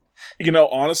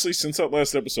Honestly, since that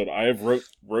last episode, I have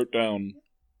wrote down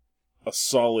a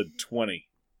solid 20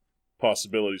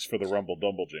 possibilities for the Rumble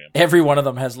Dumble Jam. Every one of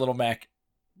them has Little Mac.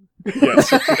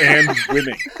 Yes, and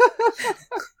winning.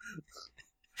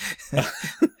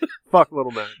 Fuck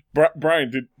Little Mac.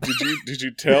 Brian, did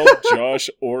you tell Josh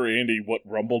or Andy what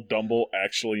Rumble Dumble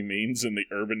actually means in the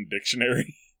Urban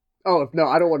Dictionary? Oh no,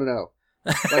 I don't want to know.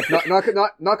 Like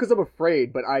not because I'm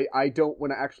afraid, but I don't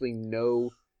want to actually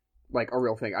know like a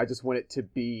real thing. I just want it to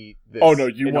be this. Oh no,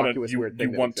 you want weird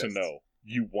thing you want that to exists. know.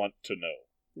 You want to know.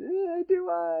 Do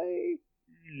I?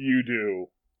 You do.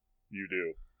 You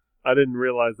do. I didn't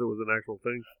realize it was an actual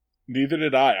thing. Neither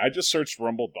did I. I just searched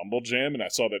Rumble Dumble Jam, and I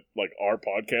saw that like our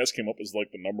podcast came up as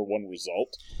like the #1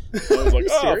 result. And I was like,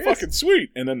 oh, serious? fucking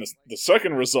sweet. And then the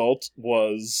second result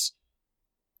was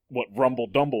what Rumble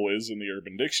Dumble is in the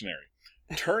Urban Dictionary.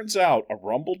 Turns out a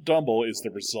Rumble Dumble is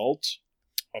the result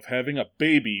of having a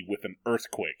baby with an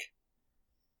earthquake.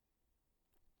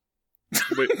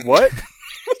 Wait, what?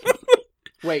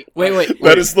 Wait.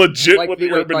 That is legit like what the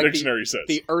the- Urban like the- Dictionary says.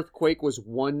 The earthquake was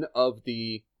one of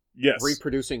the Yes.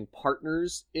 reproducing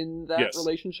partners in that Yes.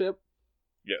 relationship.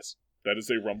 Yes. That is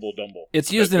a Rumble Dumble.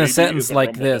 It's used That in a baby sentence is a like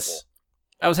Rumble this. Dumble.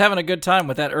 I was having a good time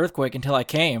with that earthquake until I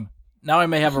came. Now I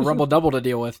may have a Rumble Double to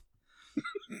deal with.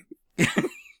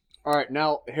 All right,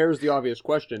 now here's the obvious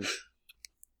question: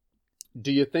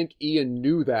 do you think Ian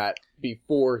knew that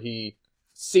before he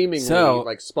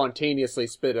seemingly spontaneously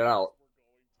spit it out?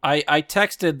 I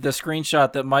texted the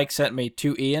screenshot that Mike sent me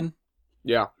to Ian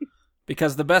Yeah.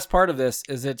 because the best part of this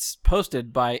is it's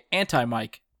posted by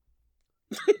Anti-Mike.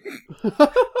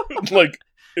 Like,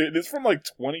 it's from like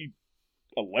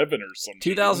 2011 or something.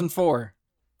 2004.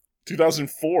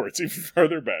 2004. It's even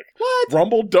further back. What?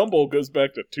 Rumble Dumble goes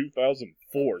back to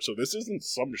 2004, so this isn't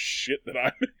some shit that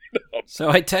I made up. So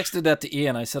I texted that to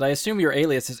Ian. I said, I assume your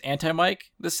alias is Anti-Mike?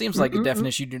 This seems like a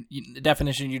definition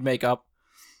you'd make up.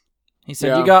 He said,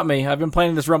 Yeah. You got me. I've been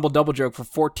planning this Rumble Double joke for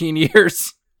 14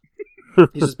 years.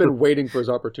 He's just been waiting for his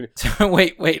opportunity.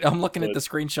 Wait. I'm looking at the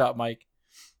screenshot, Mike.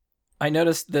 I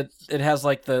noticed that it has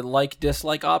like the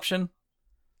like-dislike option.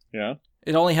 Yeah?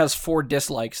 It only has 4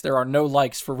 dislikes. There are no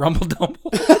likes for Rumble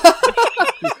Dumble.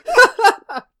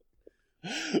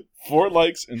 4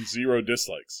 likes and 0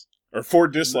 dislikes. Or 4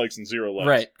 dislikes and 0 likes.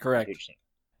 Right, correct.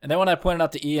 And then when I pointed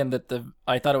out to Ian that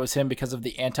I thought it was him because of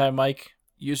the Anti-Mike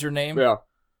username, Yeah.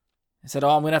 I said,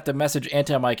 I'm going to have to message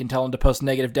Anti-Mike and tell him to post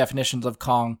negative definitions of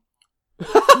Kong.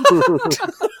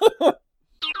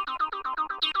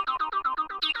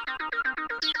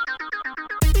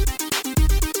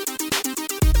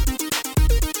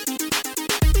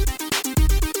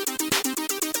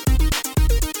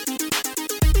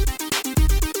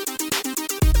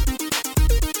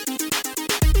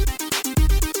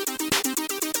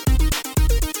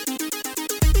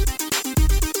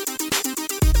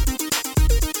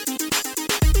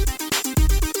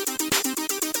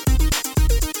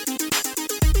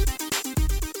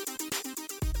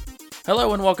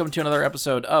 Hello and welcome to another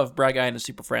episode of Bry Guy and his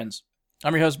Super Friends.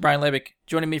 I'm your host, Brian Lebick.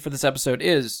 Joining me for this episode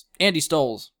is Andy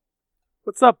Stoles.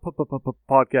 What's up,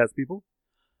 podcast people?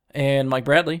 And Mike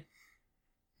Bradley.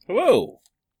 Hello.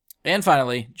 And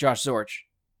finally, Josh Zorch.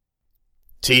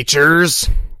 Teachers,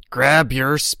 grab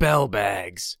your spell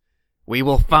bags. We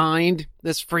will find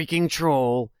this freaking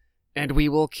troll, and we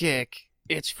will kick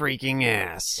its freaking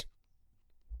ass.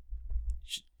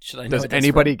 Should I know Does what that's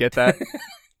anybody from? get that?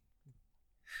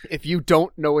 If you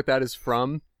don't know what that is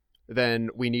from, then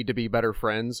we need to be better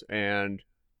friends, and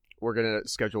we're going to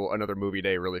schedule another movie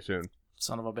day really soon.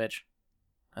 Son of a bitch.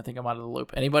 I think I'm out of the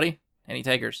loop. Anybody? Any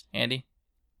takers? Andy?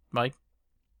 Mike?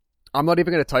 I'm not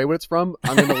even going to tell you what it's from.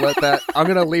 I'm going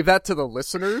to leave that to the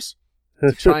listeners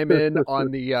to chime in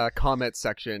on the comment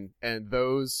section, and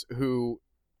those who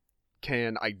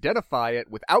can identify it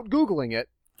without Googling it.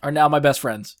 Are now my best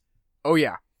friends. Oh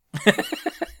yeah.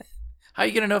 How are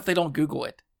you going to know if they don't Google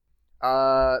it?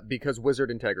 Because wizard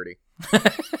integrity.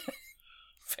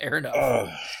 Fair enough.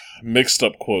 Mixed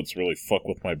up quotes really fuck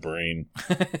with my brain.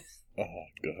 Oh,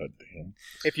 god damn.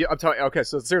 Okay,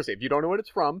 so seriously, if you don't know what it's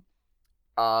from,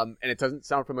 and it doesn't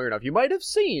sound familiar enough, you might have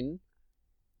seen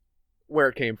where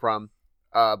it came from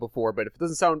before, but if it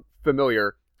doesn't sound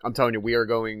familiar, I'm telling you, we are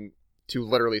going to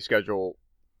literally schedule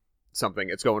something.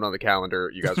 It's going on the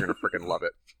calendar. You guys are going to freaking love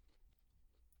it.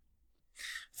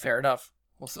 Fair enough.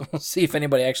 We'll see if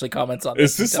anybody actually comments on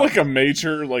Is this. this like a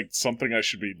major, like, something I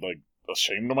should be, like,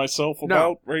 ashamed of myself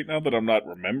about right now that I'm not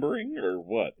remembering, or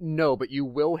what? No, but you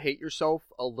will hate yourself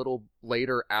a little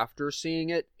later after seeing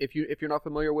it if you're not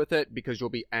familiar with it, because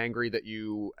you'll be angry that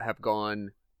you have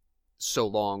gone so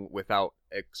long without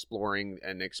exploring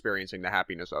and experiencing the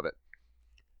happiness of it.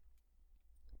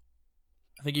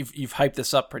 I think you've hyped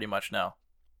this up pretty much now.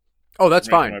 Oh, that's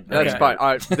Making fine. my brain That's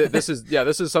hurt. fine.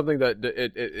 This is something that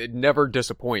it never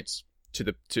disappoints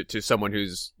to someone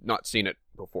who's not seen it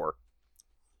before.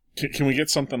 Can we get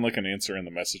something like an answer in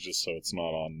the messages so it's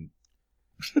not on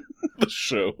the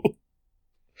show?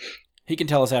 He can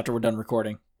tell us after we're done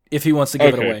recording. If he wants to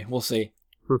give it Okay. away, we'll see.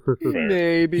 Fair.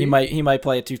 Maybe He might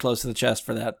play it too close to the chest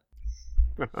for that.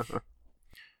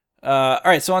 All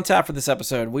right, so on tap for this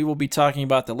episode, we will be talking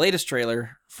about the latest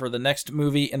trailer for the next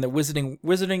movie in the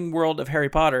wizarding world of Harry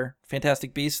Potter,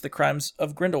 Fantastic Beasts: The Crimes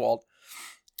of Grindelwald.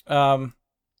 And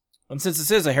since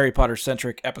this is a Harry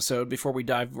Potter-centric episode, before we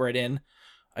dive right in,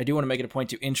 I do want to make it a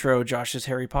point to intro Josh's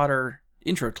Harry Potter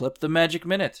intro clip, The Magic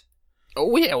Minute.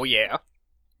 Oh hell yeah!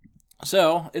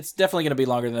 So, it's definitely going to be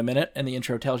longer than a minute, and the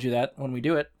intro tells you that when we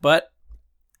do it, but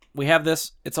we have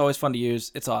this. It's always fun to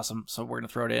use. It's awesome, so we're going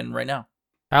to throw it in right now.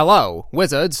 Hello,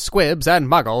 wizards, squibs, and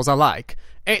muggles alike.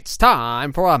 It's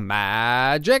time for a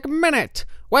Magic Minute,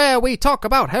 where we talk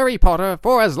about Harry Potter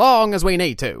for as long as we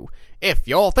need to. If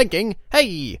you're thinking,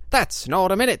 hey, that's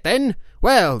not a minute then,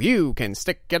 well, you can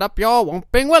stick it up your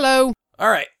whomping willow. All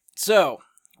right, so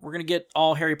we're going to get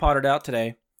all Harry Pottered out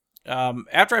today.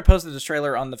 After I posted this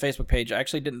trailer on the Facebook page, I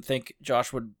actually didn't think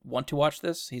Josh would want to watch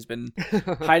this. He's been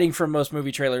hiding from most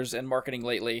movie trailers and marketing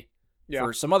lately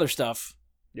for some other stuff.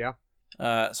 Yeah.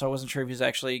 So I wasn't sure if he's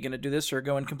actually going to do this or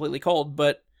go in completely cold,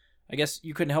 but I guess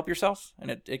you couldn't help yourself, and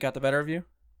it got the better of you?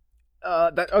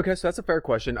 Okay, so that's a fair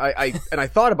question. I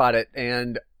thought about it,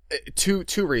 and two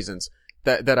reasons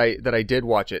that I did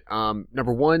watch it.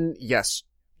 Number one, yes,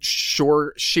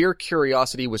 sheer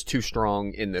curiosity was too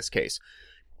strong in this case.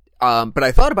 But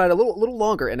I thought about it a little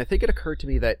longer, and I think it occurred to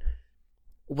me that,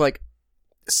 like,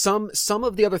 some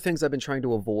of the other things I've been trying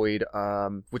to avoid,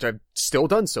 which I've still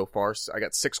done so far. So I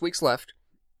got 6 weeks left.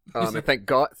 And thank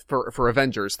God for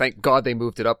Avengers. Thank God they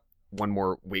moved it up one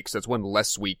more week, so it's one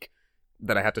less week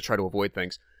that I have to try to avoid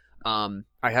things. I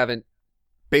haven't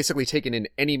basically taken in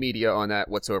any media on that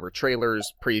whatsoever.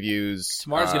 Trailers, previews.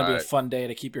 Tomorrow's going to be a fun day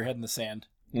to keep your head in the sand.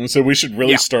 So we should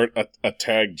really Yeah. start a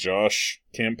Tag Josh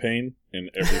campaign in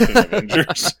everything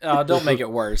Avengers. Don't make it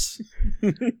worse.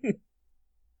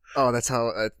 Oh, that's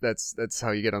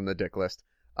how you get on the dick list.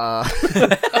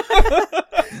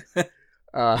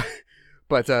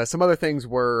 But some other things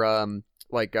were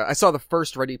I saw the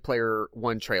first Ready Player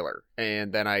One trailer,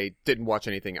 and then I didn't watch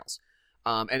anything else.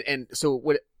 And so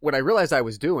what I realized I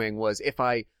was doing was if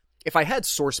I had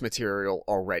source material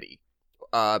already,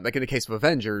 like in the case of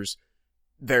Avengers,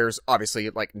 there's obviously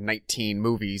like 19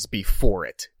 movies before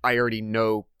it. I already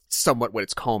know somewhat what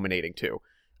it's culminating to.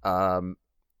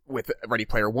 With Ready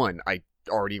Player One, I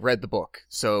already read the book,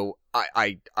 so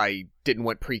I didn't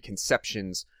want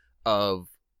preconceptions of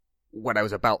what I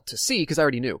was about to see because I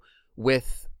already knew.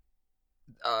 With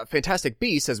Fantastic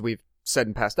Beasts, as we've said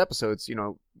in past episodes, we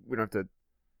don't have to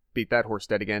beat that horse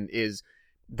dead again,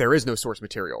 there is no source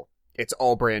material. It's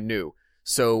all brand new.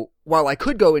 So while I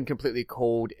could go in completely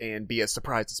cold and be as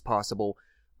surprised as possible,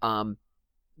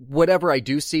 whatever I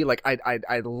do see, like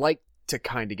I'd like to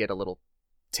kind of get a little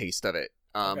taste of it.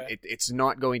 Okay. It's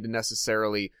not going to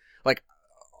necessarily, like,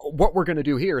 what we're going to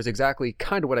do here is exactly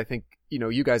kind of what I think,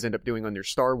 you guys end up doing on your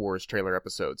Star Wars trailer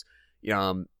episodes.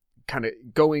 Kind of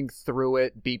going through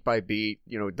it beat by beat,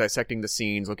 dissecting the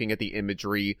scenes, looking at the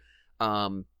imagery,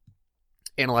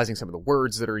 analyzing some of the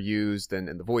words that are used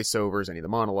and the voiceovers, any of the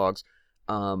monologues.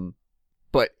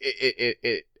 But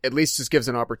it at least just gives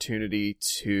an opportunity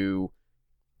to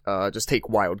just take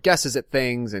wild guesses at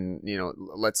things and,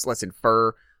 let's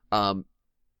infer.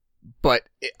 But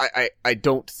I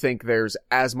don't think there's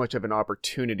as much of an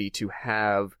opportunity to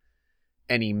have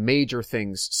any major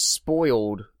things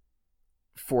spoiled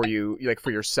for you, like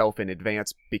for yourself in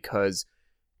advance, because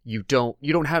you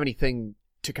don't have anything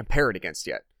to compare it against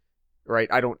yet, right?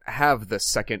 I don't have the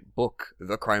second book,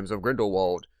 The Crimes of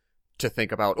Grindelwald, to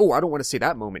think about. Oh, I don't want to see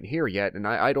that moment here yet, and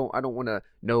I don't want to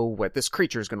know what this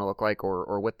creature is going to look like,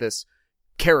 or what this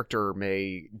character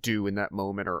may do in that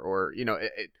moment, or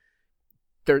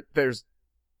there's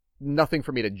nothing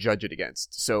for me to judge it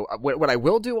against. So what I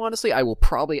will do, honestly, I will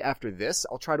probably after this,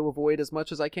 I'll try to avoid as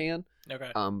much as I can.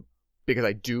 Okay. Because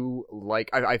I do like,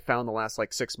 I found the last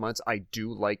 6 months, I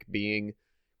do like being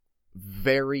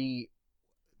very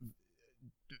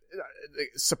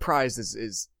surprised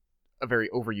is a very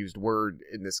overused word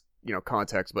in this,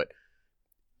 context, but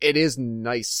it is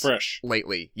nice Fresh.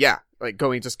 lately. Yeah. Like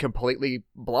going just completely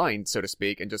blind, so to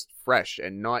speak, and just fresh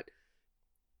and not,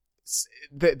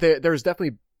 there's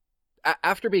definitely,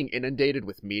 after being inundated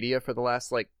with media for the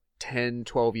last 10,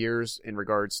 12 years in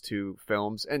regards to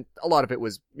films, and a lot of it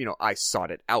was, I sought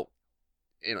it out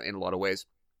in a lot of ways,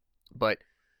 but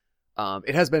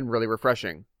it has been really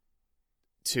refreshing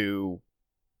to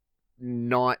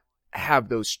not have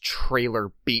those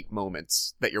trailer beat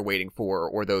moments that you're waiting for,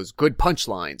 or those good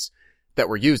punchlines that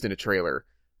were used in a trailer.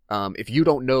 If you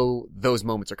don't know those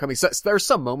moments are coming, so there are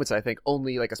some moments I think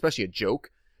only, like especially a joke,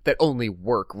 that only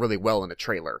work really well in a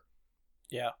trailer.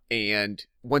 Yeah. And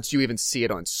once you even see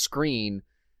it on screen,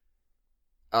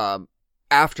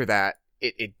 after that,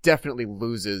 it definitely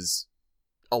loses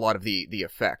a lot of the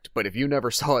effect. But if you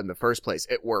never saw it in the first place,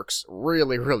 it works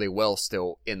really, really well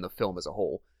still in the film as a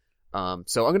whole.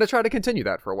 So I'm gonna try to continue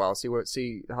that for a while,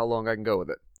 see how long I can go with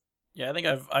it. Yeah, I think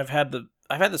I've had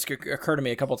this occur to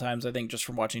me a couple times, I think, just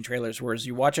from watching trailers, whereas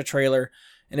you watch a trailer,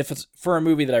 and if it's for a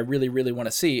movie that I really, really want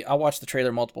to see, I'll watch the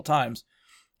trailer multiple times,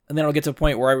 and then I'll get to a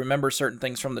point where I remember certain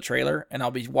things from the trailer, and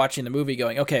I'll be watching the movie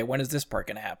going, okay, when is this part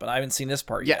going to happen? I haven't seen this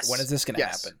part yet. When is this going to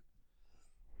happen?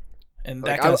 And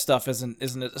Like, that kind of stuff isn't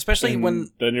it? Especially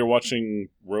when... Then you're watching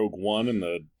Rogue One and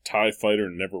the TIE fighter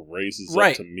never raises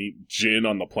Right. up to meet Jin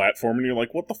on the platform, and you're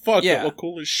like, what the fuck? Yeah. That looked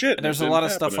cool as shit. And there's it a lot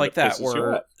didn't of stuff happen, like and it that pisses you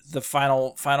where off. the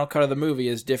final cut of the movie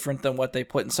is different than what they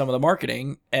put in some of the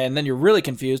marketing, and then you're really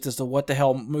confused as to what the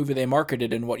hell movie they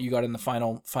marketed and what you got in the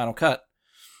final cut.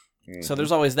 So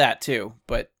there's always that too,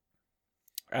 but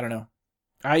I don't know.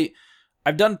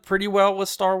 I've done pretty well with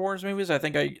Star Wars movies. I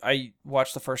think I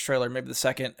watched the first trailer, maybe the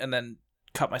second, and then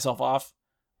cut myself off.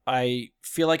 I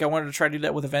feel like I wanted to try to do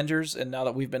that with Avengers, and now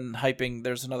that we've been hyping,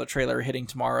 there's another trailer hitting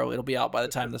tomorrow. It'll be out by the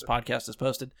time this podcast is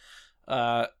posted.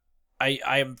 I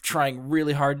am trying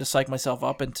really hard to psych myself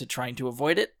up into trying to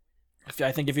avoid it.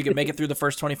 I think if you can make it through the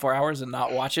first 24 hours and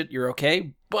not watch it, you're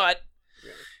okay. But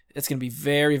it's going to be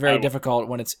very, very difficult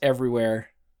when it's everywhere.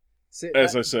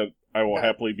 As I said, I will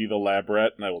happily be the lab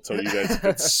rat, and I will tell you guys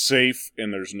it's safe,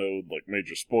 and there's no like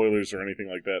major spoilers or anything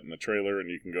like that in the trailer, and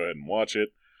you can go ahead and watch it,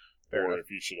 or if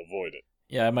you should avoid it.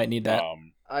 Yeah, I might need that.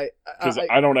 Because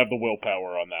I don't have the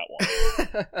willpower on that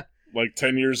one. Like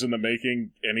 10 years in the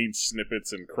making, any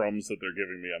snippets and crumbs that they're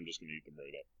giving me, I'm just going to eat them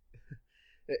right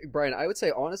up. Brian, I would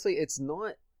say honestly, it's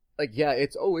not like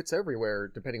it's everywhere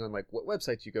depending on like what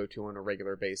websites you go to on a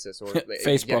regular basis or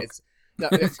Facebook.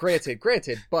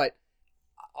 Granted, but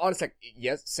honestly,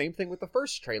 yes, same thing with the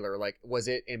first trailer. Like, was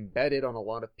it embedded on a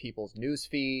lot of people's news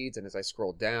feeds? And as I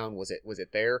scrolled down, was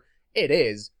it there? It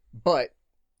is, but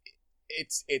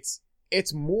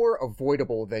it's more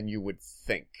avoidable than you would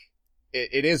think.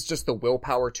 It is just the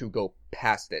willpower to go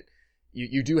past it.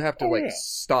 You do have to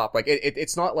stop. Like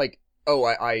it's not like, oh,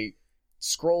 I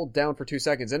scrolled down for 2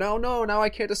 seconds and oh no, now I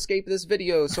can't escape this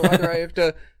video, so either I have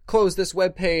to close this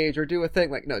web page or do a thing.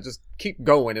 Like, no, just keep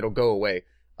going, it'll go away.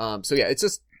 So yeah, it's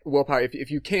just willpower.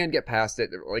 If you can get past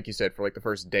it, like you said, for like the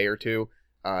first day or two,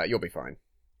 you'll be fine.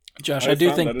 Josh, I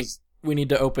do think we need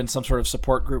to open some sort of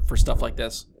support group for stuff like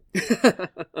this.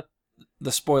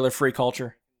 The spoiler-free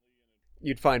culture.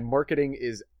 You'd find marketing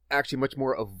is actually much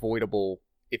more avoidable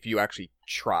if you actually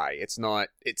try. It's not.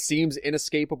 It seems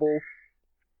inescapable.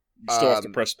 You still have to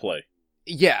press play.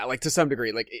 Yeah, like to some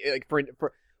degree. Like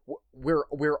for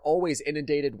we're always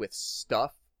inundated with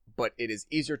stuff, but it is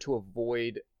easier to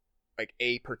avoid like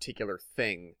a particular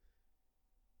thing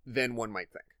than one might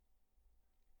think.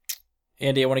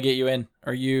 Andy, I want to get you in.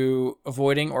 Are you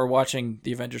avoiding or watching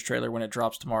the Avengers trailer when it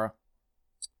drops tomorrow?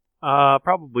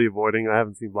 Probably avoiding. I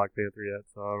haven't seen Black Panther yet,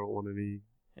 so I don't want any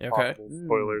possible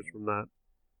spoilers from that.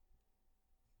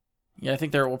 Yeah, I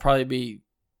think there will probably be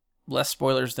less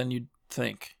spoilers than you'd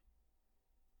think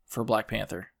for Black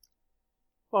Panther.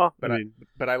 Well, But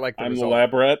I like the I'm result. the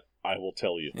lab rat. I will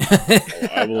tell you.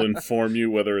 I will inform you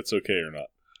whether it's okay or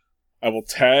not. I will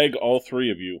tag all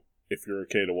three of you if you're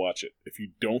okay to watch it. If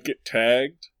you don't get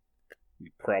tagged,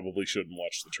 you probably shouldn't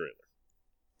watch the trailer.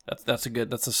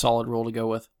 That's a solid rule to go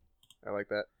with. I like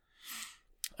that.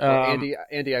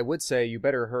 Andy, I would say you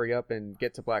better hurry up and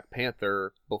get to Black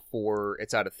Panther before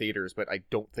it's out of theaters, but I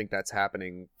don't think that's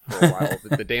happening for a while.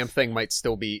 the damn thing might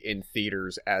still be in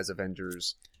theaters as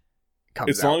Avengers comes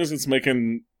out. As long as it's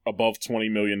making above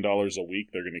 $20 million a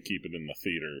week, they're going to keep it in the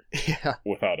theater Yeah.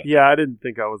 without it. yeah, I didn't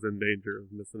think I was in danger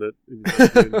of missing it.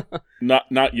 anytime soon.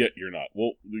 Not yet. You're not.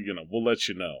 We'll let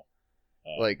you know.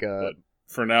 But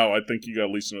for now, I think you got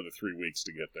at least another 3 weeks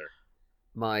to get there.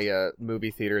 My movie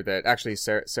theater that actually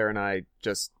Sarah and I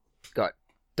just got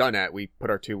done at. We put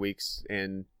our 2 weeks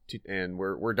in, and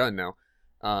we're done now.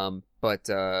 But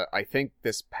I think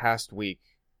this past week,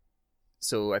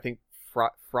 so I think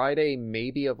Friday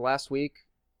maybe of last week,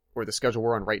 or the schedule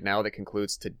we're on right now that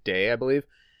concludes today, I believe.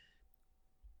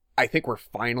 I think we're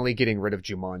finally getting rid of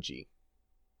Jumanji.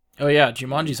 Oh yeah,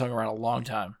 Jumanji's hung around a long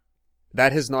time.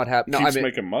 That has not happened. No, Keeps I mean,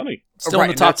 making money. Still Right,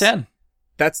 in the top and 10.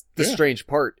 that's the strange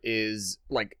part is,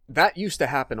 like, that used to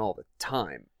happen all the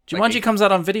time. Jumanji comes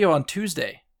out on video on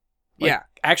Tuesday. Like,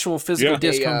 actual physical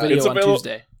disc on video on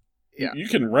Tuesday. Yeah. You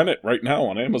can rent it right now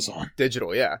on Amazon.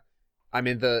 Digital, yeah. I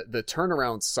mean, the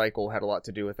turnaround cycle had a lot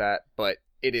to do with that, but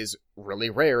it is really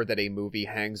rare that a movie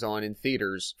hangs on in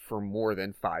theaters for more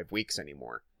than 5 weeks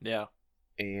anymore. Yeah.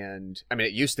 And, I mean,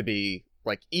 it used to be,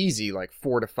 like, easy, like,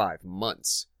 4 to 5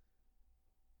 months.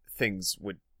 Things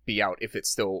would be out if it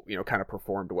still, kind of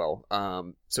performed well.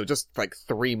 So just, like,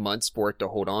 3 months for it to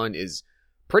hold on is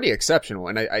pretty exceptional.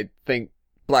 And I think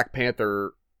Black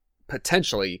Panther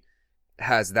potentially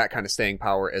has that kind of staying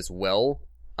power as well.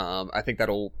 I think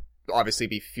that'll obviously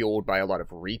be fueled by a lot of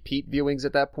repeat viewings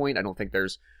at that point. I don't think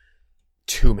there's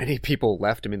too many people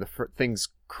left. I mean, the things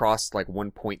crossed like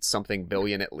 1 point something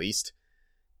billion at least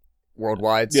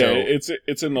worldwide. Yeah, so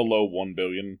it's in the low 1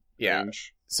 billion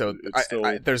range. So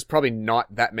there's probably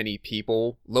not that many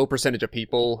people, low percentage of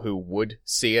people who would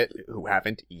see it who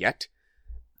haven't yet.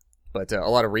 But a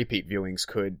lot of repeat viewings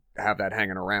could have that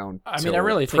hanging around. I mean, I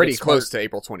really think pretty it's close smart. to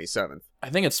April 27th. I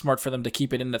think it's smart for them to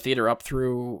keep it in the theater up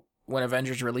through when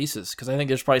Avengers releases, because I think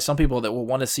there's probably some people that will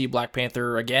want to see Black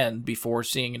Panther again before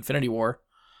seeing Infinity War.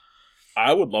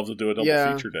 I would love to do a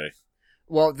double feature day.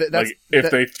 Well, that's if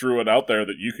they threw it out there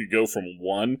that you could go from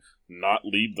one, not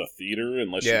leave the theater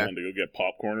unless you wanted to go get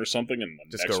popcorn or something, and the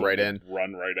just next go right one in,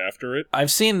 run right after it.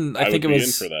 I've seen, I think it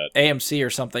was for that. AMC or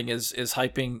something is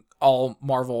hyping all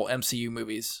Marvel MCU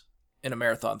movies in a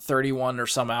marathon, 31 or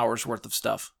some hours worth of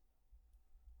stuff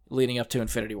leading up to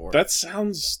Infinity War. That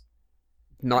sounds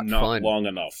not fun. Long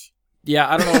enough. Yeah,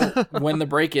 I don't know when the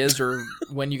break is or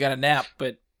when you got a nap,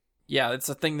 but yeah, it's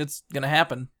a thing that's going to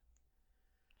happen.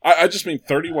 I just mean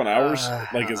 31 hours.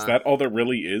 Is that all there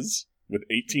really is with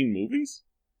 18 movies?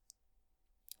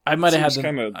 I might have had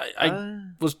them. I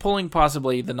was pulling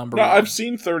possibly the number. No, one. I've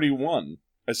seen 31.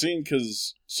 I've seen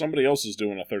because somebody else is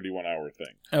doing a 31-hour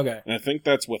thing. Okay, and I think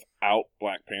that's without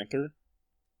Black Panther.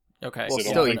 Okay, well,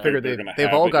 still, you figure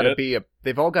they've all got to be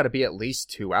they've all got to be at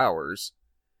least 2 hours.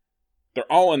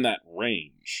 They're all in that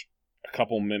range, a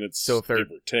couple minutes, give or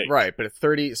take. Right, but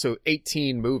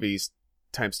 18 movies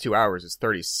times 2 hours is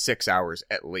 36 hours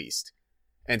at least.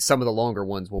 And some of the longer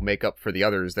ones will make up for the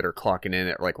others that are clocking in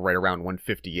at like right around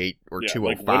 158 or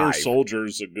 205. Like Winter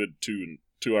Soldier's a good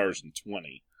 2 hours and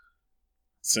 20.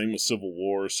 Same with Civil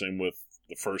War, same with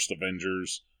the first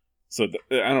Avengers. So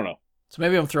I don't know. So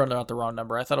maybe I'm throwing out the wrong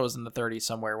number. I thought it was in the 30s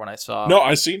somewhere when I saw. No,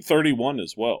 I seen 31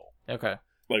 as well. Okay.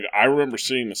 Like, I remember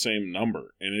seeing the same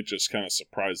number, and it just kind of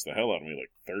surprised the hell out of me.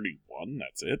 Like, 31?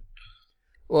 That's it?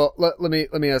 Well, let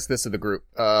me ask this of the group.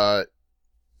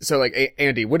 So, like,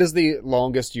 Andy, what is the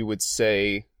longest you would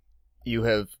say you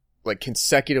have, like,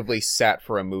 consecutively sat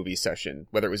for a movie session?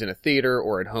 Whether it was in a theater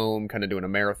or at home, kind of doing a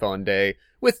marathon day,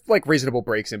 with, like, reasonable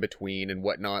breaks in between and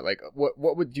whatnot. Like,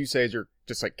 what would you say is your,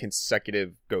 just, like,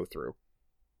 consecutive go-through?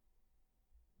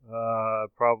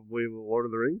 Probably Lord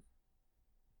of the Rings.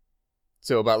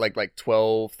 So about like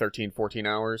 12, 13, 14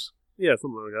 hours? Yeah,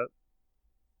 something like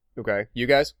that. Okay. You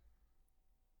guys?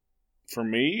 For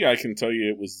me, I can tell you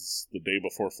it was the day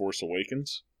before Force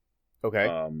Awakens. Okay.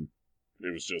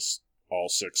 It was just all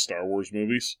 6 Star Wars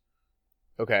movies.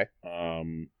 Okay.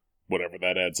 Whatever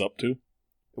that adds up to.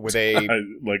 Were they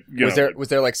was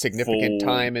there like significant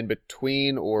time in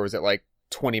between, or was it like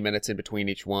 20 minutes in between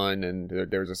each one and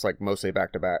there was just like mostly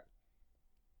back to back?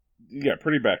 Yeah,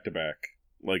 pretty back to back.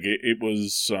 Like, it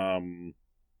was,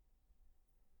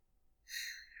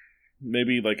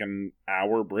 maybe like an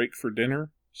hour break for dinner,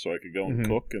 so I could go and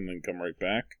cook and then come right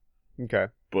back.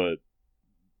 Okay. But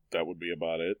that would be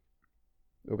about it.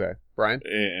 Okay. Brian?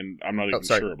 And I'm not even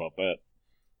sure about that.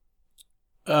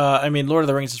 I mean, Lord of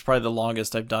the Rings is probably the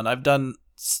longest I've done. I've done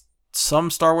some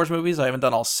Star Wars movies. I haven't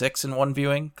done all 6 in one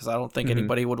viewing, because I don't think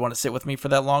anybody would want to sit with me for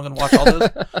that long and watch all those.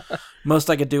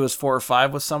 Most I could do is 4 or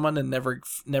 5 with someone and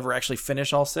never actually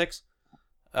finish all 6.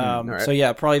 Right. So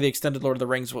yeah, probably the extended Lord of the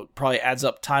Rings probably adds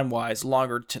up time-wise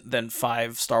longer than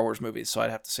 5 Star Wars movies, so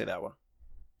I'd have to say that one.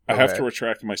 I have to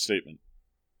retract my statement.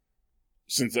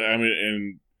 Since, I mean,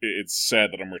 and it's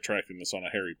sad that I'm retracting this on a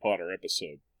Harry Potter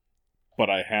episode, but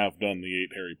I have done the 8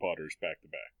 Harry Potters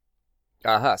back-to-back.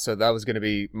 Aha, so that was going to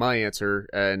be my answer,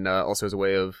 and also as a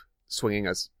way of swinging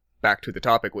us back to the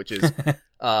topic, which is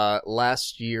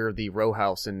last year, the Row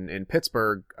House in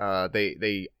Pittsburgh,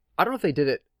 they I don't know if they did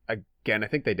it again, I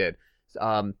think they did.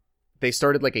 They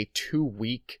started like a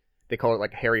 2-week, they call it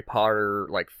like Harry Potter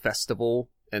like festival,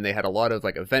 and they had a lot of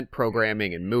like event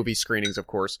programming and movie screenings, of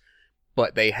course,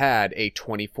 but they had a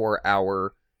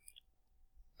 24-hour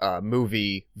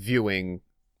movie viewing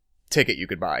ticket you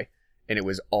could buy. And it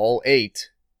was all 8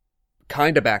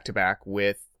 kind of back to back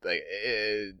with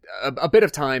a bit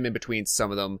of time in between some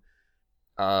of them.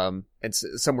 And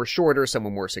some were shorter, some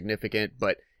were more significant,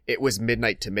 but it was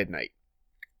midnight to midnight.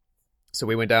 So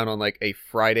we went down on like a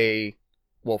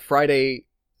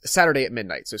Saturday at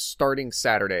midnight. So starting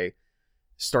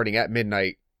at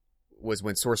midnight was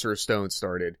when Sorcerer's Stone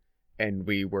started, and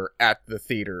we were at the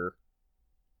theater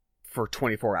for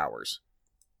 24 hours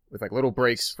with like little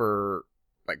breaks for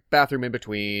like bathroom in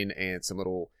between and some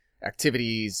little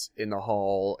activities in the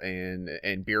hall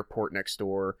and beer port next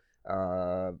door.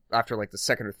 After like the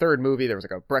second or third movie, there was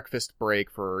like a breakfast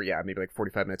break for maybe like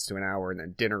 45 minutes to an hour, and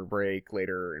then dinner break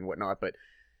later and whatnot. But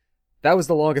that was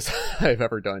the longest I've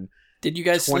ever done. Did you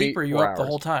guys sleep, or were you up the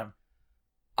whole time?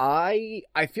 I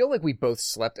feel like we both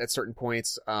slept at certain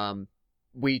points.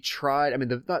 We tried. I mean,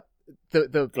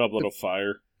 the goblet of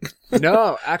fire.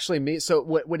 No, actually, so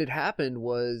what had happened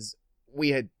was we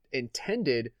had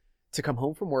intended to come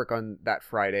home from work on that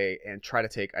Friday and try to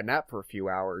take a nap for a few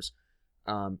hours.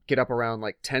 Get up around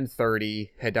like 10:30,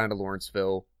 head down to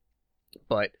Lawrenceville.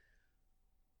 But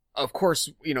of course,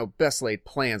 best laid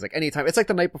plans. Like anytime, it's like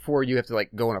the night before you have to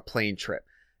like go on a plane trip.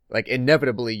 Like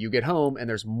inevitably you get home and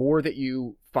there's more that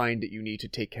you find that you need to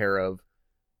take care of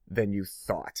than you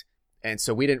thought. And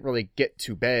so we didn't really get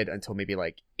to bed until maybe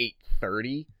like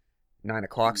 8:30, 9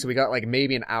 o'clock. So we got like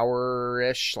maybe an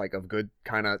hour-ish like of good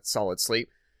kind of solid sleep.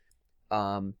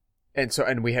 And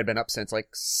we had been up since like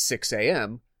 6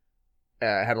 a.m.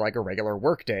 Had like a regular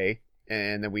work day,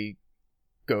 and then we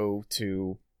go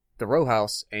to the row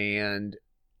house, and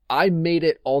I made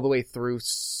it all the way through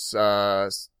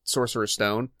Sorcerer's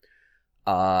Stone.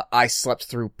 I slept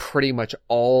through pretty much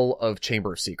all of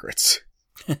Chamber of Secrets.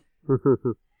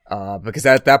 Because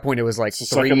at that point it was like it's the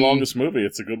second longest movie.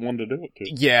 It's a good one to do it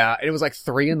to. Yeah, it was like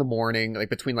 3 in the morning, like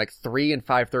between like 3 and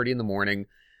 5:30 in the morning.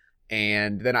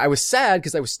 And then I was sad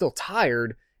because I was still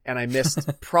tired, and I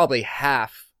missed probably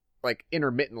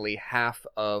intermittently half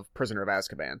of Prisoner of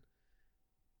Azkaban,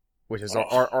 which is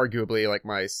arguably like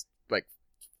my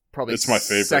probably it's my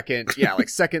favorite.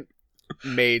 second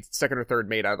or third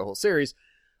made out of the whole series.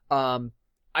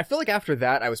 I feel like after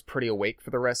that I was pretty awake for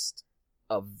the rest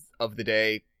of the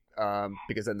day,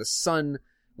 because then the sun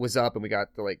was up and we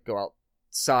got to like go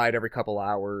outside every couple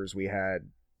hours. We had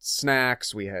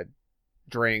snacks, we had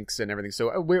drinks and everything,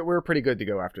 so we're pretty good to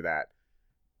go after that.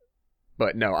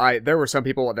 But no, there were some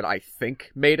people that I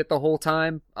think made it the whole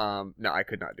time. No, I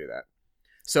could not do that.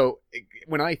 So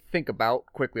when I think about,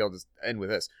 quickly, I'll just end with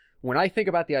this. When I think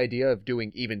about the idea of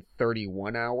doing even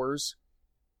 31 hours,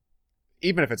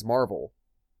 even if it's Marvel,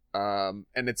 and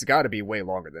it's got to be way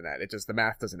longer than that. It just, the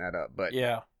math doesn't add up. But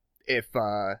yeah, if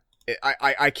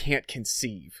I can't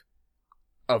conceive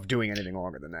of doing anything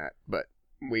longer than that. But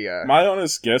my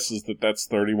honest guess is that that's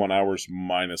 31 hours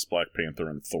minus Black Panther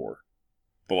and Thor.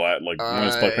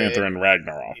 Minus Black Panther and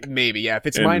Ragnarok. Maybe, yeah. If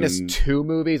it's minus 2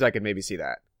 movies, I could maybe see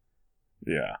that.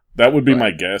 Yeah. That would be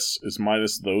my guess, is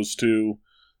minus those 2,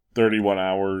 31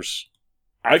 hours.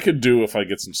 I could do if I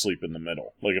get some sleep in the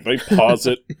middle. Like, if they pause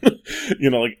it,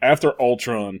 like after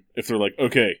Ultron, if they're like,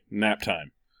 okay, nap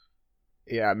time.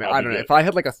 Yeah, man, I don't know. If I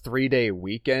had like a 3-day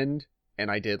weekend, and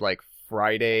I did like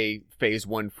Friday, phase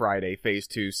 1 Friday, phase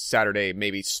 2 Saturday,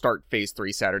 maybe start phase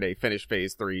 3 Saturday, finish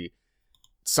phase 3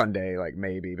 Sunday, like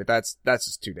maybe, but that's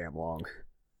just too damn long.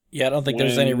 Yeah, I don't think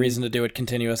there's any reason to do it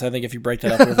continuous. I think if you break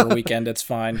that up over a weekend, it's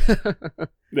fine.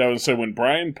 Yeah, I would say when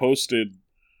Brian posted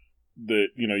that,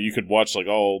 you could watch like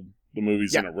all the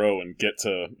movies in a row and get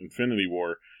to Infinity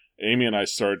War, Amy and I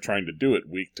started trying to do it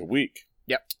week to week.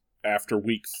 Yep. After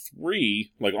week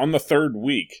 3, like on the third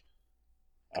week,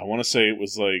 I want to say it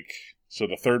was like, so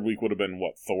the third week would have been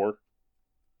what, Thor?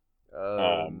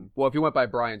 Well, if you went by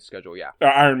Brian's schedule, yeah.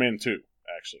 Iron Man 2.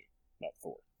 Actually, not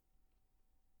Thor.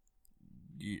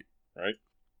 Yeah. Right?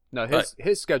 No,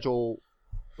 his schedule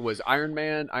was Iron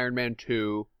Man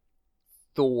 2,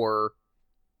 Thor.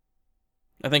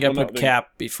 I think I put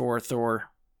Cap before Thor.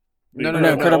 No,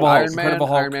 Incredible Hulk. Incredible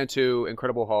Hulk. Iron Man 2,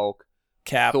 Incredible Hulk,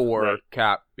 Cap, Thor, right.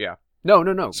 Cap. Yeah.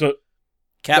 No. So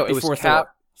Cap before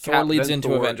Cap, Thor. Thor leads into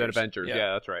Thor, Avengers. Avengers.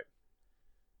 Yeah, that's right.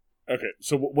 Okay,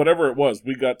 so whatever it was,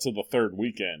 we got to the third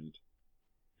weekend,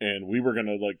 and we were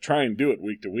gonna like try and do it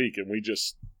week to week, and we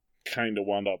just kind of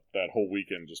wound up that whole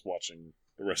weekend just watching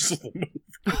the rest of the movie.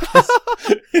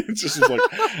 It just was like,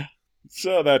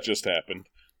 so that just happened.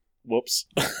 Whoops.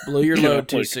 Blew your load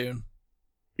too soon.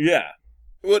 Yeah.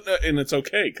 Well, and it's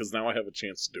okay, because now I have a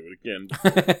chance to do it again.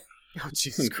 Oh,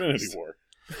 Jesus Infinity Christ. War.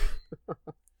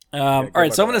 All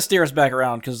right, so I'm going to steer us back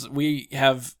around, because we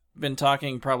have been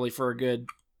talking probably for a good,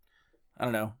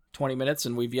 20 minutes,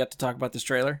 and we've yet to talk about this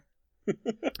trailer.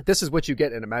 This is what you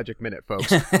get in a Magic Minute, folks.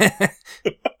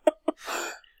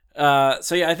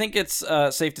 So yeah, I think it's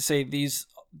safe to say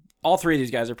all three of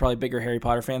these guys are probably bigger Harry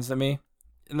Potter fans than me.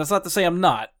 And that's not to say I'm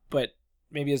not, but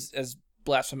maybe as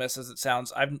blasphemous as it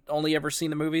sounds, I've only ever seen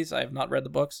the movies. I have not read the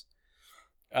books.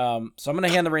 So I'm going to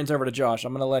hand the reins over to Josh.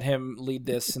 I'm going to let him lead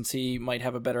this since he might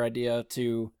have a better idea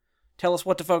to tell us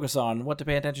what to focus on, what to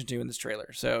pay attention to in this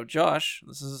trailer. So Josh,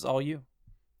 this is all you.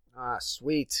 Ah,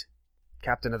 sweet.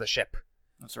 Captain of the ship.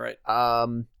 That's right.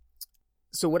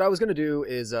 So what I was going to do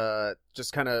is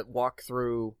just kind of walk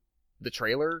through the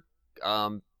trailer.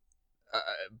 But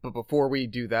before we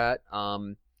do that,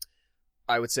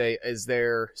 I would say,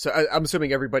 I'm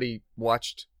assuming everybody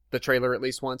watched the trailer at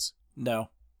least once? No.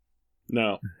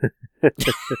 No.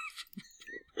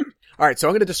 All right, so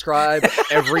I'm going to describe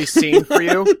every scene for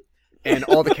you and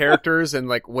all the characters and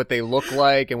like what they look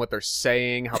like and what they're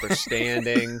saying, how they're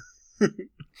standing.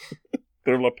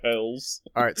 Their lapels.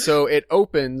 All right, so it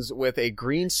opens with a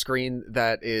green screen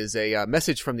that is a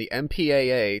message from the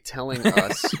MPAA telling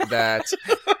us that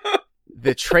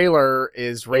the trailer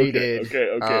is rated.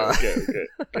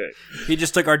 Okay. He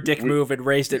just took our dick move and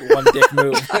raised it one dick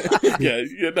move.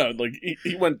 No, like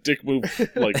he went dick move,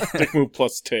 like dick move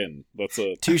plus 10. That's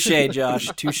a touche, Josh.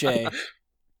 Touche.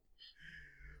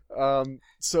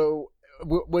 So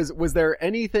was there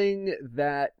anything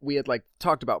that we had like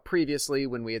talked about previously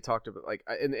when we had talked about like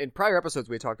in prior episodes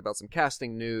we had talked about some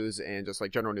casting news and just like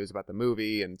general news about the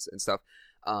movie and stuff.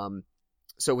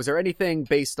 So was there anything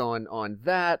based on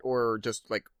that or just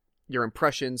like your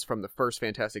impressions from the first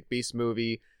Fantastic Beasts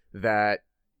movie that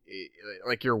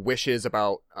like your wishes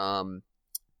about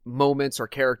moments or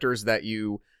characters that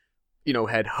you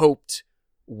had hoped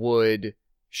would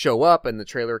show up and the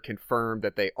trailer confirmed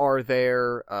that they are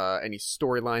there? Any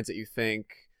storylines that you think?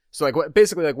 So like what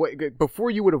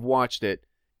before you would have watched it,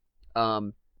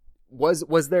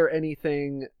 was there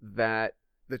anything that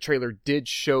the trailer did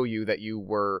show you that you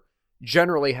were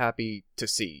generally happy to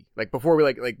see? Like before we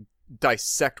like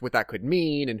dissect what that could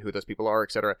mean and who those people are,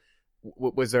 etc.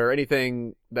 Was there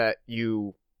anything that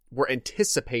you were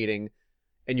anticipating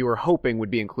and you were hoping would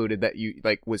be included that you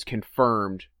like was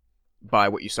confirmed by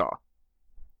what you saw?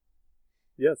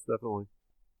 Yes, definitely.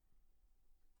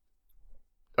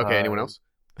 Okay, anyone else?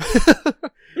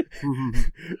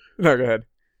 No, go ahead.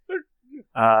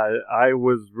 I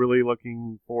was really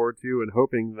looking forward to and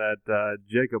hoping that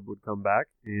Jacob would come back,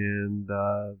 and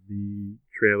the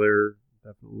trailer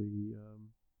definitely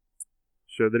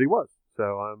showed that he was. So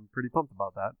I'm pretty pumped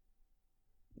about that.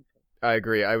 I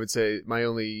agree. I would say my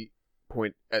only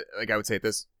point, I would say at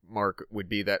this mark, would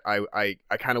be that I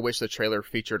kind of wish the trailer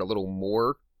featured a little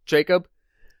more Jacob.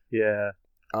 Yeah.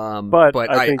 But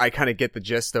I kind of get the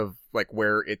gist of like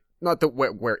where it, not the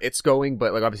where it's going,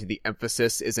 but like obviously the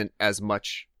emphasis isn't as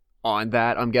much on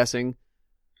that, I'm guessing.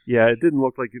 Yeah, it didn't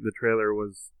look like the trailer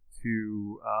was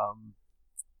too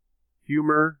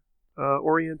humor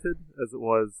oriented as it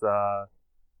was I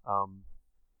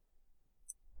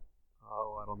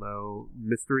don't know,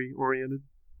 mystery oriented.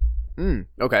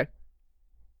 Okay.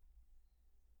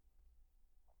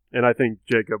 And I think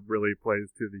Jacob really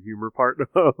plays to the humor part of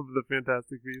the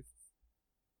Fantastic Beasts.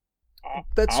 I'm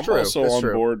also on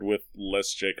board with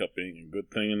less Jacob being a good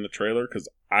thing in the trailer, because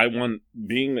I want,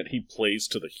 being that he plays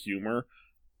to the humor,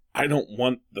 I don't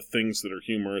want the things that are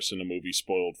humorous in a movie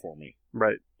spoiled for me.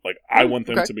 Right. Like, I want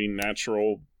them to be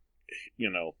natural,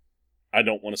 I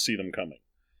don't want to see them coming.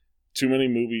 Too many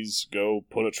movies go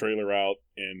put a trailer out,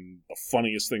 and the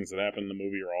funniest things that happen in the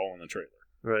movie are all in the trailer.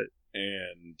 Right.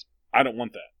 And I don't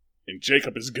want that. And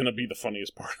Jacob is going to be the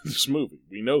funniest part of this movie.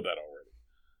 We know that already.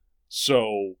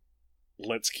 So,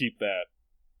 let's keep that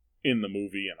in the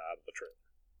movie and out of the trailer.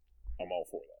 I'm all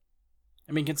for that.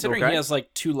 I mean, considering he has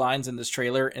like 2 lines in this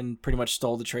trailer and pretty much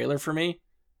stole the trailer for me.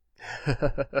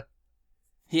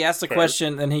 He asks a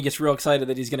question and he gets real excited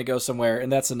that he's going to go somewhere,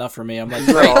 and that's enough for me. I'm like,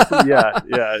 great. yeah.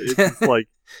 It's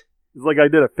like I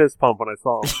did a fist pump when I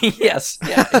saw him. Yes,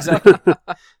 yeah, exactly.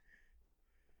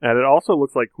 And it also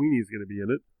looks like Queenie's going to be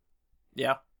in it.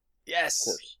 Yeah. Yes.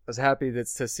 Of course. I was happy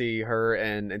to see her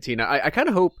and Tina. I kind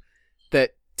of hope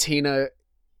that Tina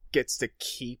gets to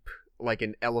keep like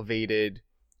an elevated,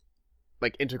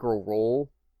 like integral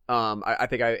role. I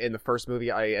think in the first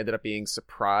movie I ended up being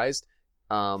surprised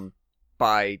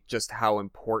by just how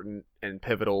important and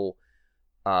pivotal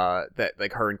that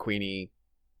like her and Queenie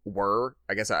were.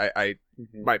 I guess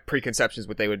my preconceptions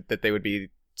they would be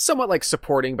somewhat like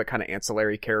supporting but kind of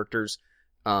ancillary characters.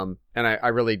 And I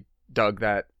really dug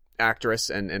that actress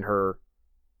and her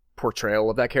portrayal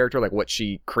of that character, like what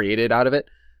she created out of it.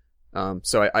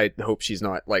 So I hope she's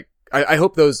not like, I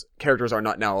hope those characters are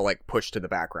not now like pushed to the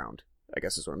background I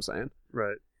guess is what I'm saying.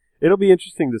 Right. It'll be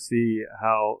interesting to see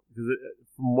how,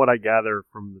 from what I gather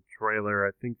from the trailer,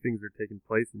 I think things are taking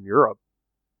place in Europe.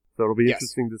 So it'll be Yes.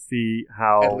 interesting to see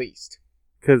how, At least.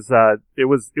 because it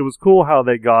was cool how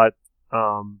they got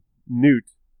Newt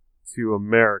to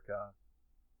America.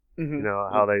 Mm-hmm. You know,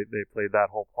 how they played that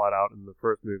whole plot out in the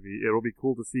first movie. It'll be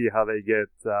cool to see how they get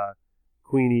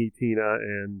Queenie, Tina,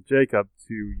 and Jacob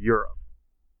to Europe.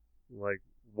 Like,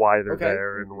 why they're Okay.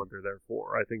 there and what they're there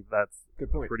for. I think that's Good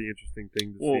a point. pretty interesting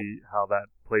thing to Well- see how that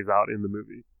plays out in the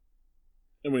movie.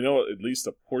 And we know at least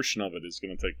a portion of it is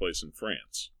going to take place in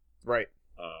France. Right.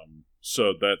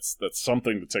 So that's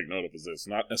something to take note of. Is it's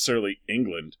not necessarily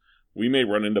England. We may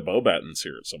run into Beauxbatons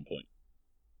here at some point.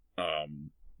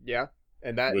 Yeah.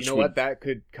 And that, Which you know would- what? That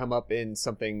could come up in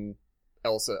something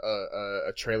else,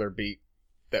 a trailer beat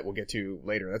that we'll get to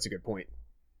later. That's a good point.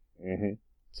 Mm-hmm.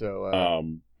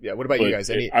 So, yeah, what about you guys?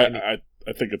 I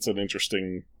think it's an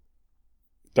interesting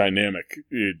dynamic,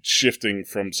 shifting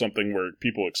from something where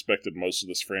people expected most of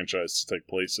this franchise to take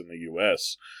place in the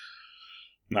U.S.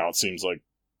 Now it seems like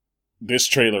this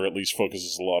trailer at least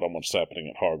focuses a lot on what's happening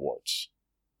at Hogwarts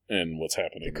and what's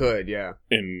happening It could, yeah.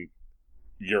 in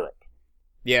Europe.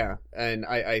 Yeah, and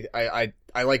I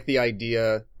like the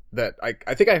idea that I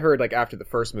think I heard, like, after the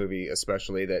first movie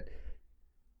especially, that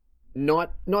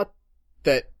not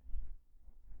that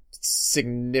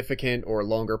significant or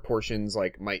longer portions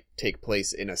like might take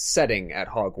place in a setting at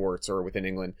Hogwarts or within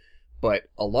England, but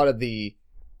a lot of the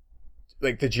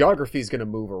geography is going to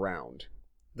move around.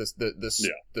 The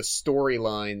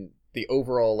storyline, the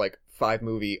overall like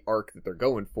 5-movie arc that they're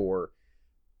going for,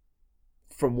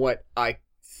 from what I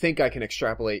think I can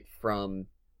extrapolate from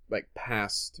like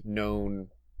past known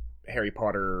Harry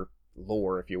Potter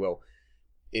lore, if you will,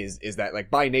 is that like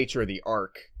by nature of the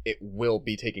arc, it will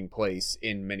be taking place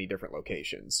in many different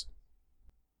locations.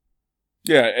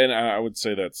 Yeah, and I would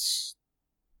say that's,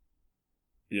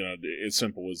 as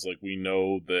simple as, like, we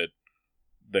know that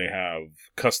they have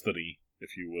custody,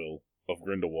 if you will, of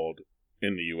Grindelwald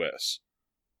in the U.S.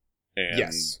 And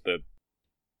Yes. that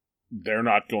they're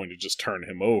not going to just turn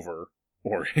him over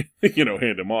or,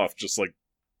 hand him off just like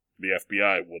the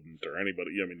FBI wouldn't or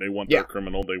anybody. I mean, they want their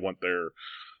criminal, they want their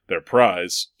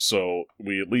prize, so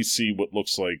we at least see what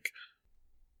looks like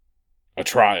a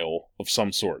trial of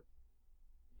some sort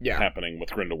happening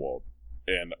with Grindelwald.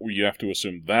 And you have to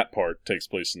assume that part takes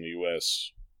place in the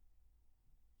U.S.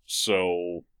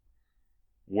 So,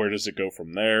 where does it go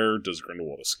from there? Does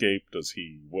Grindelwald escape? Does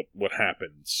he... What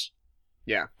happens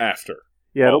after?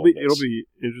 Yeah, it'll all be of this?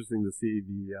 interesting to see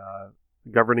the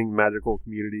governing magical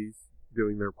communities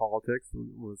doing their politics.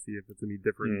 We'll see if it's any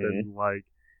different than like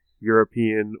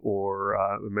European or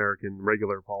American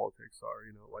regular politics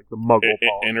are. Like the Muggle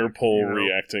politics. Interpol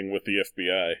reacting with the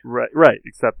FBI. Right.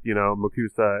 Except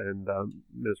Makusa and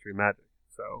Ministry of Magic.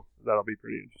 So that'll be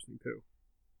pretty interesting too.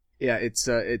 Yeah, it's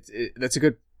that's a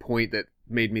good point that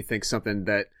made me think something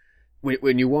that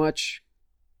when you watch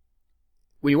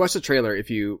the trailer, if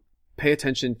you pay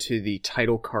attention to the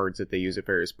title cards that they use at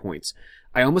various points,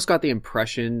 I almost got the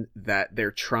impression that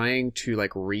they're trying to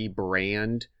like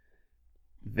rebrand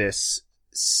this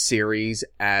series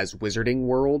as Wizarding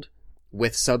World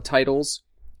with subtitles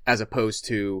as opposed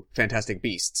to Fantastic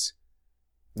Beasts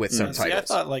with subtitles. See, I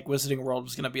thought like Wizarding World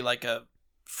was going to be like a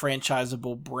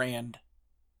franchisable brand,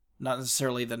 not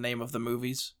necessarily the name of the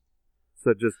movies.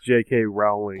 So just J.K.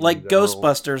 Rowling. Like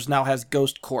Ghostbusters now has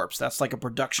Ghost Corps. That's like a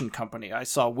production company. I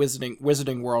saw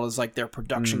Wizarding World is like their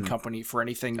production company for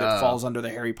anything that falls under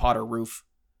the Harry Potter roof.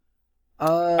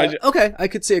 Okay, I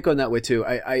could see it going that way too.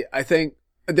 I think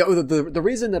the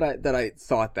reason that I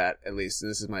thought that, at least,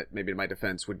 and this is maybe my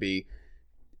defense, would be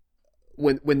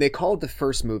when they called the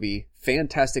first movie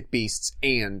Fantastic Beasts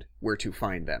and Where to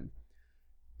Find Them.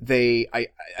 I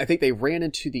think they ran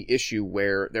into the issue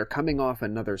where they're coming off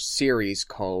another series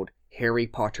called Harry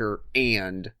Potter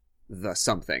and the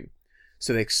something.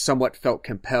 So they somewhat felt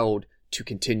compelled to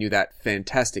continue that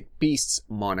Fantastic Beasts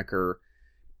moniker,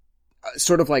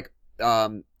 sort of like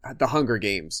the Hunger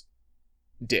Games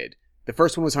did. The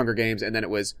first one was Hunger Games, and then it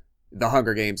was the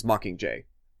Hunger Games Mockingjay.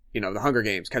 The Hunger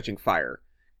Games Catching Fire.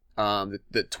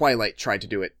 The Twilight tried to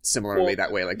do it similarly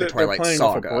that way, like the Twilight they're playing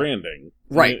Saga. Off of branding.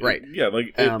 Right. Yeah,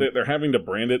 like they're having to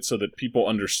brand it so that people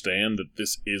understand that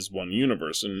this is one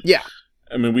universe. And yeah,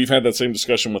 I mean, we've had that same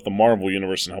discussion with the Marvel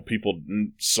universe and how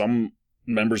some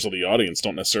members of the audience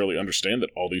don't necessarily understand that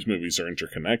all these movies are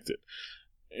interconnected.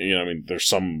 There's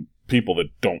some people that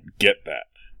don't get that.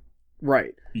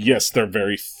 Right. Yes, they're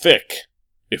very thick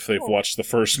if they've watched the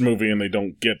first movie and they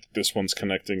don't get that this one's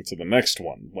connecting to the next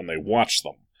one when they watch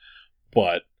them.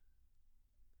 But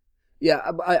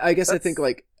yeah, I guess I think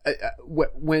like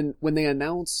when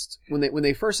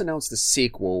they first announced the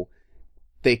sequel,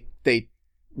 they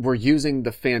were using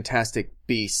the Fantastic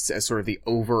Beasts as sort of the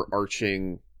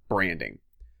overarching branding,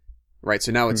 right?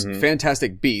 So now it's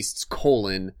Fantastic Beasts :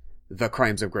 The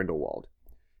Crimes of Grindelwald.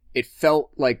 It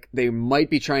felt like they might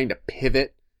be trying to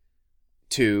pivot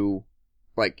to,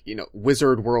 like, you know,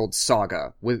 Wizard World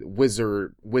Saga,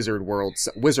 Wizard World :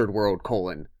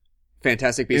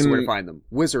 Fantastic Beasts: Where to Find Them,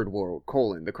 Wizard World :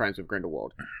 The Crimes of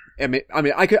Grindelwald. I mean,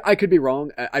 I could be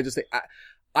wrong. I just think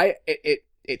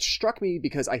it struck me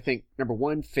because I think, number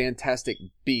one, Fantastic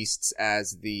Beasts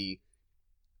as the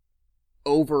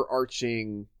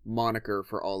overarching moniker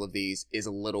for all of these is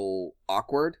a little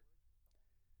awkward.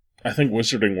 I think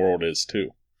Wizarding World is too.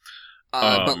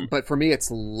 But for me, it's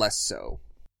less so.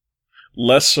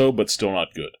 Less so, but still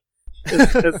not good.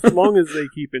 As long as they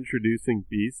keep introducing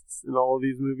beasts in all of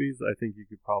these movies, I think you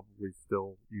could probably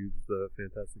still use the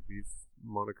Fantastic Beasts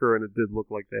moniker, and it did look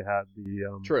like they had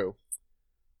the True.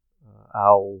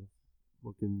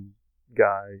 Owl-looking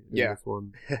guy in this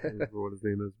one. I don't remember what his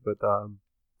name is, but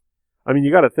I mean,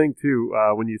 you got to think too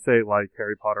when you say like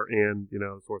Harry Potter and, you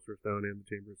know, Sorcerer's Stone and the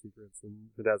Chamber of Secrets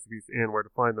and Fantastic Beasts and Where to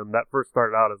Find Them. That first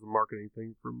started out as a marketing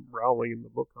thing from Rowling and the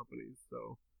book companies.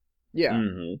 So yeah,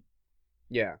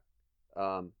 yeah.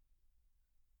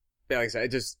 Yeah, like I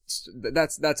said,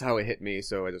 that's how it hit me.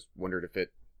 So I just wondered if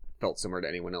it felt similar to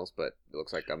anyone else, but it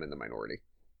looks like I'm in the minority.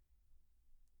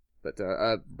 But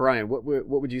Brian, what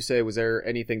would you say? Was there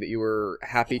anything that you were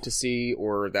happy to see,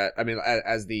 or that, I mean,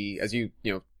 as you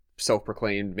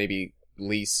self-proclaimed maybe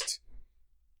least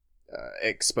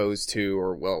exposed to,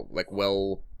 or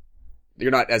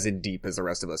you're not as in deep as the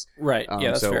rest of us, Right? Yeah,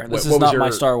 that's so fair. This is not my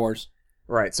Star Wars.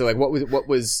 Right. So, like, what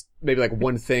was maybe like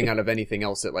one thing out of anything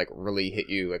else that like really hit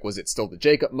you? Like, was it still the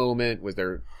Jacob moment? Was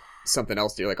there something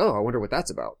else that you're like, oh, I wonder what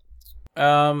that's about?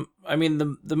 I mean,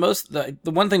 the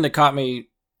one thing that caught me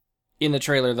in the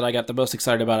trailer that I got the most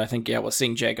excited about, I think, was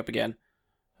seeing Jacob again.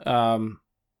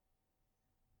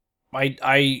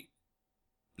 I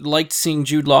liked seeing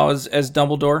Jude Law as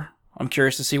Dumbledore. I'm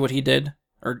curious to see what he did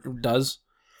or does.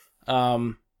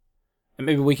 And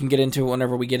maybe we can get into it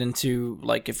whenever we get into,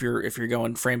 like, if you're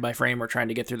going frame by frame or trying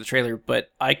to get through the trailer.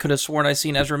 But I could have sworn I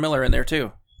seen Ezra Miller in there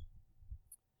too.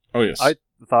 Oh yes, I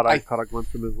thought I caught a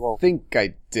glimpse of him as well. I think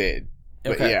I did.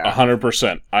 But Okay. yeah,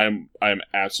 100%. I am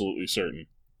absolutely certain.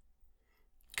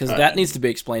 Because that needs to be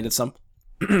explained at some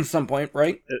point,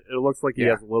 right? It looks like he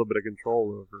has a little bit of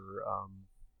control over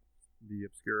the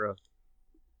Obscura.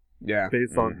 Yeah,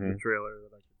 based on the trailer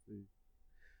that I could see.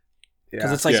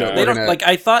 Because it's like they don't like.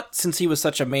 I thought since he was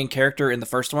such a main character in the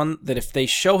first one that if they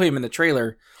show him in the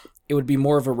trailer, it would be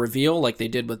more of a reveal, like they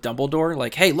did with Dumbledore.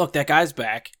 Like, hey, look, that guy's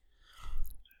back.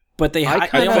 But they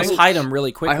almost hide him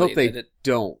really quickly. I hope they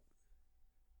don't.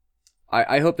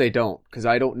 I hope they don't, because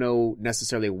I don't know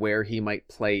necessarily where he might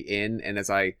play in. And as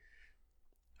I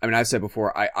mean, I've said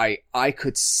before, I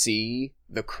could see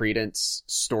the Credence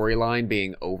storyline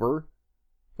being over.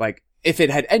 Like, if it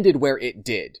had ended where it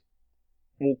did,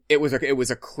 it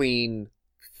was a clean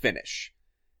finish.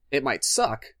 It might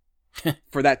suck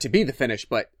for that to be the finish,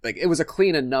 but like it was a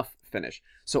clean enough finish.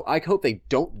 So I hope they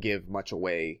don't give much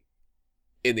away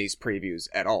in these previews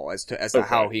at all as to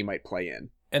how he might play in.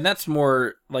 And that's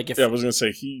more like if I was gonna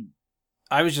say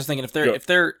I was just thinking if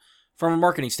they're from a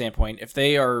marketing standpoint, if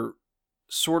they are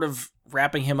sort of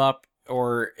wrapping him up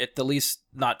or at the least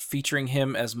not featuring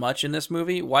him as much in this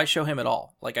movie, why show him at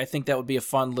all? Like, I think that would be a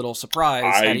fun little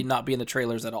surprise had he not be in the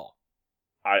trailers at all.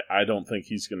 I don't think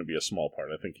he's going to be a small part.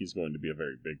 I think he's going to be a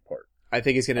very big part. I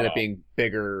think he's going to end up being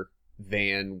bigger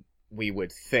than we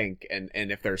would think, and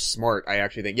if they're smart, I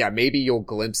actually think, maybe you'll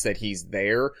glimpse that he's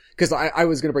there, because I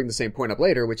was going to bring the same point up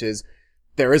later, which is,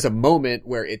 there is a moment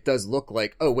where it does look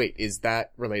like, oh wait, is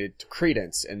that related to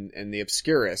Credence and the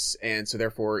Obscurus, and so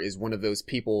therefore is one of those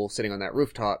people sitting on that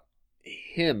rooftop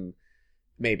him?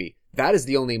 Maybe. That is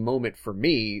the only moment for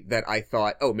me that I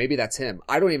thought, oh, maybe that's him.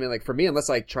 I don't even, like, for me, unless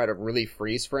I try to really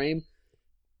freeze frame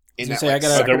in that second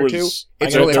or two,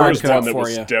 it's really hard to one that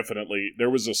was definitely, there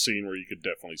was a scene where you could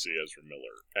definitely see Ezra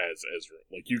Miller as Ezra.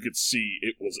 Like, you could see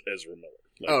it was Ezra Miller.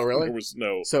 Like, oh, really? There was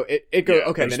no... So it goes...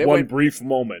 okay, then it went... brief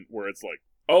moment where it's like,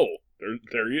 oh,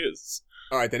 there he is.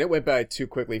 Alright, then it went by too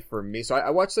quickly for me. So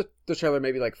I watched the trailer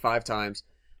maybe like 5 times.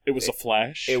 It was a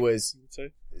flash. It was... you would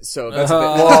say? So that's a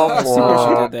bit... see what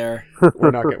you did there.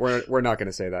 We're not going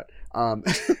to say that. I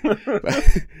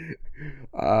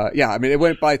mean, it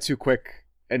went by too quick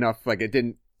enough. Like, it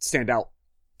didn't stand out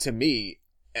to me,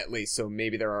 at least. So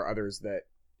maybe there are others that,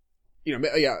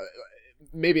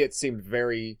 maybe it seemed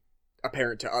very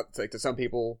apparent to some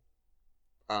people,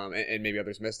 and maybe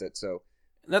others missed it. So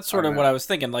That's sort of what I was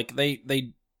thinking. Like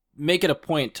they make it a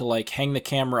point to like hang the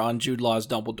camera on Jude Law's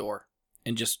Dumbledore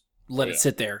and just let it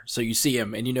sit there so you see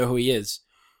him and you know who he is.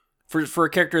 For a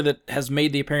character that has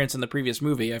made the appearance in the previous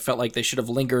movie, I felt like they should have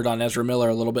lingered on Ezra Miller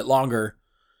a little bit longer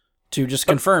to just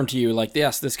confirm to you, like,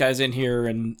 yes, this guy's in here,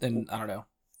 and I don't know.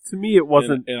 To me, it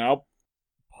wasn't And I'll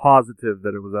positive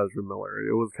that it was Ezra Miller.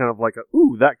 It was kind of like,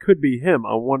 ooh, that could be him.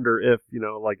 I wonder if,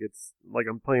 like it's like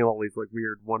I'm playing all these like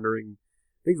weird wondering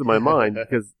things in my mind,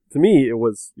 because to me it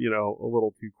was, a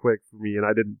little too quick for me, and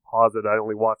I didn't pause it. I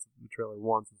only watched the trailer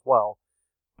once as well.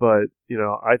 But,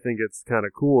 I think it's kind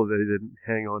of cool that he didn't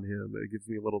hang on him. It gives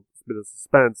me a little bit of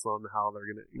suspense on how they're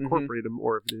going to incorporate him,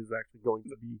 or if it is actually going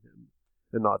to be him,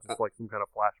 and not just like some kind of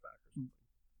flashback or something.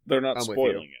 They're not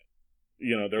spoiling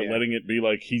it. They're letting it be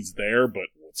like he's there, but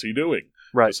what's he doing?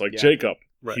 Right. Just like Jacob.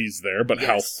 Right. He's there, but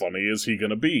how funny is he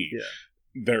going to be?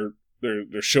 Yeah.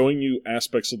 They're showing you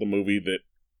aspects of the movie that,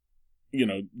 you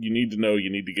need to know,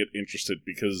 you need to get interested,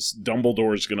 because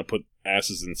Dumbledore is going to put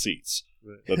asses in seats.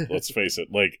 Right. Let's face it.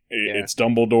 Like, it's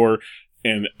Dumbledore,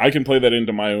 and I can play that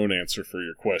into my own answer for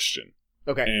your question.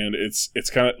 Okay. And it's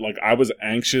kind of like I was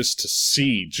anxious to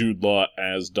see Jude Law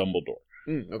as Dumbledore.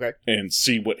 Okay. And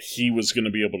see what he was going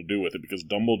to be able to do with it, because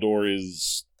Dumbledore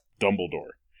is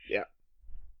Dumbledore. Yeah.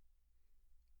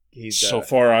 So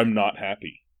far, I'm not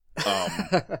happy.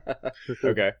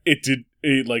 Okay.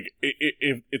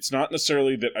 It's not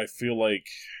necessarily that I feel like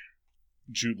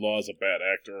Jude Law is a bad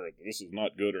actor or this is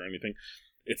not good or anything.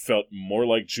 It felt more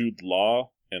like Jude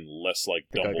Law and less like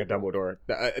Dumbledore. Like a Dumbledore.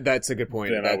 That's a good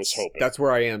point. I was hoping. That's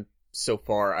where I am so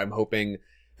far. I'm hoping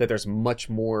that there's much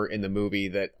more in the movie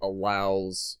that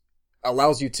allows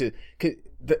you to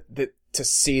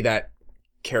see that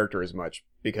character as much,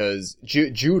 because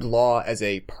Jude Law as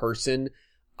a person,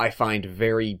 I find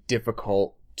very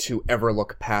difficult to ever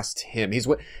look past him. He's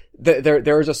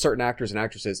there's a certain actors and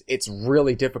actresses, it's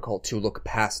really difficult to look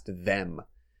past them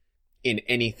in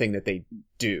anything that they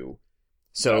do.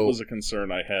 So that was a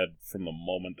concern I had from the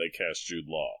moment they cast Jude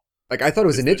Law. Like, I thought it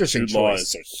was an interesting Jude Law choice.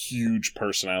 is a huge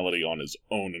personality on his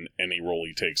own in any role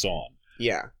he takes on.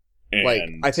 Yeah.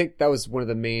 And I think that was one of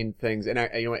the main things, and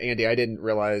Andy, I didn't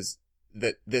realize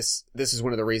that this is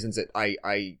one of the reasons that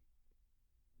I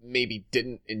maybe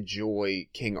didn't enjoy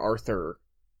King Arthur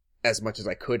as much as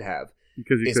I could have.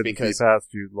 Because you couldn't see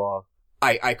past Jude Law.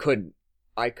 I couldn't.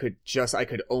 I could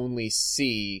only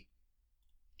see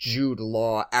Jude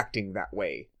Law acting that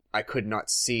way. I could not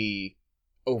see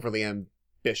overly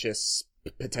ambitious,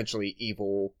 potentially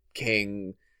evil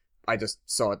king. I just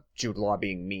saw Jude Law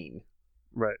being mean.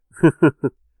 Right.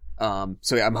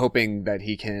 So yeah, I'm hoping that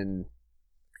he can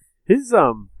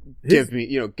give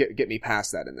me, get me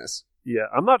past that in this. Yeah,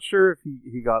 I'm not sure if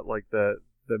he got like the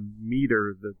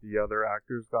meter that the other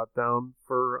actors got down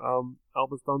for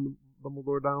Albus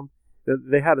Dumbledore down.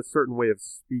 They had a certain way of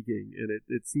speaking, and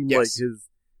it seemed like his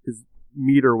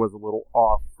meter was a little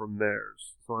off from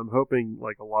theirs. So I'm hoping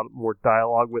like a lot more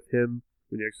dialogue with him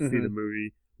when you actually see the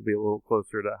movie will be a little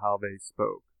closer to how they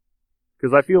spoke.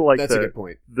 Because I feel like that's a good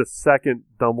point. The second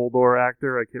Dumbledore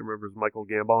actor, I can't remember, is Michael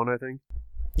Gambon, I think.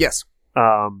 Yes.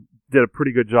 Did a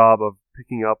pretty good job of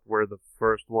picking up where the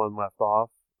first one left off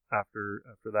after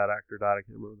that actor died. I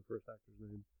can't remember the first actor's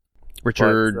name.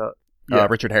 Richard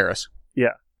Harris.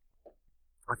 Yeah.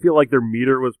 I feel like their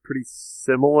meter was pretty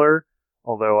similar,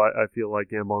 although I feel like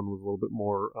Gambon was a little bit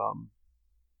more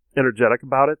energetic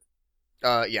about it.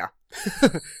 Yeah.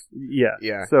 Yeah.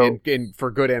 Yeah. So, in for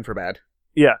good and for bad.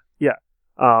 Yeah. Yeah.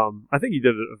 I think he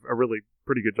did a really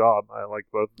pretty good job. I like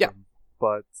both of them.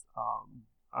 But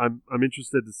I'm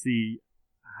interested to see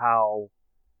how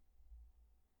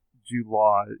Jude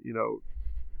Law,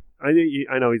 I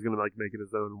know he's going to make it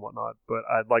his own and whatnot, but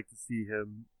I'd like to see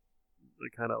him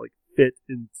kind of fit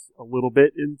in a little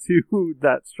bit into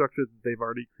that structure that they've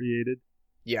already created.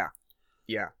 Yeah.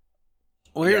 Yeah.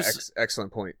 Well, here's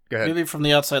excellent point. Go ahead. Maybe from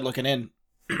the outside looking in,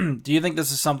 do you think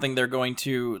this is something they're going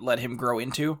to let him grow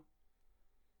into?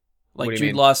 Like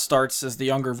Jude Law starts as the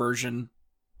younger version.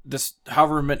 There's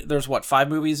 5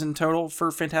 movies in total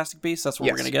for Fantastic Beasts? That's what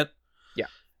we're going to get? Yeah.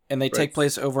 And they take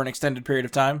place over an extended period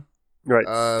of time? Right.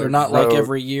 They're not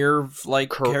every year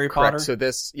like Harry Potter? So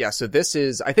this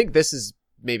is, I think this is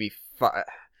maybe,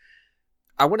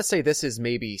 I want to say this is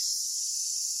maybe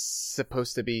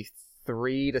supposed to be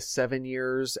 3 to 7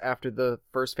 years after the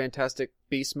first Fantastic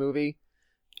Beasts movie.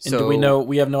 And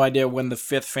we have no idea when the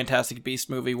 5th Fantastic Beasts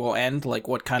movie will end? Like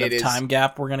what kind of time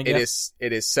gap we're going to get?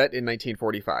 It is set in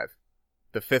 1945.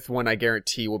 The 5th one, I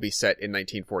guarantee, will be set in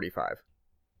 1945.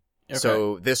 Okay.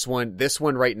 So this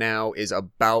one right now is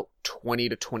about 20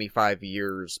 to 25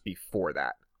 years before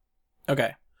that.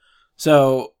 Okay.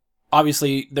 So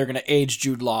obviously they're going to age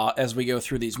Jude Law as we go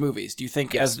through these movies. Do you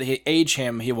think Yes. as they age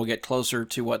him, he will get closer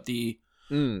to what the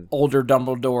older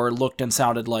Dumbledore looked and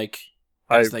sounded like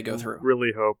as they go through? I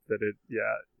really hope that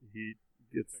he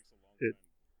gets it.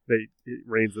 It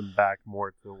reins him back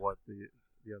more to what the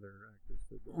other actors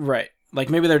did. Right. Like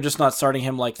maybe they're just not starting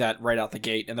him like that right out the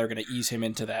gate, and they're going to ease him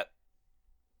into that.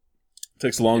 It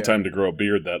takes a long time to grow a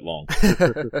beard that long.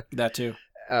 That too.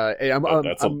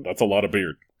 That's a lot of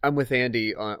beard. I'm with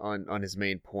Andy on his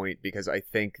main point, because I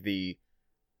think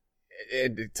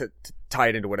and to tie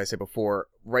it into what I said before,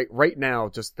 right now,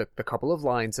 just the couple of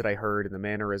lines that I heard and the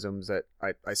mannerisms that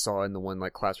I saw in the one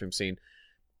like classroom scene,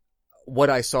 what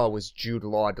I saw was Jude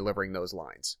Law delivering those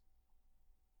lines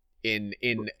in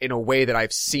a way that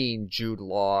I've seen Jude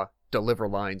Law deliver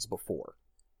lines before.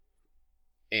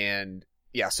 And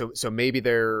yeah, so maybe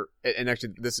and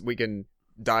actually this, we can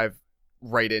dive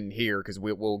right in here, because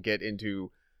we'll get into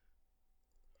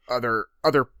other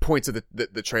points of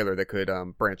the trailer that could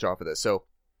branch off of this. So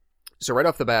right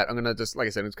off the bat, I'm gonna just, like I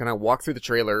said, just kind of walk through the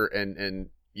trailer and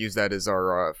use that as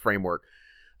our framework.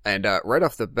 And right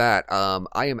off the bat,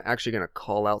 I am actually gonna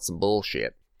call out some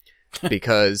bullshit,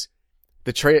 because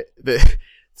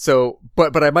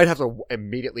but I might have to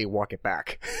immediately walk it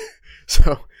back.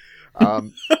 So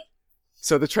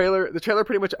the trailer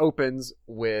pretty much opens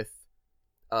with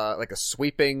like a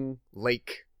sweeping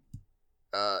lake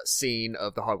scene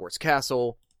of the Hogwarts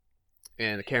castle,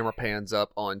 and the camera pans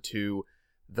up onto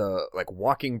the like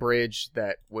walking bridge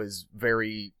that was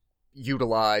very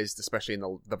utilized, especially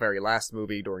in the very last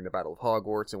movie during the Battle of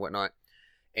Hogwarts and whatnot.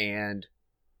 And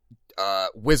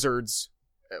wizards,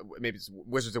 maybe it's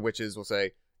wizards and witches, will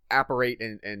say, apparate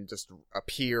and just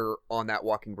appear on that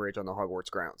walking bridge on the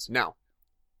Hogwarts grounds. Now,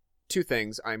 two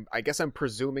things. I guess I'm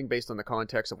presuming, based on the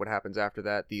context of what happens after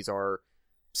that, these are,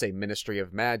 say, Ministry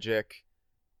of Magic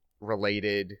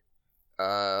related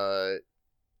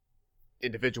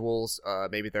individuals.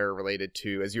 Maybe they're related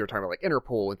to, as you were talking about, like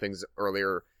Interpol and things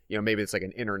earlier, maybe it's like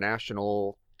an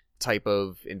international type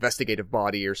of investigative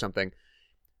body or something.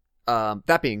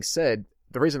 That being said,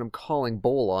 the reason I'm calling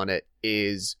bull on it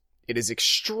is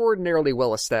extraordinarily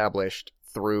well established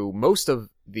through most of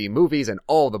the movies and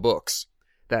all the books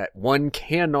that one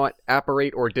cannot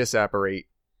apparate or disapparate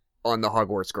on the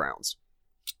Hogwarts grounds.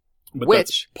 But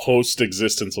that's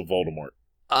post-existence of Voldemort.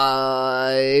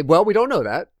 Well, we don't know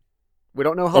that. We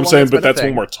don't know how long I'm saying, that's but been a that's thing.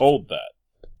 when we're told that.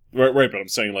 Right, but I'm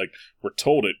saying, like, we're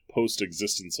told it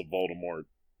post-existence of Voldemort,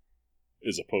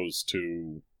 as opposed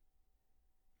to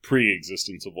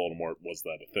pre-existence of Voldemort. Was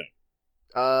that a thing?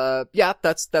 Yeah,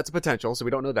 that's a potential, so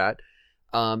we don't know that.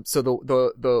 So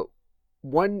the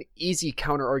one easy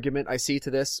counter argument I see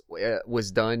to this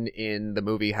was done in the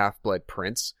movie Half-Blood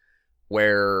Prince,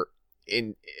 where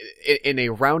in a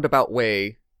roundabout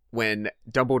way, when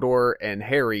Dumbledore and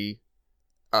Harry,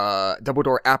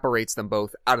 Dumbledore apparates them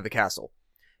both out of the castle,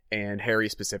 and Harry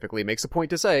specifically makes a point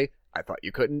to say, "I thought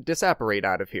you couldn't disapparate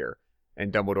out of here,"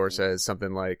 and Dumbledore says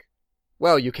something like,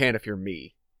 "Well, you can if you're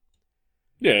me."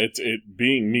 Yeah, it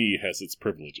being me has its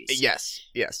privileges.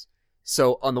 Yes.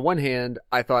 So on the one hand,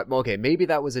 I thought, well, okay, maybe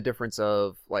that was a difference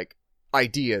of like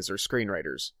ideas or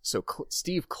screenwriters. So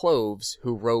Steve Kloves,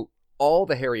 who wrote all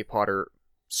the Harry Potter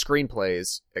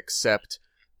screenplays except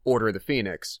Order of the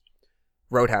Phoenix,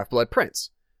 wrote Half-Blood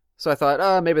Prince. So I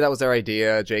thought, maybe that was their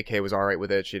idea. J.K. was all right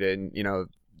with it. She didn't,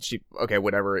 okay,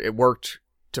 whatever. It worked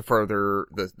to further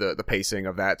the pacing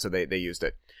of that, so they used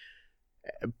it.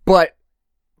 But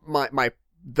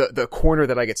the corner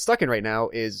that I get stuck in right now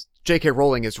is J.K.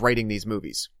 Rowling is writing these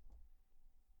movies.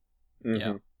 Mm-hmm.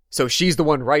 Yeah. So she's the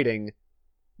one writing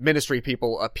Ministry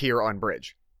people appear on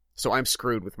bridge. So I'm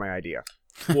screwed with my idea.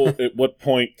 Well, at what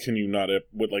point can you not...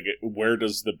 where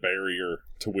does the barrier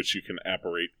to which you can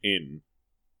apparate in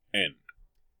end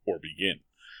or begin?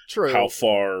 True. How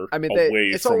far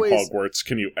away from Hogwarts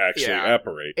can you actually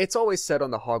apparate? It's always said on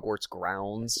the Hogwarts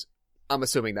grounds. I'm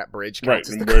assuming that bridge counts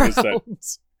as the where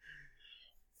grounds.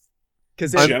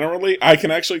 does that... Generally, I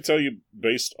can actually tell you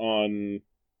based on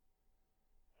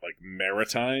like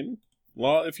maritime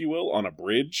law, if you will, on a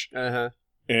bridge. Uh-huh.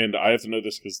 And I have to know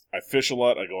this because I fish a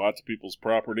lot. I go out to people's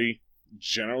property.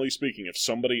 Generally speaking, if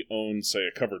somebody owns, say,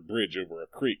 a covered bridge over a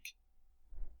creek,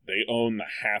 they own the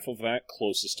half of that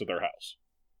closest to their house.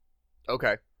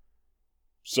 Okay.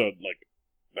 So, like,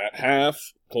 that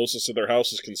half closest to their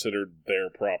house is considered their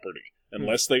property,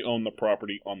 unless they own the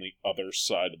property on the other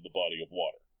side of the body of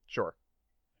water. Sure.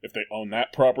 If they own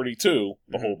that property too,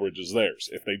 the whole bridge is theirs.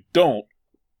 If they don't,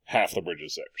 half the bridge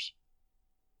is theirs.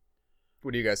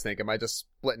 What do you guys think? Am I just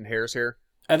splitting hairs here?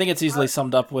 I think it's easily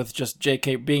summed up with just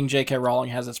J.K. Rowling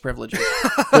has its privileges.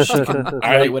 She can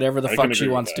write whatever the fuck she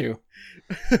wants to.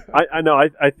 I know.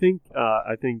 I think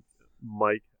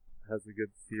Mike has a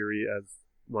good theory as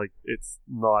like it's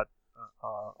not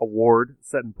a ward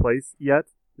set in place yet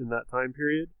in that time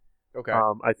period. Okay.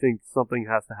 I think something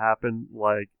has to happen,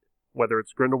 like whether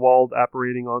it's Grindelwald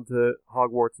apparating onto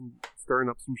Hogwarts and stirring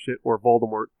up some shit, or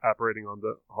Voldemort apparating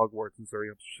onto Hogwarts and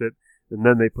stirring up some shit, and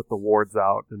then they put the wards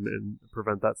out and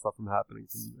prevent that stuff from happening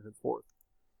from henceforth.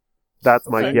 That's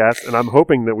my guess, and I'm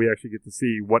hoping that we actually get to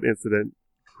see what incident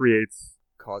creates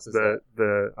Causes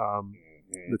the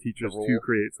teachers to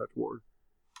create such ward.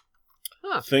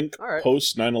 Huh. Think Right.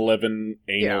 post 9/11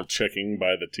 anal Yeah. checking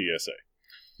by the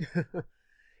TSA.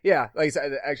 Yeah, like I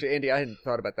said, actually, Andy, I hadn't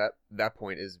thought about that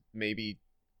point is maybe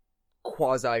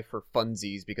quasi for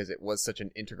funsies because it was such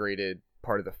an integrated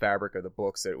part of the fabric of the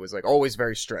books that it was like always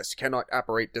very stressed. Cannot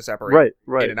apparate, disapparate,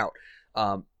 Right. in and out.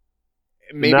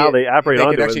 Maybe now they apparate they could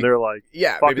onto it, actually- and they're like,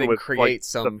 yeah, fucking maybe they with create like,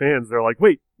 some. the fans. They're like,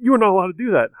 wait, you were not allowed to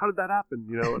do that. How did that happen?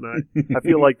 You know, and I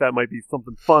feel like that might be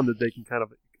something fun that they can kind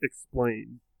of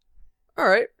explain. All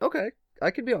right, okay, I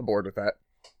could be on board with that.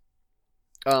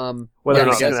 Whether yeah, or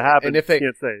not it's I guess- going to happen, and if they,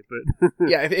 can't say. But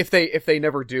yeah, if they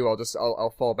never do,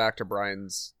 I'll fall back to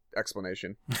Brian's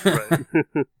explanation. right.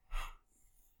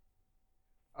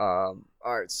 All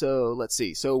right, so let's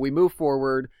see. So we move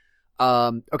forward.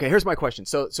 Okay, here's my question.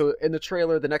 So in the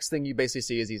trailer, the next thing you basically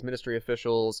see is these Ministry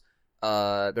officials.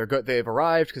 They've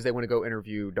arrived because they want to go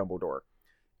interview Dumbledore,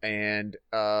 and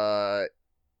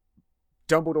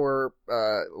Dumbledore.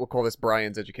 We'll call this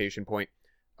Brian's education point.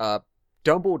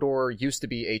 Dumbledore used to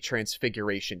be a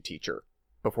Transfiguration teacher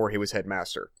before he was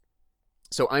headmaster.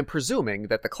 So I'm presuming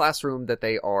that the classroom that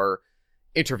they are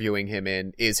interviewing him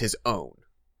in is his own.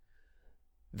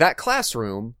 That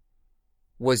classroom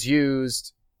was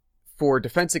used for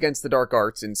Defense Against the Dark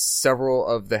Arts in several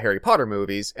of the Harry Potter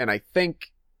movies, and I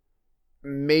think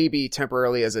maybe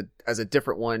temporarily as a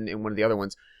different one in one of the other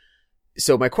ones.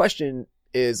 So my question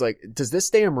is, like, does this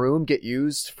damn room get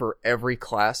used for every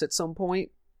class at some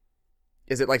point?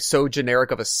 Is it like so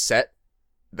generic of a set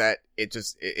that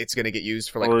it's going to get used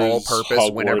for like Or all is purpose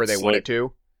whenever they Hogwarts want like- it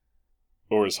to?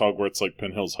 Or is Hogwarts like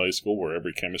Penn Hills High School, where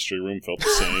every chemistry room felt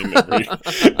the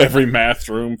same, every math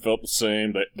room felt the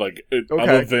same? That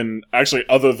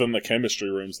other than the chemistry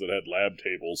rooms that had lab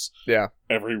tables, Yeah.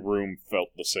 every room felt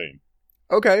the same.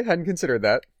 Okay, hadn't considered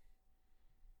that.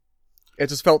 It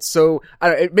just felt so. I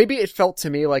don't know, maybe it felt to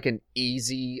me like an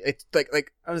easy. It's like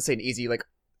I'm gonna say an easy, like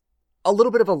a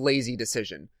little bit of a lazy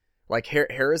decision. Like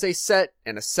here is a set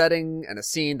and a setting and a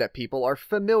scene that people are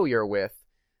familiar with.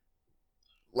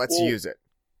 Let's use it.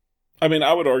 I mean,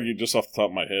 I would argue just off the top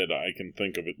of my head, I can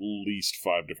think of at least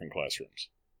 5 different classrooms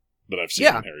that I've seen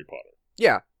in Harry Potter.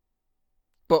 Yeah.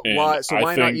 But And why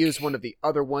not think- use one of the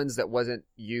other ones that wasn't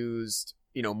used,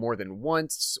 more than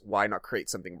once? Why not create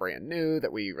something brand new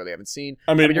that we really haven't seen?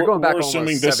 I mean, you're going back we're almost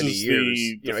assuming this 70 is years.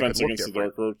 the It could Defense look Against the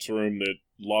different. Dark Arts room that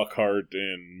Lockhart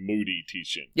and Moody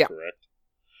teach in, Yeah. correct?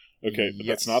 Okay, but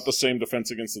that's Yes. not the same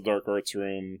Defense Against the Dark Arts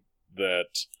room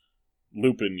that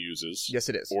Lupin uses. Yes,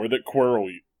 it is. Or that Quirrell...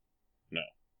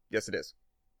 Yes, it is.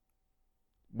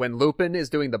 When Lupin is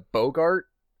doing the Bogart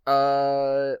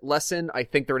lesson, I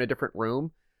think they're in a different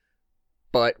room.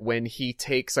 But when he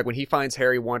finds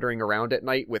Harry wandering around at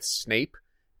night with Snape,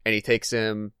 and he takes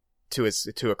him to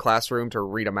a classroom to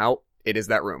read him out, it is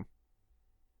that room.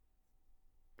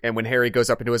 And when Harry goes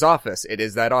up into his office, it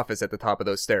is that office at the top of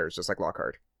those stairs, just like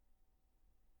Lockhart.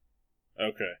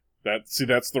 Okay.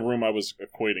 That's the room I was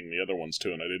equating the other ones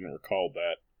to, and I didn't recall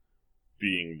that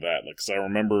being that. Like, 'cause I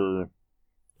remember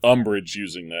Umbridge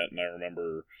using that, and I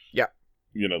remember... Yeah.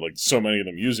 Like, so many of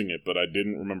them using it, but I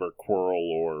didn't remember Quirrell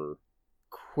or...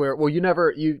 Well, you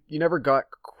never got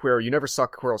Quirrell. You never saw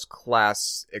Quirrell's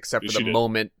class except for She the did.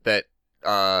 moment that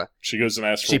She goes and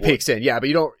asks for she wood. peeks in. Yeah, but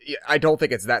I don't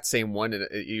think it's that same one, and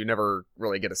you never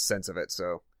really get a sense of it.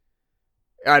 So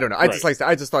I don't know. I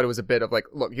just thought it was a bit of like,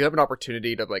 look, you have an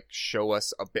opportunity to like show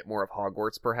us a bit more of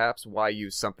Hogwarts, perhaps. Why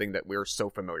use something that we're so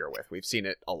familiar with? We've seen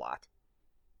it a lot.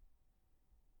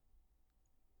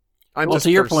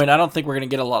 To your point, I don't think we're going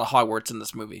to get a lot of Hogwarts in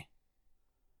this movie.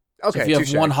 Okay, So if you have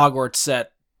touche. one Hogwarts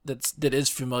set that is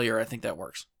familiar, I think that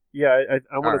works. Yeah, I want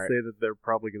to Alright. say that they're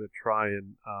probably going to try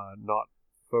and not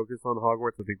focus on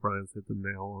Hogwarts. I think Brian's hit the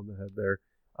nail on the head there.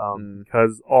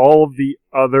 Because all of the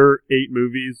other 8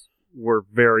 movies were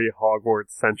very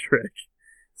Hogwarts-centric.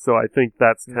 So I think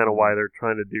that's kind of why they're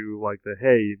trying to do, like,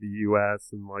 the U.S.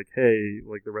 and, like,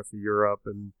 the rest of Europe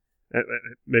and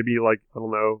maybe, like, I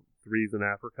don't know, Threes in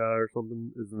Africa or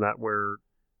something. Isn't that where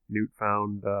Newt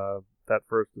found that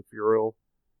first ethereal?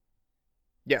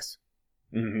 Yes.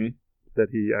 Mm-hmm. that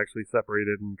he actually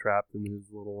separated and trapped in his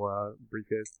little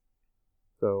briefcase.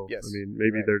 So, Yes. I mean,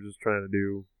 maybe Right. they're just trying to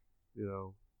do,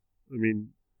 I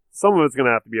mean, some of it's going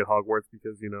to have to be at Hogwarts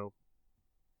because,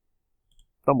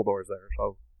 Dumbledore's there,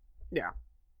 so. Yeah.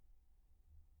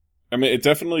 I mean, it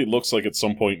definitely looks like at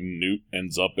some point Newt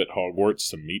ends up at Hogwarts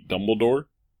to meet Dumbledore.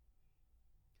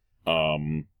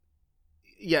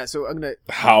 Yeah, so I'm going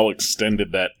to... How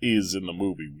extended that is in the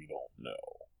movie, we don't know.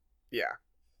 Yeah.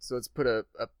 So let's put a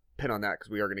pin on that because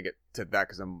we are going to get to that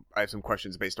because I have some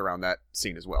questions based around that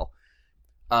scene as well.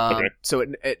 Okay. So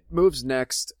it moves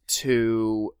next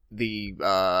to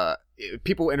the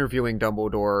people interviewing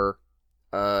Dumbledore,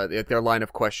 their line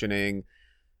of questioning.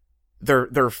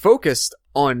 They're focused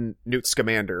on Newt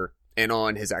Scamander and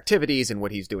on his activities and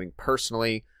what he's doing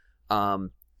personally.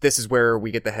 This is where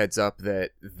we get the heads up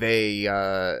that they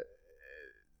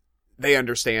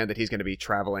understand that he's going to be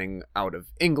traveling out of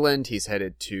England. He's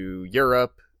headed to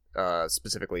Europe,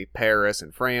 specifically Paris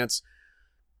and France.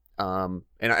 And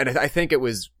I think it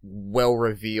was well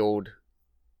revealed,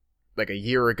 like a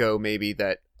year ago maybe,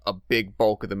 that a big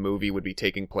bulk of the movie would be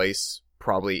taking place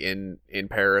probably in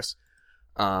Paris.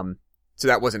 So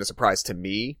that wasn't a surprise to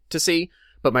me to see.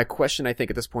 But my question, I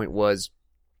think, at this point was,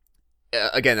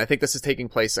 again, I think this is taking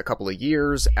place a couple of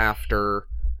years after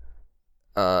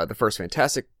the first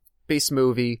Fantastic Beasts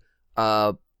movie.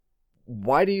 Why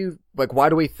do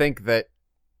we think that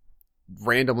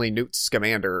randomly Newt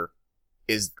Scamander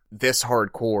is this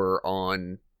hardcore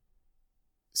on,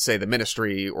 say, the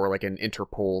Ministry or like an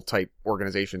Interpol type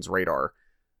organization's radar,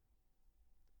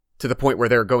 to the point where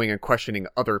they're going and questioning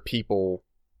other people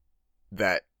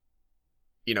that,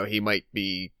 he might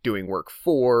be doing work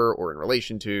for or in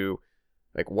relation to?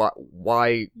 Like, why?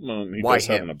 Well, he why does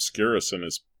have him? an Obscurus in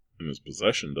his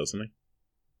possession, doesn't he?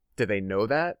 Did they know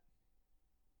that?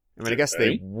 I mean, I Did guess they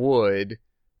they? would.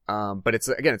 But it's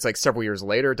like several years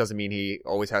later. It doesn't mean he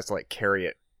always has to like carry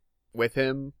it with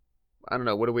him. I don't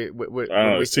know. What do we? What I don't do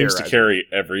know. we He seems to theorize? carry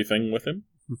everything with him.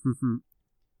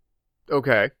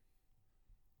 Okay.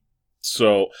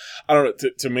 So, I don't know.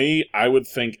 To me, I would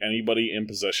think anybody in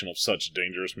possession of such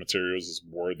dangerous materials is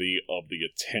worthy of the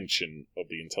attention of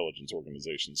the intelligence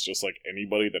organizations. Just like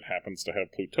anybody that happens to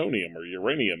have plutonium or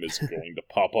uranium is going to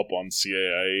pop up on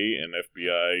CIA and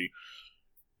FBI,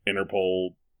 Interpol,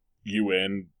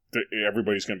 UN.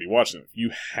 Everybody's going to be watching it. If you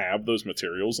have those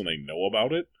materials and they know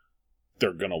about it,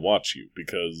 they're going to watch you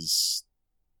because,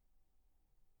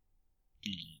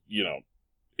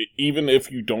 even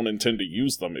if you don't intend to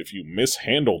use them, if you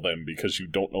mishandle them because you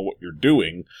don't know what you're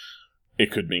doing,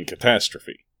 it could mean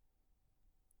catastrophe.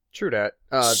 True that.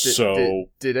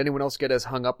 Did anyone else get as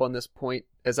hung up on this point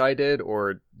as I did,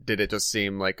 or did it just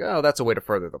seem like, oh, that's a way to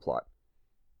further the plot?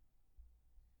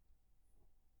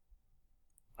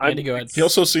 Andy, go ahead. He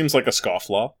also seems like a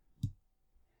scofflaw.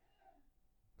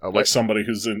 Oh, Like somebody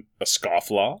who's in a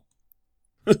scofflaw.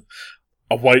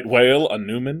 A white whale, a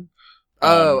Newman.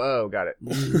 Got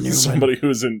it. Somebody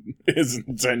who's is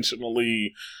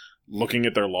intentionally looking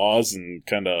at their laws and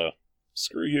kind of,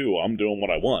 screw you, I'm doing what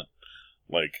I want.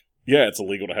 Like, yeah, it's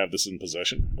illegal to have this in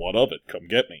possession. What of it? Come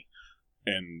get me.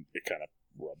 And it kind of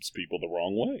rubs people the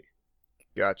wrong way.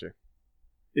 Gotcha.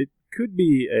 It could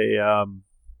be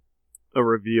a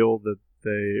reveal that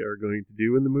they are going to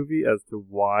do in the movie as to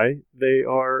why they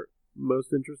are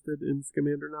most interested in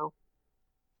Scamander now.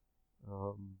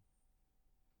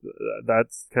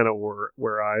 That's kind of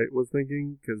where I was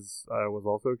thinking, because I was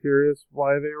also curious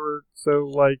why they were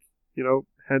so, like,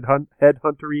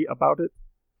 headhuntery about it.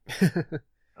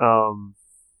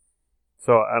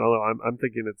 So I don't know. I'm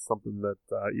thinking it's something that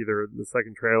either the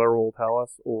second trailer will tell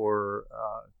us, or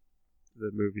the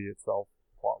movie itself,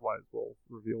 plot-wise, will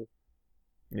reveal.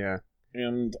 Yeah.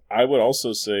 And I would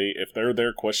also say, if they're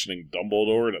there questioning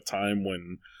Dumbledore at a time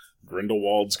when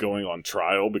Grindelwald's going on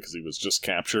trial because he was just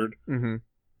captured, Mm-hmm.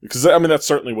 because, I mean, that's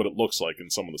certainly what it looks like in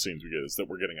some of the scenes we get, is that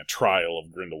we're getting a trial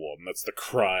of Grindelwald, and that's the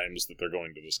crimes that they're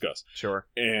going to discuss. Sure.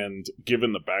 And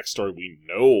given the backstory we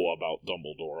know about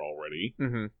Dumbledore already,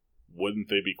 Mm-hmm. wouldn't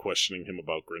they be questioning him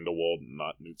about Grindelwald and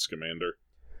not Newt Scamander?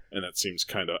 And that seems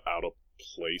kind of out of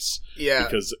place. Yeah.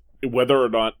 Because whether or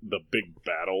not the big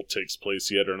battle takes place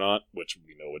yet or not, which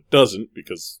we know it doesn't,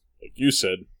 because, like you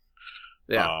said,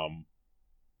 Yeah.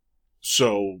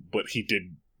 but he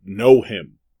did know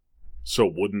him. So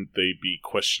wouldn't they be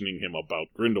questioning him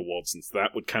about Grindelwald, since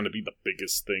that would kind of be the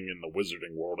biggest thing in the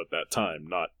wizarding world at that time,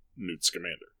 not Newt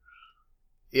Scamander?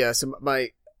 Yeah, so my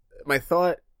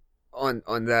thought on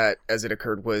that as it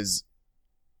occurred was,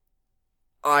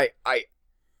 I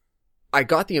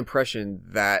got the impression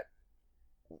that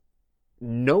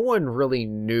no one really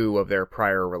knew of their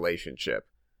prior relationship.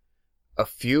 a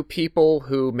few people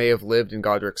who may have lived in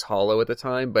Godric's Hollow at the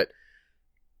time, but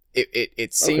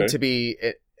it seemed to be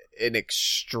an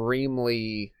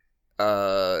extremely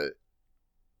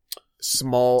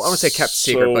small, I don't want to say kept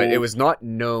secret, but it was not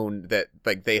known that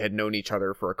like they had known each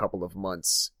other for a couple of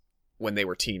months when they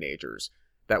were teenagers.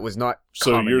 That was not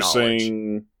common knowledge. So you're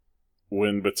saying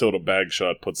when Batilda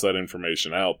Bagshot puts that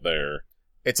information out there,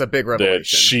 it's a big revelation. That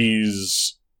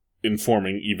she's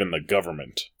informing even the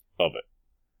government of it.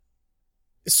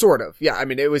 Sort of, yeah. I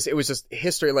mean, it was just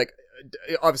history. Like,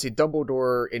 obviously,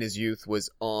 Dumbledore in his youth was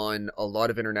on a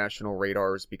lot of international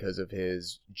radars because of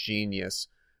his genius,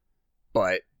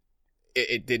 but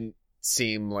it didn't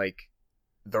seem like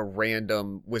the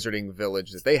random wizarding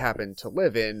village that they happened to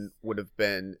live in would have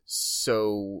been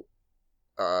so,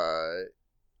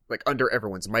 like, under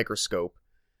everyone's microscope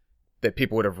that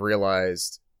people would have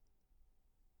realized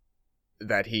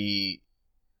that he,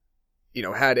 you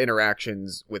know, had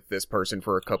interactions with this person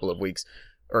for a couple of weeks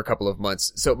or a couple of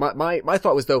months. So my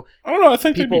thought was, though, I don't know, I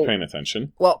think they'd be paying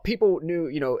attention. Well, people knew,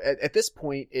 you know, at this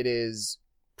point it is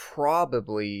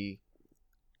probably,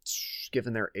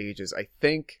 given their ages, I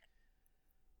think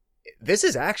this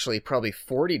is actually probably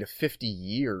 40 to 50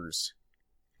 years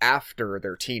after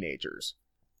they're teenagers.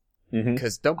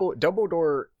 Because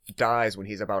Dumbledore dies when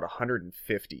he's about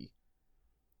 150.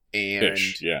 And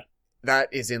Ish, yeah. That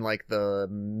is in like the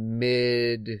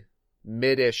mid-ish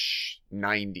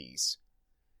 90s.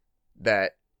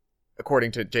 That,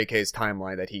 according to JK's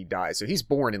timeline, that he dies. So he's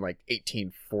born in like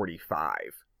 1845,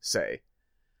 say.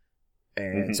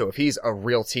 And so if he's a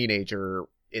real teenager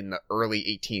in the early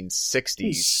 1860s...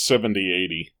 He's 70,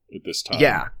 80 at this time.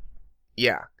 Yeah.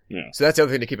 So that's the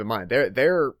other thing to keep in mind.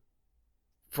 They're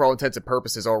for all intents and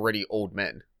purposes, already old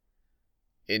men.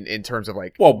 In terms of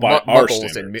like by our muggles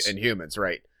standards. and humans,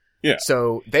 right? Yeah.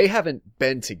 So they haven't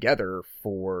been together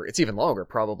for, it's even longer,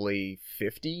 probably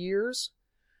 50 years.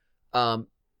 But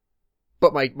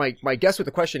my guess with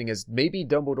the questioning is maybe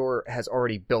Dumbledore has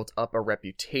already built up a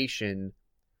reputation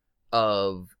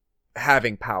of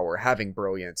having power, having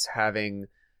brilliance, having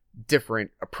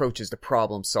different approaches to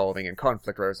problem solving and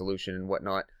conflict resolution and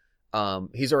whatnot.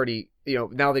 He's already, you know,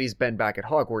 now that he's been back at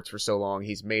Hogwarts for so long,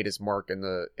 he's made his mark in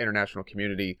the international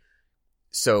community.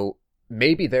 So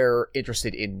maybe they're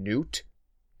interested in Newt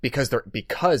because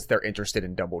they're interested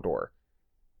in Dumbledore.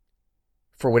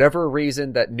 For whatever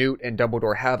reason that Newt and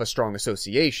Dumbledore have a strong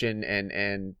association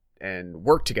and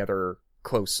work together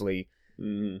closely,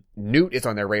 Newt is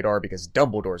on their radar because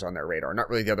Dumbledore's on their radar, not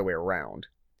really the other way around.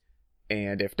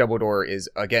 And if Dumbledore is,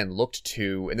 again, looked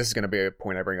to, and this is going to be a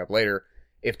point I bring up later,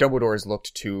 if Dumbledore is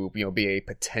looked to, you know, be a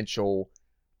potential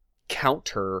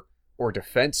counter or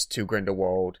defense to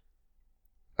Grindelwald,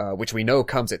 which we know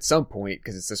comes at some point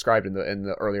because it's described in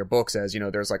the earlier books as, you know,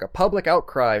 there's like a public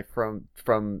outcry from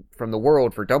the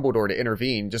world for Dumbledore to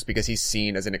intervene just because he's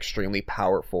seen as an extremely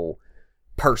powerful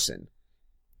person.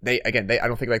 I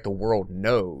don't think like the world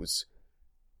knows,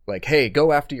 like, hey,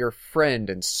 go after your friend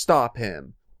and stop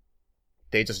him.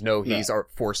 They just know he's a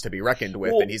force to be reckoned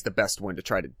with, and he's the best one to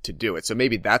try to do it. So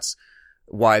maybe that's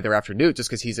why they're after Newt, just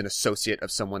because he's an associate of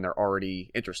someone they're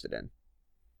already interested in.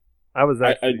 I was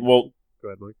actually... go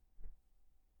ahead, Mike.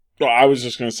 Well, I was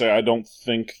just going to say, I don't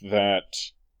think that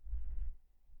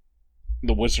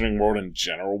the Wizarding World in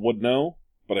general would know,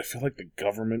 but I feel like the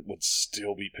government would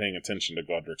still be paying attention to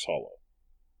Godric's Hollow.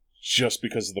 Just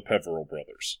because of the Peveril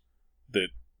brothers. That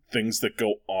things that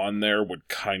go on there would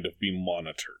kind of be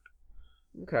monitored.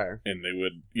 Okay. And they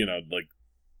would, you know, like,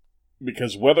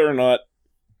 because whether or not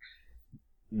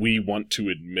we want to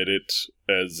admit it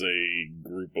as a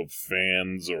group of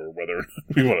fans, or whether or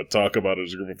not we want to talk about it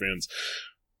as a group of fans,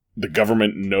 the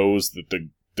government knows that the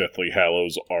Deathly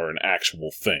Hallows are an actual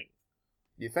thing.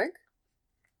 You think?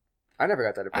 I never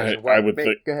got that impression.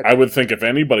 I would think if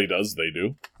anybody does, they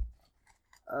do.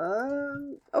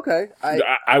 Okay.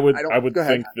 I would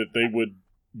think that they would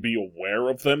be aware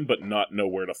of them, but not know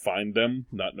where to find them,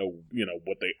 not know, you know,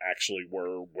 what they actually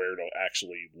were, where to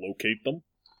actually locate them.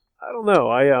 I don't know.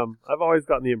 I've always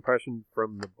gotten the impression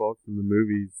from the books and the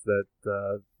movies that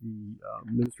the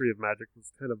Ministry of Magic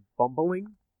was kind of bumbling.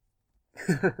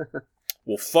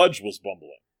 Well, Fudge was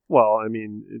bumbling. Well, I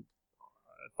mean,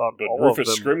 I thought but all Rufus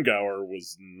of them... Scrimgeour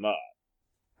was not.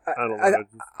 I don't know.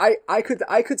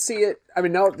 I could see it. I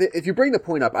mean, now if you bring the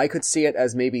point up, I could see it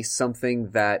as maybe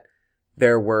something that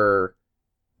there were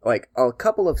like a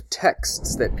couple of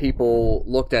texts that people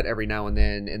looked at every now and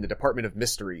then in the Department of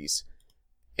Mysteries,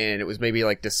 and it was maybe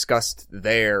like discussed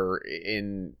there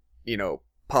in, you know,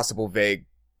 possible vague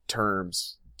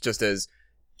terms, just as,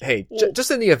 hey,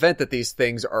 just in the event that these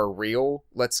things are real,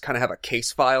 let's kind of have a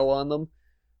case file on them.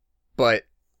 But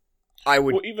I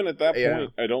would. Well, even at that Yeah.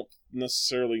 point, I don't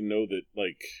necessarily know that,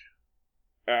 like,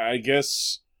 I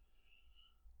guess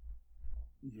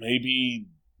maybe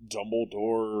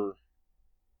Dumbledore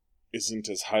isn't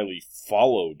as highly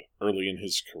followed early in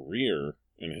his career,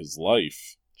 in his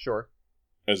life, Sure.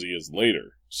 as he is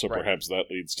later. So Right. perhaps that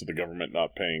leads to the government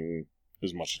not paying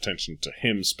as much attention to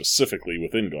him specifically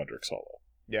within Godric's Hollow.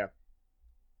 Yeah.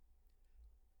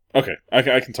 Okay,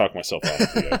 I can talk myself out of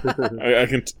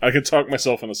it. I can talk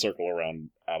myself in a circle around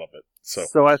out of it.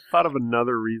 So I thought of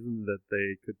another reason that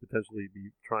they could potentially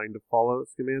be trying to follow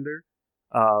Scamander.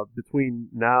 Between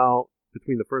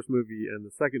the first movie and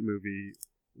the second movie,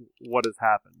 what has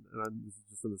happened? And this is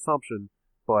just an assumption,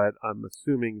 but I'm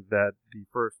assuming that the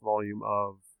first volume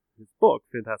of his book,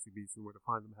 Fantastic Beasts and Where to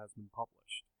Find Them, has been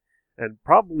published. And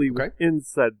probably Okay. within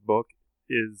said book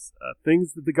is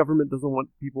things that the government doesn't want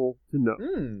people to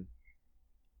know.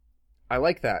 I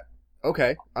like that.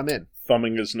 Okay, I'm in.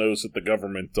 thumbing his nose at the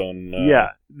government on...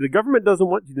 Yeah, the government doesn't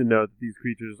want you to know that these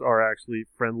creatures are actually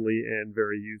friendly and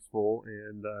very useful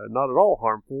and not at all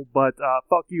harmful, but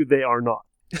fuck you, they are not.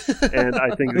 And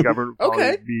I think the government would probably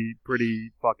Okay. be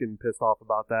pretty fucking pissed off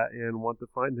about that and want to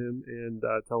find him and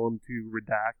tell him to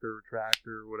redact or retract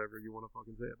or whatever you want to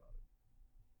fucking say about it.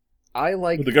 I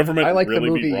like Would the government I like really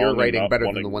the be movie wrong you're in writing not better than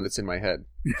wanting- the one that's in my head.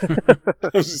 I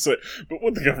was just saying, but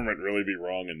would the government really be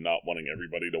wrong in not wanting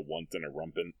everybody to want an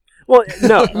Erumpent? Well,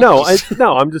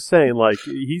 no, I'm just saying, like,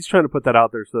 he's trying to put that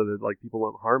out there so that, like, people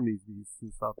don't harm these beasts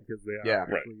and stuff because they are Yeah.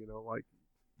 actually, like,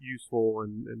 useful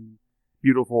and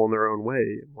beautiful in their own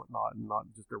way and whatnot, and not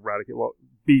just eradicate, like,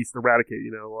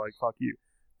 fuck you.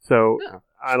 So, Yeah.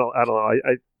 I don't know,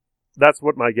 I that's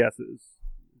what my guess is.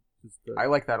 Just a I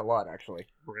like that a lot, actually.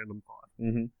 random thought.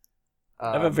 Mm-hmm.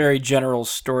 I have a very general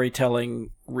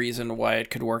storytelling reason why it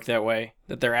could work that way,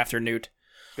 that they're after Newt.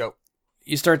 Go.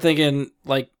 You start thinking,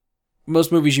 like,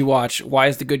 most movies you watch, why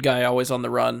is the good guy always on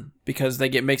the run? Because they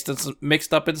get mixed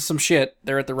up into some shit.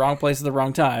 They're at the wrong place at the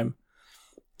wrong time.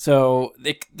 So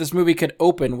this movie could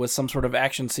open with some sort of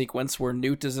action sequence where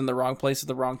Newt is in the wrong place at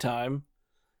the wrong time.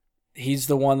 He's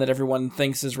the one that everyone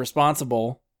thinks is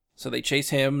responsible. So they chase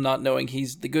him, not knowing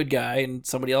he's the good guy, and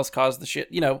somebody else caused the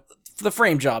shit. The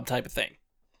frame job type of thing.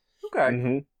 Okay.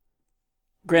 Mm-hmm.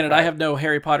 Granted, I have no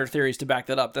Harry Potter theories to back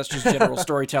that up. That's just general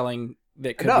storytelling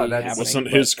that could No, be that's- happening. It wasn't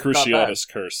but- his not bad. Cruciatus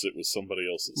curse, it was somebody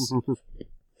else's.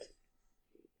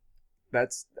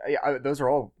 Those are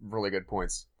all really good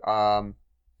points.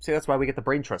 See, that's why we get the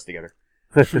brain trust together.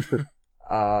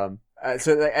 So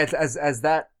as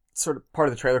that sort of part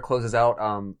of the trailer closes out,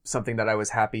 something that I was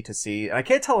happy to see, and I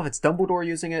can't tell if it's Dumbledore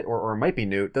using it or it might be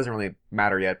Newt. Doesn't really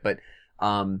matter yet, but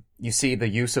you see the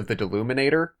use of the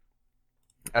Deluminator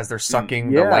as they're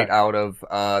sucking the Yeah. light out of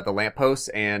the lampposts,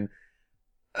 and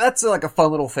that's like a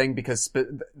fun little thing because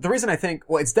the reason I think,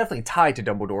 well, it's definitely tied to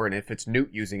Dumbledore, and if it's Newt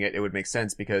using it, it would make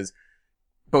sense because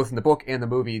both in the book and the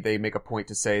movie, they make a point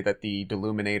to say that the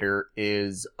Deluminator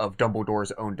is of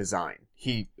Dumbledore's own design.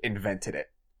 He invented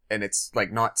it. And it's,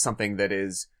 like, not something that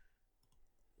is,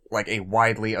 like, a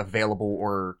widely available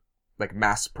or, like,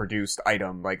 mass-produced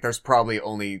item. Like, there's probably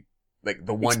only, like,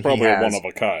 the one It's probably he has. one of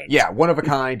a kind. Yeah, one of a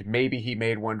kind. Maybe he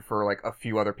made one for, like, a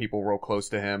few other people real close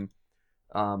to him.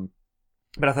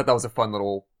 But I thought that was a fun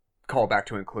little callback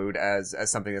to include as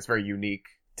something that's very unique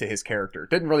to his character.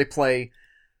 Didn't really play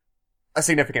a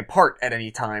significant part at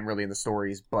any time, really, in the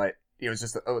stories, but it was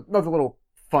just another little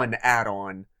fun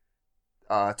add-on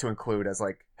to include as,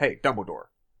 like, hey, Dumbledore.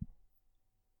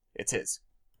 It's his.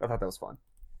 I thought that was fun.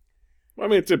 I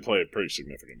mean, it did play a pretty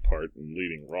significant part in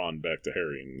leading Ron back to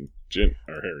Harry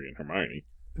and Hermione.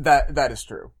 That is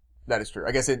true. That is true.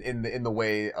 I guess in the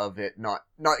way of it not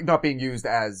being used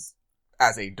as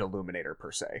a Deluminator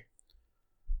per se.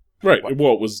 Right. What?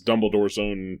 Well, it was Dumbledore's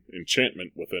own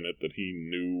enchantment within it that he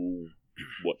knew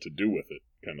what to do with it,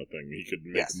 kind of thing. He could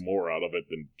make Yes. more out of it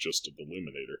than just a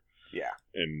Deluminator. Yeah.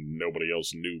 And nobody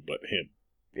else knew but him.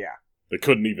 Yeah. They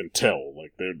couldn't even tell.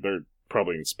 Like, they're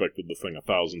probably inspected the thing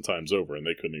 1,000 times over, and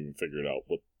they couldn't even figure it out.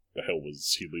 What the hell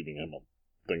was he leaving him a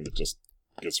thing that just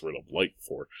gets rid of light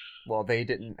for? Well, they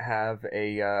didn't have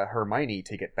a Hermione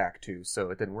to get back to,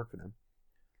 so it didn't work for them.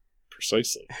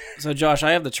 Precisely. So, Josh,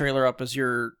 I have the trailer up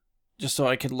just so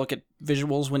I can look at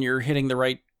visuals when you're hitting the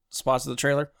right spots of the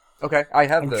trailer. Okay, I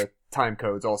have I'm the time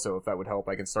codes also, if that would help.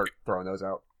 I can start throwing those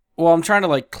out. Well, I'm trying to,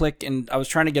 like, click, and I was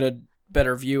trying to get a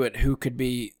better view at who could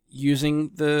be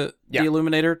using the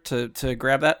Illuminator to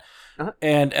grab that. Uh-huh.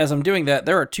 And as I'm doing that,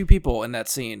 there are two people in that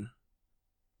scene.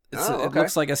 It okay.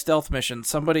 looks like a stealth mission.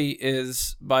 Somebody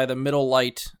is by the middle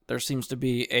light. There seems to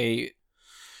be a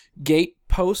gate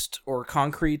post or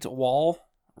concrete wall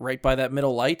right by that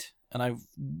middle light. And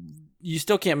you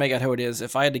still can't make out who it is.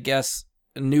 If I had to guess,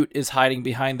 Newt is hiding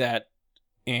behind that,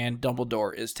 and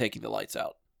Dumbledore is taking the lights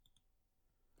out.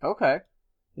 Okay.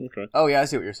 Okay. Oh yeah, I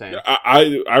see what you're saying.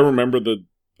 I remember the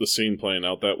scene playing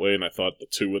out that way, and I thought the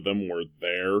two of them were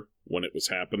there when it was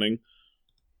happening,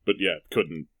 but yeah,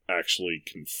 couldn't actually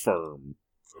confirm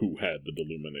who had the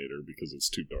Deluminator because it's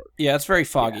too dark. Yeah, it's very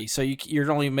foggy, so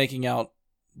you're only making out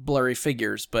blurry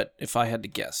figures, but if I had to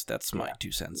guess, that's my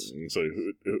 2 cents. So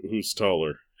who's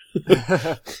taller?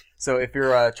 So if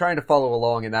you're trying to follow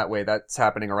along in that way, that's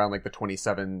happening around like the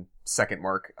 27-second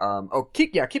mark.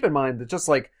 Keep in mind that just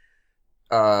like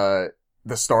the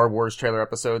Star Wars trailer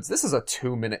episodes, this is a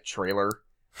 2-minute trailer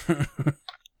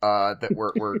that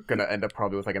we're gonna end up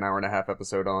probably with like an hour and a half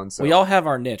episode on. So we all have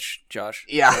our niche, Josh.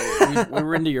 Yeah.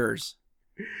 We're into yours.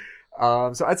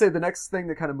 So I'd say the next thing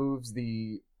that kind of moves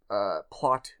the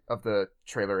plot of the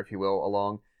trailer, if you will,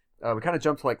 along, we kind of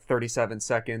jump to like 37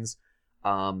 seconds.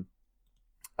 In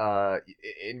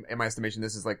my estimation,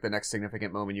 this is like the next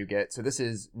significant moment you get. So this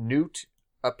is Newt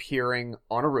appearing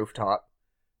on a rooftop.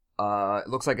 It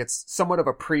looks like it's somewhat of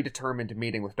a predetermined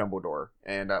meeting with Dumbledore.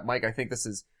 And Mike, I think this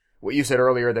is what you said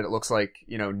earlier, that it looks like,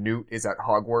 Newt is at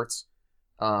Hogwarts.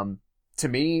 To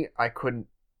me, I couldn't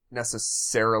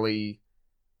necessarily,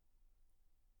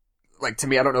 like, to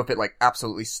me, I don't know if it like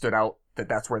absolutely stood out that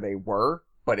that's where they were,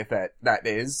 but if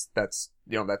that's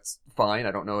fine.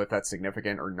 I don't know if that's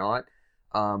significant or not.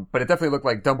 But it definitely looked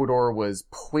like Dumbledore was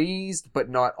pleased, but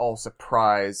not all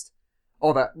surprised.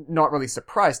 Not really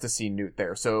surprised to see Newt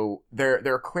there. So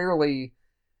they're clearly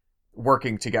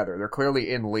working together. They're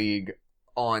clearly in league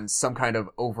on some kind of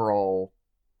overall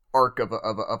arc of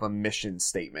a mission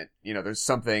statement. There's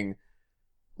something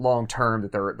long term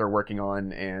that they're working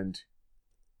on, and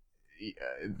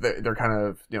they're kind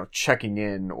of checking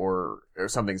in, or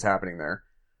something's happening there.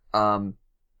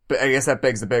 But I guess that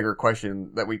begs the bigger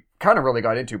question that we kind of really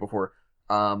got into before.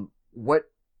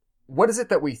 What is it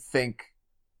that we think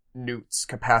Newt's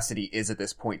capacity is at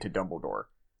this point to Dumbledore?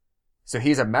 So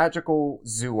he's a magical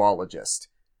zoologist.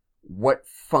 What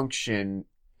function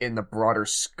in the broader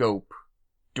scope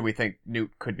do we think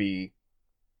Newt could be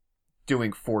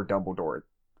doing for Dumbledore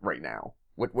right now?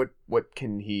 What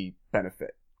can he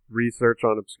benefit? Research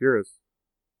on Obscurus.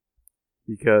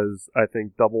 Because I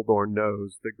think Dumbledore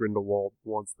knows that Grindelwald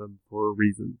wants them for a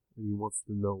reason, and he wants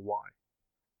to know why.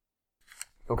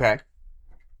 Okay.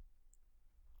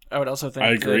 I would also think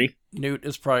I agree. that Newt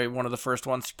is probably one of the first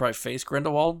ones to probably face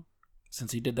Grindelwald,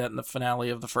 since he did that in the finale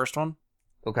of the first one.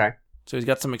 Okay. So he's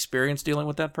got some experience dealing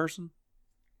with that person.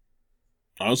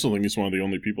 I also think he's one of the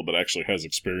only people that actually has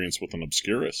experience with an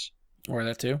Obscurus. Or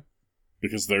that too.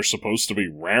 Because they're supposed to be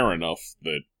rare enough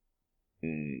that,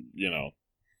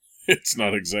 it's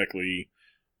not exactly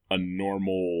a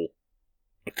normal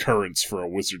occurrence for a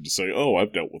wizard to say, oh,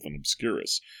 I've dealt with an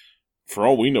Obscurus. For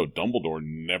all we know, Dumbledore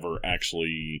never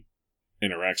actually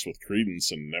interacts with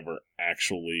Credence and never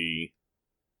actually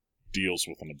deals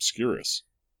with an Obscurus.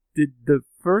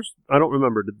 I don't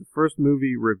remember, did the first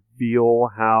movie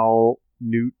reveal how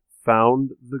Newt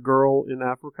found the girl in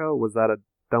Africa? Was that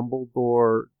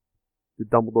did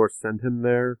Dumbledore send him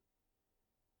there?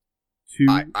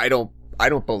 I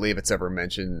don't believe it's ever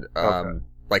mentioned. Okay.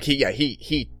 Like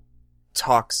he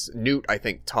talks, Newt I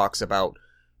think talks about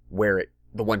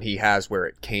the one he has, where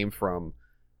it came from.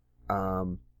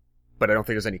 But I don't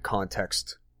think there's any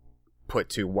context put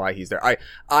to why he's there.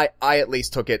 I at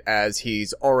least took it as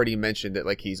he's already mentioned that,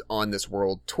 like, he's on this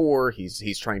world tour.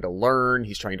 He's trying to learn.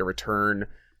 He's trying to return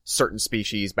certain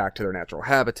species back to their natural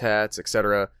habitats,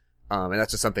 etc. And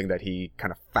that's just something that he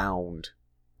kind of found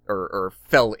or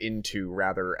fell into,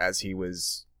 rather, as he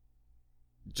was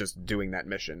just doing that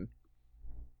mission.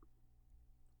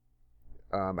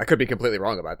 I could be completely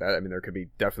wrong about that. I mean, there could be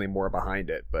definitely more behind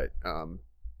it, but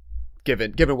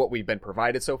given what we've been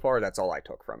provided so far, that's all I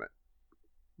took from it.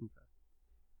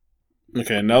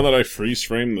 Okay, now that I freeze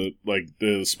frame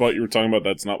the spot you were talking about,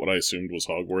 that's not what I assumed was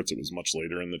Hogwarts. It was much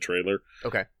later in the trailer.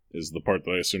 Okay. Is the part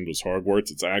that I assumed was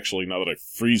Hogwarts. It's actually, now that I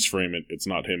freeze frame it, it's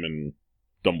not him and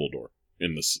Dumbledore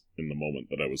in the moment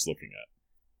that I was looking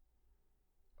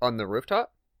at. On the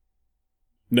rooftop?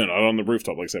 No, not on the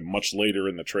rooftop. Like I said, much later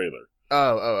in the trailer.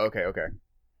 Oh, okay.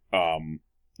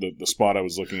 The spot I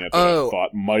was looking at that I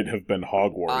thought might have been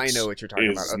Hogwarts. I know what you're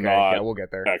talking about. Okay, not yeah, we'll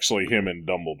get there. Actually, him and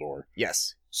Dumbledore.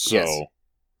 Yes. So Yes.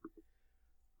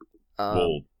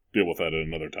 we'll deal with that at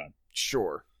another time.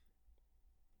 Sure.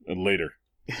 And later.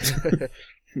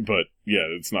 But yeah,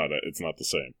 it's not the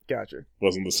same. Gotcha.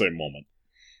 Wasn't the same moment.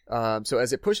 So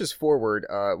as it pushes forward,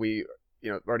 we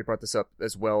already brought this up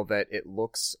as well, that it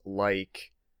looks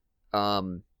like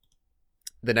the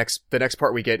next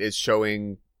part we get is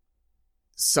showing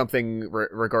something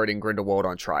regarding Grindelwald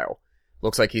on trial.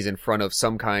 Looks like he's in front of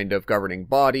some kind of governing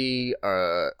body.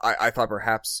 I thought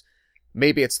perhaps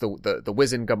maybe it's the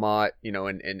Wizengamot,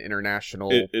 an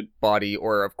international body,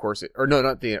 or of course, no,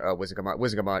 not the Wizengamot.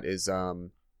 Wizengamot is,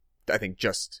 I think,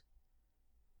 just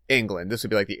England. This would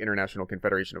be like the International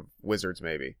Confederation of Wizards,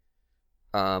 maybe.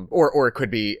 Or it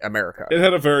could be America. It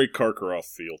had a very Karkaroff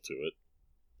feel to it.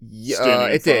 Yeah,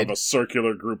 it did. Of a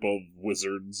circular group of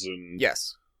wizards and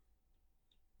yes,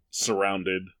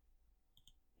 surrounded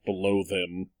below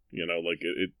them. Like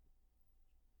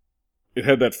it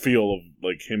had that feel of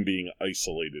like him being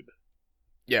isolated.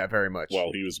 Yeah, very much.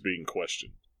 While he was being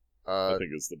questioned. I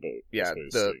think is the boat. Yeah,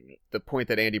 the point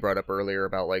that Andy brought up earlier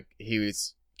about like he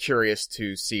was curious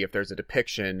to see if there's a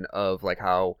depiction of like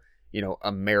how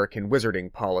American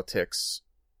wizarding politics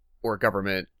or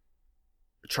government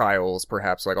trials,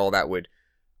 perhaps, like all that would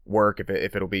work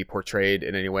if it'll be portrayed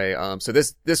in any way. So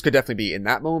this could definitely be in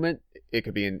that moment. It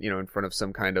could be in front of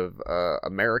some kind of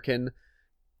American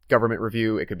government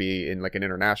review. It could be in like an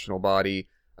international body.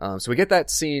 So we get that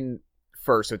scene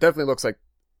first. So it definitely looks like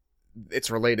it's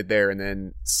related there, and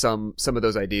then some of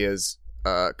those ideas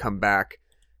come back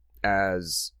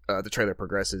as the trailer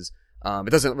progresses.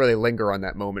 It doesn't really linger on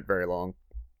that moment very long.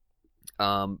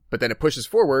 But then it pushes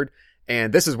forward,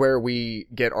 and this is where we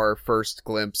get our first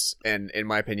glimpse, and in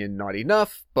my opinion, not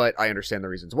enough, but I understand the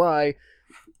reasons why.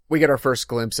 We get our first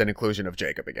glimpse and inclusion of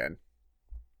Jacob again.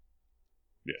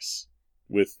 Yes.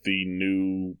 With the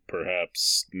new,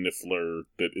 perhaps, Niffler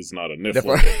that is not a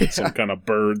Niffler, but it's some kind of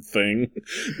bird thing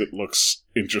that looks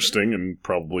interesting and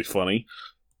probably funny,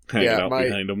 hanging out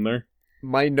behind him there.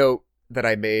 My note that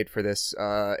I made for this,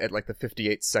 at like the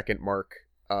 58-second mark,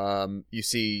 you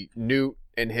see Newt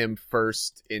and him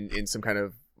first in some kind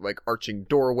of like arching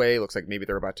doorway. Looks like maybe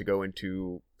they're about to go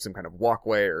into some kind of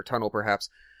walkway or tunnel, perhaps.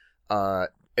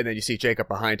 And then you see Jacob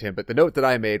behind him. But the note that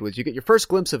I made was you get your first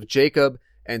glimpse of Jacob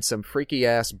and some freaky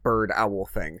ass bird owl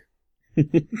thing.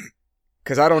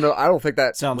 Because I don't know. I don't think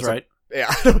that sounds right.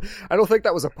 I don't think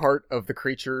that was a part of the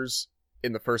creatures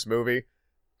in the first movie.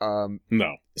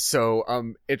 No. So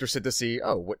I'm interested to see.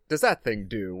 Oh, what does that thing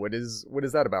do? What is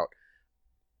that about?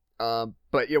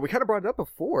 But we kind of brought it up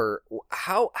before.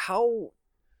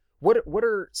 What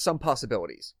are some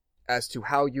possibilities as to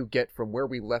how you get from where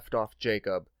we left off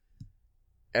Jacob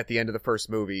at the end of the first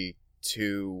movie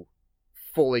to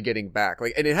fully getting back?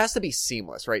 Like, and it has to be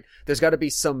seamless, right? There's got to be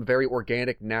some very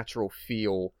organic, natural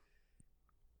feel.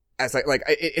 As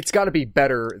it's got to be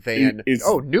better than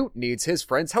Newt needs his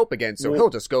friend's help again, so he'll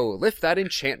just go lift that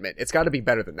enchantment. It's got to be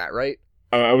better than that, right?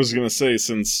 I was going to say,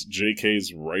 since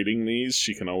JK's writing these,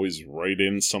 she can always write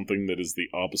in something that is the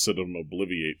opposite of an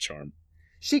Obliviate charm.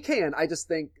 She can. I just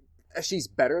think she's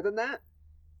better than that.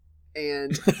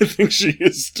 And I think she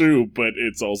is too, but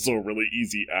it's also a really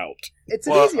easy out. It's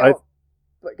an easy out.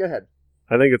 But go ahead.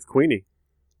 I think it's Queenie.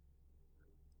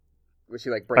 Would she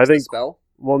breaks the spell?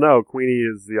 Well, no, Queenie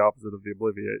is the opposite of the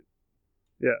Obliviate.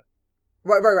 Yeah.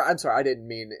 Right. I'm sorry, I didn't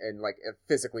mean it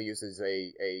physically uses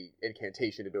a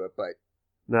incantation to do it, but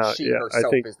she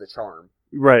herself is the charm.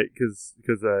 Right, because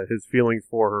his feelings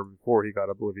for her before he got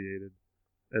obliviated,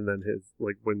 and then his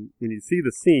when you see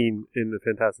the scene in the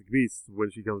Fantastic Beasts when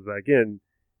she comes back in,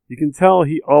 you can tell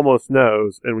he almost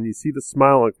knows, and when you see the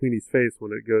smile on Queenie's face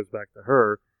when it goes back to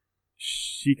her,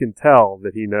 she can tell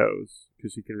that he knows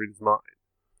because she can read his mind.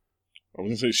 I was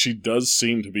going to say, she does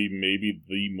seem to be maybe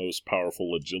the most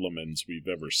powerful Legilimens we've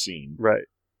ever seen. Right.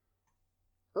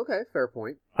 Okay, fair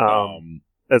point.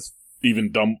 As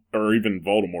even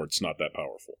Voldemort's not that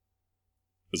powerful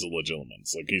as a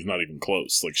Legilimens. He's not even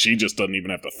close. She just doesn't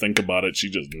even have to think about it. She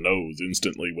just knows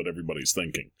instantly what everybody's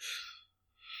thinking.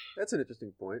 That's an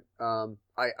interesting point.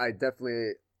 I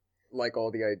definitely like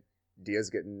all the ideas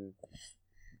getting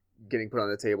put on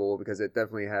the table because it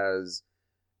definitely has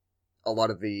a lot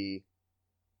of the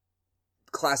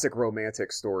classic romantic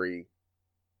story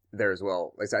there as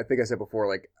well. I think I said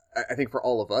before, I think for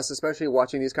all of us, especially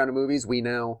watching these kind of movies,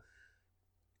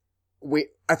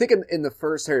 I think in the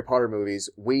first Harry Potter movies,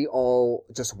 we all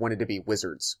just wanted to be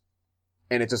wizards.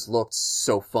 And it just looked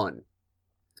so fun.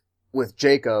 With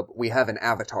Jacob, we have an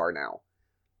avatar now.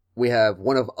 We have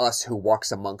one of us who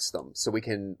walks amongst them, so we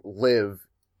can live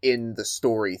in the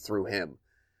story through him.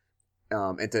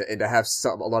 And to have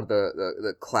a lot of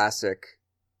the classic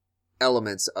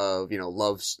elements of,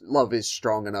 love is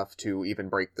strong enough to even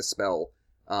break the spell.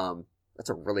 That's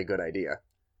a really good idea.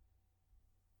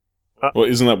 Well,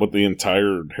 isn't that what the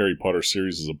entire Harry Potter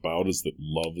series is about, is that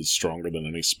love is stronger than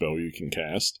any spell you can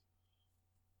cast?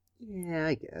 Yeah,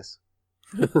 I guess.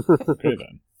 Okay,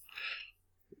 then.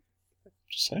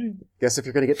 Just saying. Guess if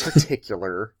you're going to get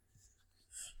particular...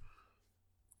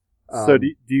 So do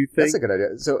you think That's a good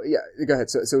idea. So yeah, go ahead.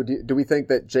 So do we think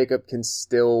that Jacob can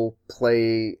still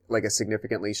play like a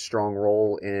significantly strong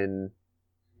role in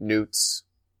Newt's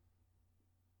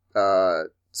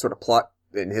sort of plot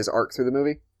in his arc through the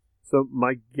movie? so?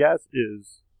 My guess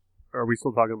is, are we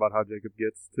still talking about how Jacob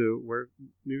gets to where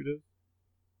Newt is?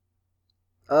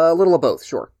 A little of both,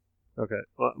 sure. Okay.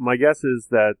 Well, my guess is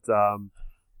that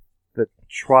the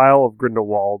trial of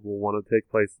Grindelwald will want to take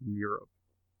place in Europe.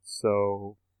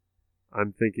 So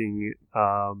I'm thinking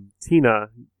Tina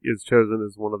is chosen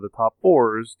as one of the top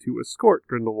 4s to escort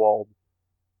Grindelwald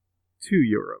to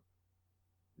Europe.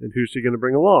 And who's she going to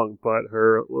bring along? But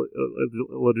her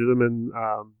legitimate,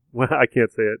 well, I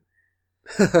can't say it.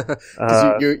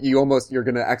 Because you're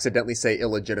going to accidentally say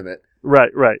illegitimate.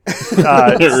 Right.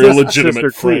 Her illegitimate Sister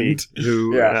friend. Clea,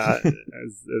 who, Yeah.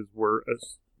 as we're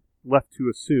left to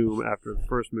assume after the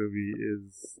first movie,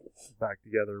 is back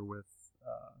together with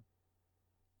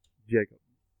Jacob.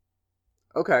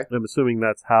 Okay. I'm assuming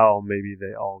that's how maybe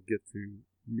they all get to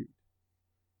meet.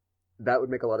 That would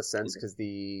make a lot of sense because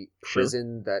the Sure.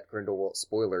 prison that Grindelwald,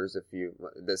 spoilers,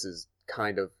 this is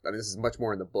much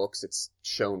more in the books. It's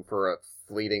shown for a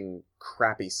fleeting,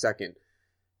 crappy second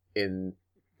in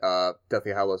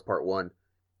Deathly Hallows Part 1.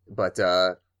 But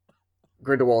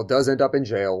Grindelwald does end up in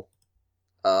jail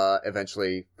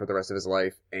eventually for the rest of his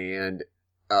life. And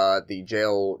the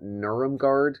jail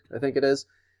Nuremberg, I think it is.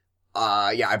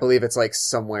 I believe it's like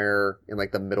somewhere in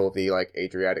like the middle of the like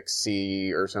Adriatic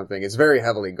Sea or something. It's very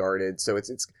heavily guarded, so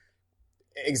it's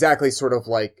exactly sort of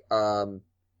like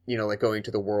like going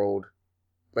to the world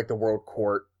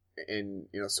court in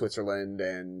Switzerland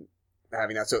and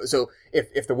having that. So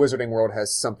if the Wizarding World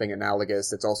has something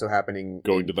analogous, it's also happening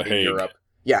Going to The Hague. Europe.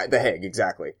 Yeah, The Hague,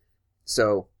 exactly.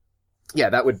 So yeah,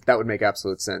 that would make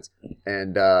absolute sense.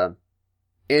 And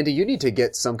Andy, you need to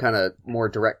get some kind of more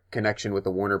direct connection with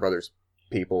the Warner Brothers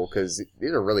people, because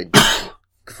these are really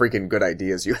freaking good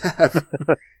ideas you have.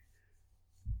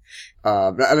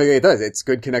 I mean, it does. It's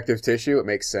good connective tissue. It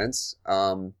makes sense.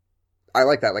 I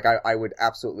like that. Like, I would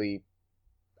absolutely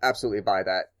buy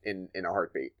that in a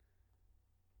heartbeat.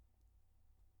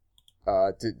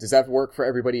 Does that work for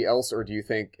everybody else, or do you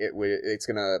think it's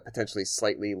going to potentially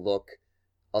slightly look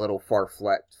a little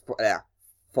far-fetched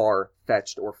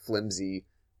or flimsy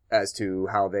as to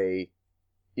how they,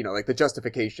 like the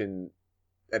justification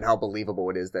and how believable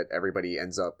it is that everybody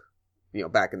ends up,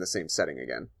 back in the same setting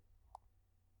again?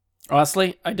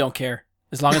 Honestly, I don't care.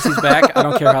 As long as he's back, I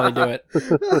don't care how they do it.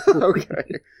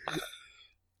 Okay.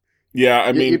 Yeah,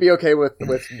 I mean, you'd be okay with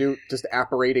Newt just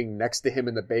apparating next to him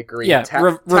in the bakery. Yeah,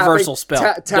 reversal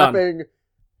spell. Tapping.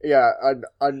 Yeah,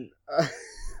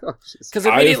 Because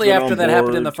immediately I've been after on that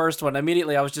happened in the board. first one,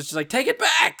 immediately I was just like, take it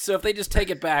back! So if they just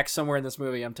take it back somewhere in this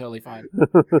movie, I'm totally fine.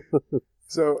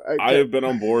 So I have been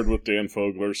on board with Dan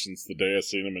Fogler since the day I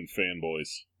seen him in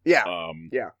Fanboys. yeah.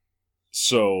 Yeah.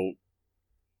 So,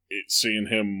 seeing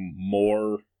him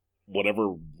more,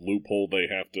 whatever loophole they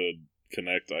have to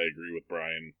connect, I agree with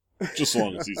Brian. Just as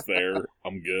long as he's there,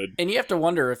 I'm good. And you have to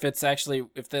wonder if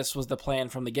if this was the plan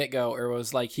from the get-go, or it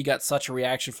was like he got such a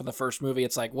reaction from the first movie,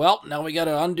 it's like, well, now we gotta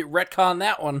retcon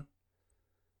that one.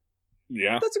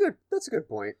 Yeah. That's a good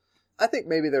point. I think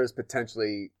maybe there's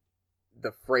potentially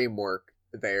the framework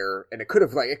there, and it could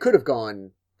have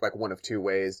gone like one of two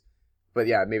ways. But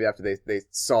yeah, maybe after they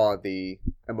saw the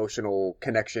emotional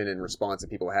connection and response that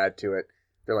people had to it,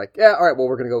 they're like, yeah, all right, well,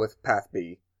 we're gonna go with path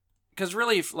B. Because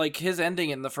really, like, his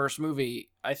ending in the first movie,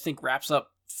 I think wraps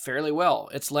up fairly well.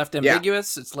 It's left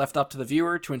ambiguous. Yeah. It's left up to the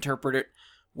viewer to interpret it,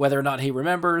 whether or not he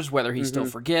remembers, whether he still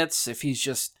forgets, if he's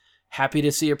just happy to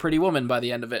see a pretty woman by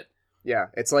the end of it. Yeah,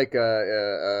 it's like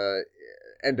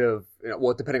end of,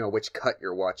 depending on which cut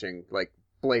you're watching, like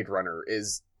Blade Runner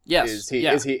is he a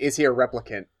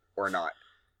replicant or not?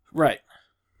 Right.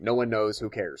 No one knows. Who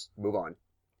cares? Move on.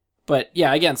 But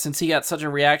yeah, again, since he got such a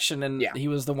reaction and he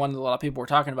was the one that a lot of people were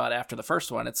talking about after the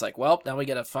first one, it's like, well, now we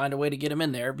got to find a way to get him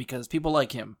in there because people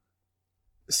like him.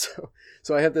 So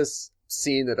I have this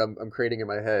scene that I'm creating in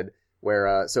my head where,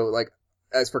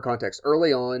 as for context,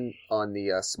 early on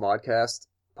the Smodcast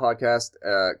podcast,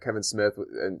 Kevin Smith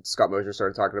and Scott Mosier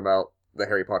started talking about the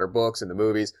Harry Potter books and the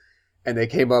movies, and they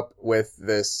came up with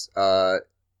this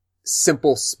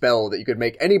simple spell that you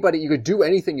could do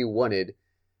anything you wanted,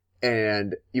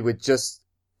 and you would just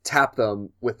tap them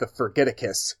with the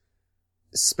Forget-a-Kiss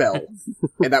spell,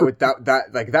 and that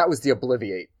was the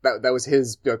Obliviate. That was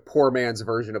his poor man's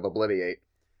version of Obliviate,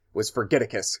 was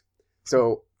Forget-a-Kiss.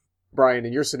 So, Brian,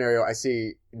 in your scenario, I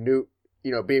see Newt,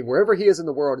 being wherever he is in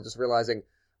the world and just realizing,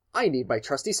 I need my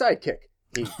trusty sidekick.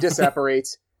 He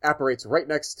disapparates, apparates right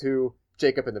next to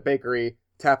Jacob in the bakery,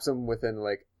 taps him within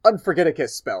like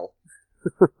Unforget-a-kiss spell.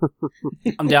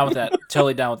 I'm down with that.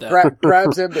 Totally down with that.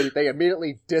 Grabs him, they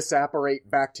immediately disapparate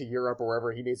back to Europe or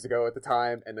wherever he needs to go at the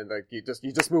time, and then like you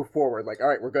just move forward, like, all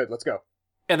right, we're good, let's go.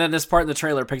 And then this part in the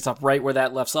trailer picks up right where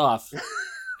that left off.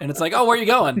 And it's like, oh, where are you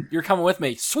going? You're coming with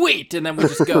me. Sweet! And then we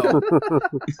just go.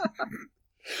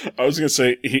 I was going to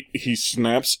say, he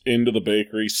snaps into the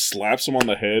bakery, slaps him on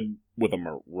the head with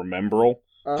a remembrel,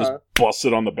 just busts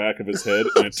it on the back of his head,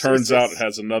 and it turns out it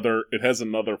has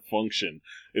another function.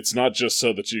 It's not just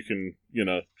so that you can,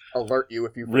 alert you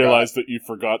if you realize that you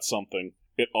forgot something.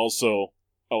 It also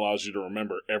allows you to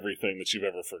remember everything that you've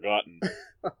ever forgotten.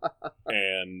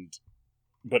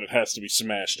 But it has to be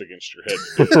smashed against your head.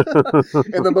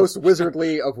 In the most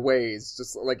wizardly of ways,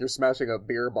 just like you're smashing a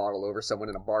beer bottle over someone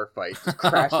in a bar fight. Just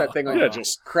crash that thing on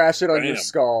crash it on your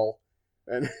skull.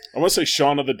 And I want to say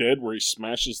Shaun of the Dead, where he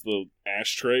smashes the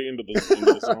ashtray into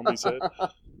the zombie's head.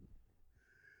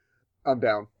 I'm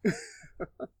down.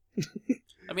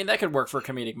 I mean, that could work for a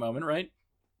comedic moment, right?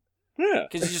 Yeah.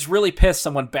 Because he's just really pissed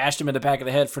someone bashed him in the back of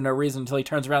the head for no reason until he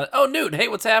turns around and, oh, Newt, hey,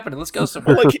 what's happening? Let's go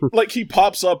somewhere. like he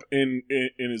pops up in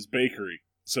his bakery.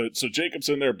 So Jacob's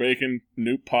in there baking.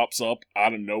 Newt pops up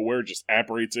out of nowhere, just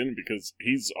apparates in because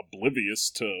he's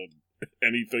oblivious to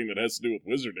anything that has to do with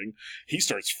wizarding. He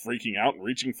starts freaking out and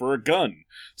reaching for a gun.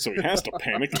 So he has to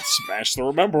panic and smash the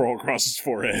remembrel across his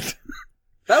forehead.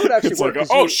 That would actually it's work. Like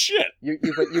oh, shit!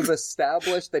 You've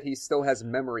established that he still has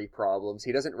memory problems.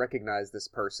 He doesn't recognize this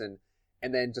person.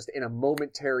 And then just in a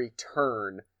momentary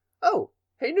turn, oh,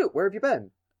 hey, Newt, where have you been?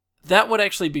 That would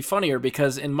actually be funnier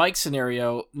because in Mike's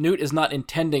scenario, Newt is not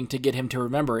intending to get him to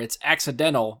remember. It's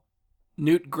accidental.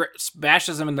 Newt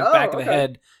bashes him in the back of the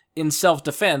head in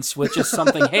self-defense with just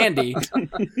something handy. And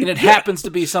it happens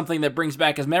to be something that brings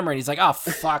back his memory. And he's like, oh,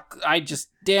 fuck,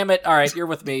 damn it. All right, you're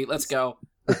with me. Let's go.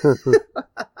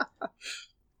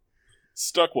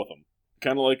 Stuck with him.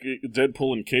 Kind of like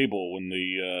Deadpool and Cable when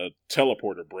the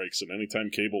teleporter breaks, and anytime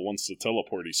Cable wants to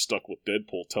teleport, he's stuck with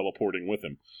Deadpool teleporting with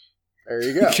him. There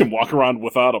you go. He can walk around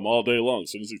without him all day long.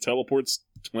 As soon as he teleports,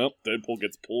 well, Deadpool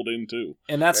gets pulled in too.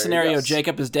 In that scenario,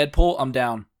 Jacob is Deadpool, I'm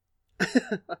down.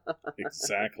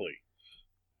 Exactly.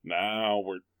 Now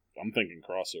I'm thinking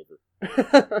crossover.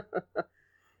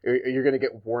 You're going to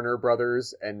get Warner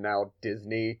Brothers and now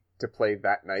Disney to play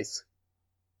that nice.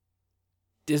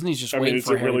 Disney's just waiting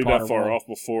for Harry Potter. I mean, is it really that far off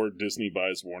before Disney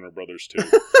buys Warner Brothers too?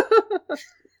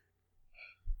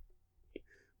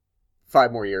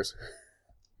 5 more years.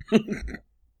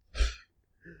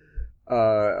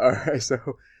 Alright, so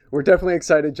we're definitely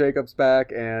excited Jacob's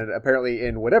back, and apparently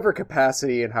in whatever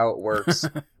capacity and how it works,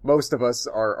 most of us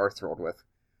are thrilled with.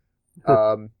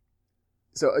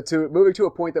 So moving to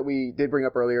a point that we did bring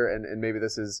up earlier, and maybe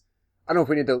this is, I don't know if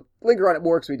we need to linger on it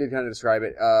more because we did kind of describe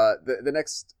it. The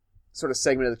next sort of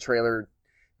segment of the trailer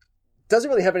doesn't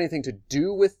really have anything to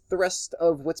do with the rest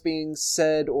of what's being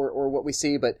said or what we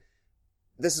see, but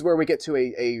this is where we get to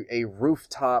a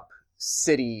rooftop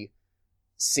city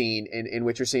scene in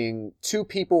which you're seeing 2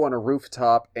 people on a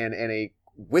rooftop and a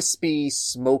wispy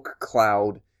smoke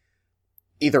cloud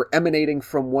either emanating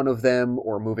from one of them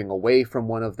or moving away from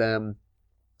one of them.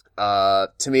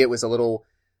 To me, it was a little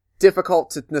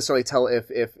difficult to necessarily tell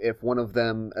if one of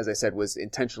them, as I said, was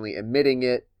intentionally emitting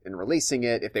it and releasing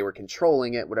it, if they were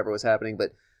controlling it, whatever was happening.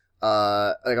 But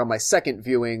like on my second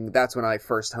viewing, that's when I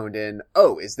first honed in,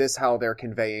 oh, is this how they're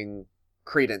conveying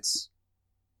credence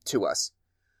to us?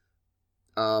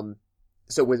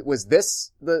 So was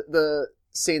this the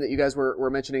scene that you guys were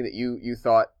mentioning that you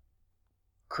thought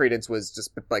credence was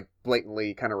just like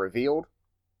blatantly kind of revealed?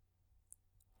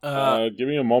 Give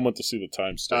me a moment to see the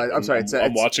timestamp. I'm sorry,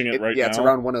 I'm watching it right now. Yeah, it's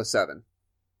around 107.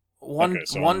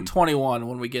 121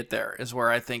 when we get there is where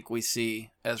I think we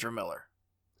see Ezra Miller.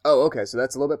 Oh, okay, so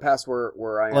that's a little bit past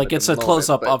where I am. Like it's a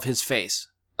close-up of his face.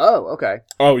 Oh, okay.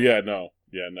 Oh, yeah, no.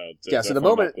 Yeah, so the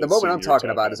moment I'm talking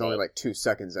about is only like 2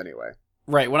 seconds anyway.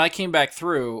 Right, when I came back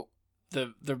through,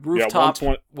 the rooftop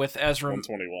with Ezra...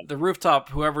 121. The rooftop,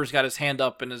 whoever's got his hand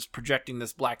up and is projecting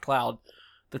this black cloud,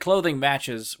 the clothing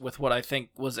matches with what I think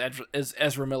was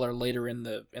Ezra Miller later in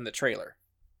the trailer.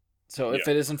 So if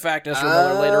it is in fact Ezra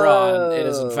Miller later on, it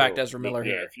is in fact Ezra Miller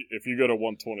here. If you go to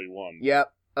 121.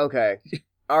 Yep. Okay.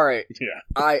 All right.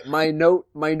 Yeah. My note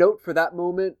for that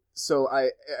moment. So I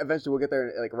eventually we'll get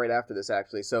there like right after this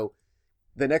actually. So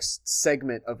the next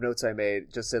segment of notes I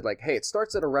made just said like, hey, it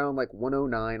starts at around like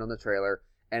 109 on the trailer,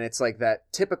 and it's like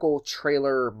that typical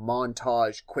trailer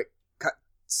montage quick cut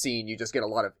scene. You just get a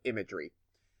lot of imagery.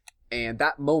 And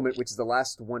that moment, which is the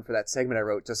last one for that segment I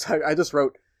wrote, I just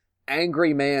wrote,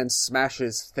 angry man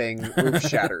smashes thing, roof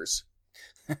shatters.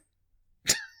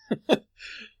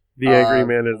 The Angry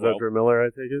Man is well- Ezra Miller, I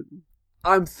take it?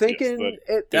 I'm thinking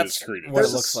Yes, That's is Credence. what it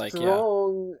there's looks a like.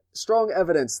 Yeah. strong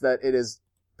evidence that it is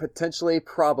potentially,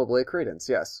 probably Credence.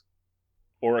 Yes.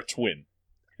 Or a twin.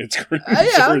 It's Credence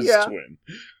yeah, or his yeah.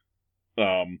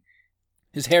 twin.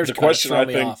 His hair's The kind of question thrown I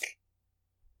me think off.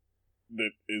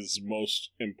 that is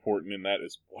most important in that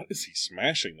is, what is he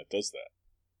smashing that does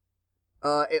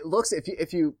that? It looks,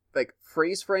 if you like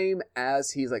freeze frame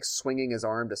as he's like swinging his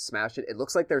arm to smash it, it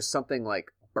looks like there's something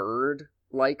like bird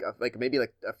like maybe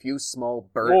like a few small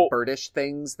birdish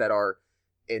things that are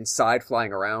inside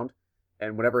flying around,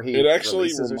 and whenever he It actually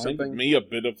releases or reminded something, me a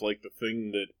bit of like the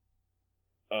thing that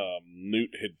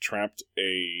Newt had trapped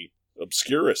a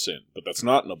Obscurus in, but that's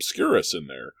not an Obscurus in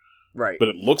there. right? But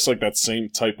it looks like that same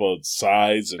type of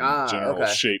size and general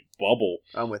okay. shape bubble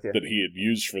I'm with you. that he had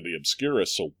used for the Obscurus.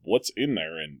 So what's in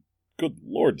there? And good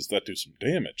lord, does that do some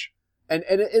damage? And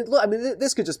I mean,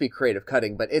 this could just be creative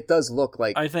cutting, but it does look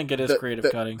like I think it is creative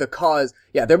cutting. The cause,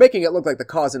 yeah, they're making it look like the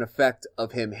cause and effect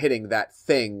of him hitting that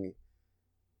thing.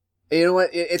 You know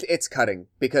what? It's cutting,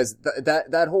 because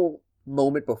that whole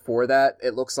moment before that,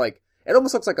 it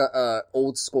almost looks like a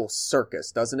old school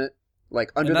circus, doesn't it?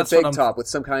 Like under the that's big what I'm- top with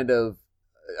some kind of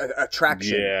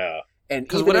attraction. Yeah. And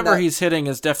Because even whatever in that, he's hitting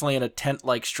is definitely in a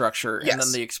tent-like structure, and Yes.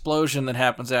 then the explosion that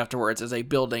happens afterwards is a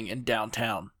building in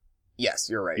downtown. yes,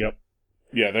 you're right. Yep.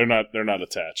 Yeah, they're not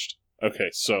attached. Okay,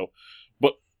 so,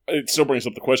 but it still brings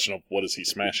up the question of what is he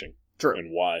smashing True.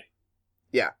 and why?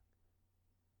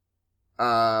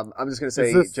 I'm just gonna say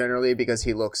Is this- generally because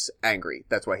he looks angry.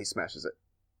 That's why he smashes it.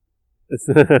 It's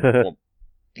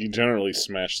You generally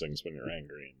smash things when you're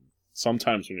angry, and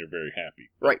sometimes when you're very happy.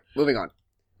 Right. Moving on.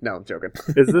 No, I'm joking.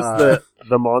 Is this Uh,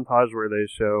 the montage where they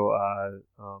show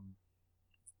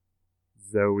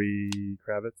Zoe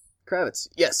Kravitz? Kravitz.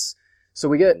 Yes. So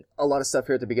we get a lot of stuff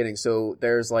here at the beginning. So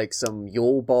there's like some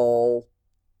Yule Ball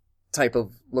type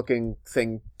of looking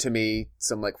thing to me,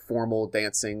 some like formal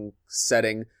dancing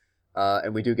setting.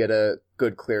 And we do get a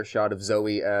good clear shot of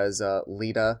Zoe as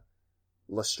Lita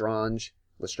Lestrange,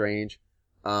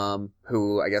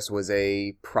 who I guess was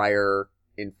a prior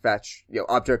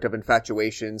object of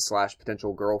infatuation /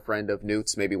 potential girlfriend of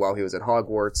Newt's, maybe while he was at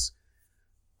Hogwarts.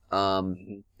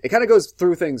 It kind of goes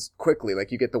through things quickly.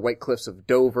 Like you get the White Cliffs of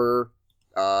Dover,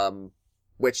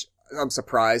 which I'm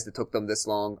surprised it took them this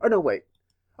long. Oh no, wait.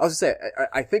 I was gonna say,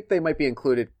 I think they might be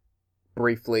included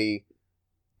briefly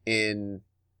in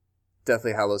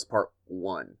Deathly Hallows Part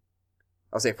 1.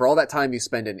 I'll say, for all that time you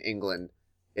spend in England,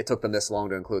 it took them this long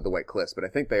to include the White Cliffs, but I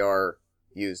think they are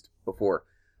used before.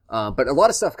 But a lot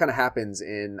of stuff kind of happens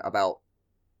in about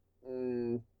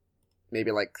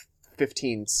maybe like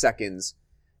 15 seconds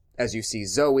as you see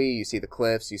Zoe, you see the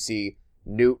cliffs, you see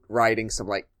Newt riding some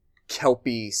like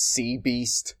kelpie sea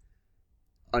beast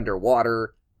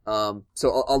underwater.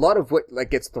 So a lot of what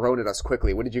like gets thrown at us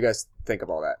quickly. What did you guys think of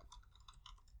all that?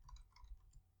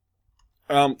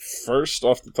 First,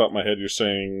 off the top of my head, you're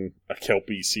saying a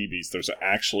Kelpie sea beast. There's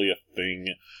actually a thing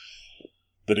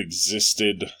that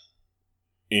existed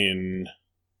in,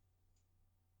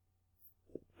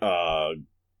 I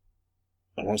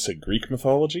want to say Greek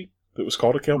mythology that was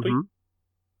called a Kelpie.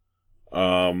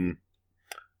 Mm-hmm.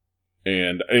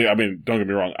 And I mean, don't get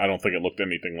me wrong, I don't think it looked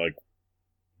anything like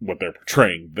what they're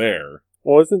portraying there,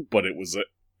 Well, but it was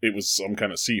some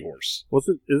kind of seahorse.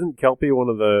 isn't Kelpie one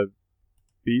of the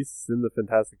beasts in the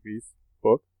Fantastic Beasts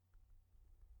book?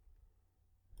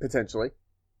 Potentially.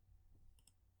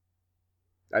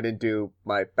 I didn't do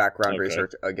my background Okay.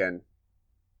 research again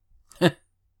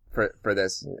for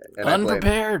this. And I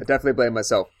Unprepared. definitely blame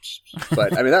myself.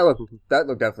 But I mean, that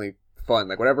looked definitely fun.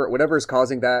 Like whatever is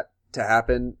causing that to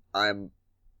happen, I'm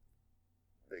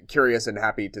curious and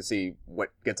happy to see what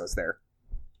gets us there.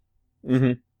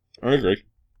 Mm-hmm. I agree.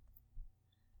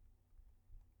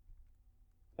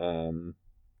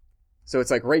 So it's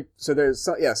like so there's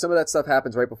some of that stuff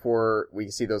happens right before we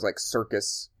see those like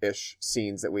circus-ish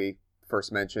scenes that we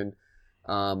first mentioned.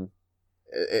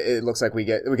 It looks like we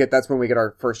get that's when we get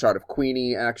our first shot of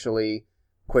Queenie actually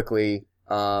quickly.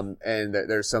 And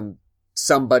there's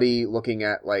somebody looking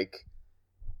at like,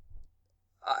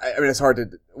 I mean, it's hard to,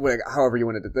 however you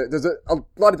want to, there's a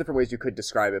lot of different ways you could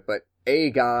describe it, but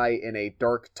a guy in a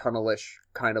dark tunnelish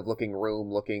kind of looking room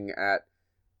looking at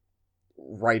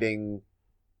writing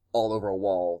all over a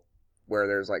wall where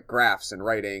there's like graphs and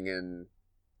writing and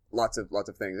lots of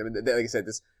things. I mean, like I said,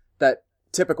 that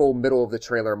typical middle of the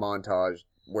trailer montage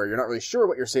where you're not really sure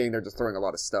what you're seeing. They're just throwing a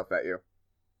lot of stuff at you.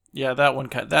 Yeah,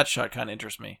 that shot kind of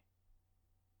interests me.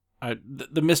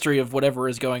 The mystery of whatever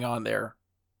is going on there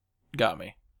got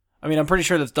me. I mean, I'm pretty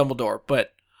sure that's Dumbledore,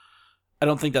 but I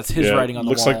don't think that's his writing on the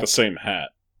wall. Looks like the same hat.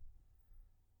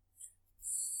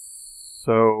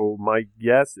 So my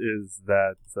guess is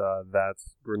that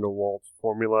that's Grindelwald's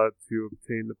formula to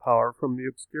obtain the power from the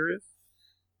Obscurus.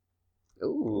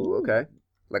 Ooh, okay.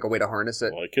 Like a way to harness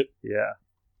it. Like it? Yeah.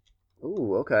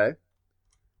 Ooh, okay.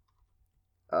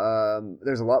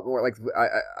 There's a lot more. Like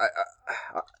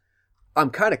I'm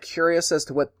kind of curious as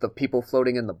to what the people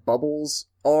floating in the bubbles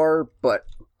are, but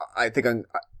I think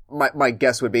my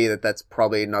guess would be that that's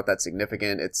probably not that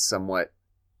significant. It's somewhat,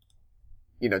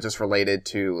 just related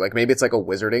to, like, maybe it's like a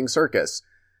wizarding circus.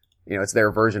 It's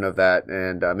their version of that,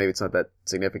 and maybe it's not that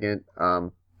significant.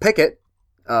 Pickett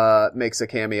makes a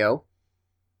cameo.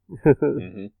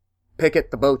 Mm-hmm.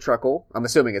 Pickett the Bowtruckle. I'm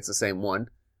assuming it's the same one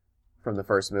from the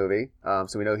first movie,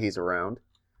 so we know he's around.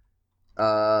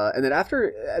 And then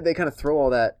after they kind of throw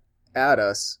all that at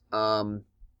us,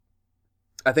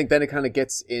 I think then it kind of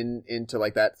gets into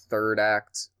like that third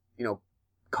act,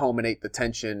 culminate the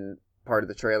tension part of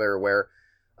the trailer where,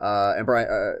 and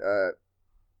Brian,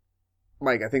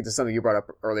 Mike, I think this is something you brought up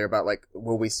earlier about, like,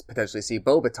 will we potentially see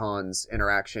Beauxbaton's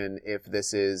interaction if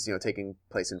this is, taking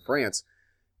place in France?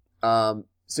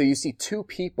 So you see two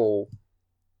people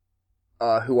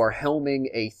who are helming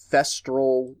a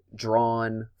Thestral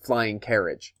drawn flying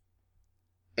carriage.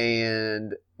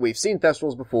 And we've seen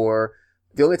Thestrals before.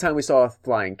 The only time we saw a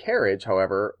flying carriage,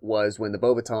 however, was when the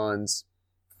Beauxbatons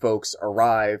folks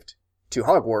arrived to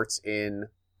Hogwarts in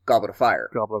Goblet of Fire.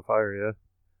 Goblet of Fire,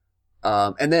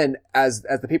 yeah. And then as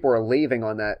the people are leaving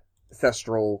on that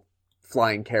Thestral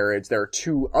flying carriage, there are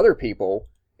two other people.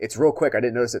 It's real quick. I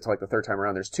didn't notice it till like the third time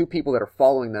around. There's two people that are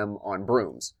following them on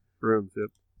brooms. Brooms,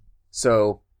 yep.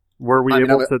 So, were we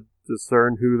able to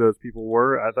discern who those people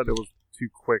were? I thought it was too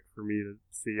quick for me to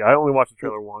see. I only watched the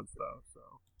trailer once, though.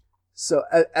 So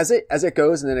as it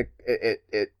goes, and then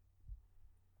it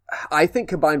I think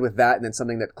combined with that, and then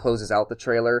something that closes out the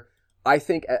trailer, I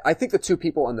think the two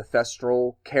people on the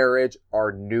Thestral carriage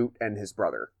are Newt and his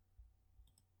brother.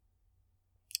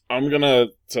 I'm gonna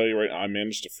tell you right now, I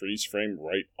managed to freeze frame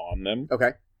right on them.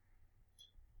 Okay.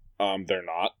 They're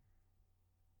not.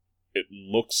 It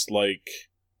looks like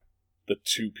the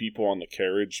two people on the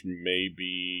carriage may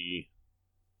be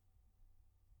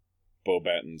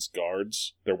Beauxbaton's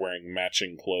guards. They're wearing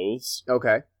matching clothes.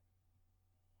 Okay.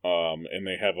 And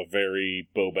they have a very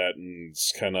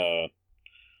Beauxbaton's kind of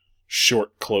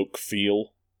short cloak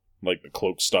feel. Like the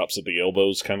cloak stops at the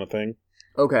elbows kind of thing.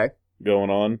 Okay. Going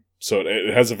on. So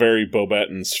it has a very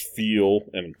Beauxbaton's feel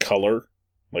and color.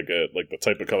 Like the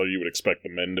type of color you would expect the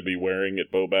men to be wearing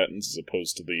at Beauxbaton's as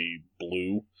opposed to the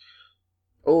blue.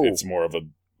 Oh. It's more of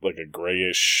a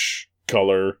grayish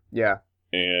color. Yeah.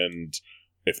 And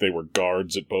if they were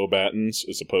guards at Beauxbaton's,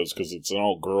 as opposed, because it's an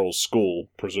all-girls school,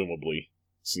 presumably,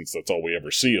 since that's all we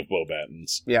ever see of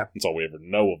Beauxbaton's. Yeah. That's all we ever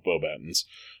know of Beauxbaton's.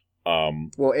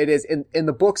 Well, it is, in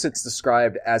the books it's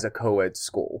described as a co-ed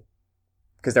school.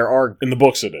 Because there are... In the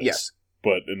books it is. Yes.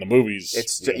 But in the movies,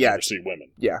 we never see women.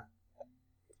 Yeah.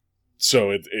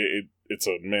 So it's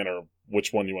a matter of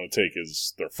which one you want to take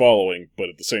is they're following, but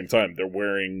at the same time, they're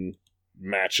wearing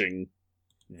matching,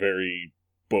 very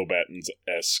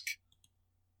Beauxbaton's-esque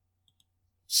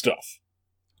stuff.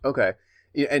 Okay.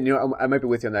 And I might be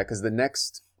with you on that, because the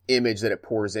next image that it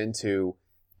pours into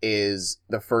is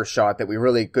the first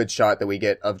good shot that we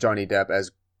get of Johnny Depp as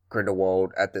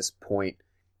Grindelwald at this point,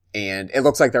 and it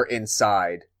looks like they're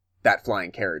inside that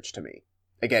flying carriage to me.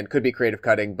 Again, could be creative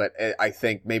cutting, but I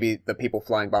think maybe the people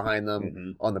flying behind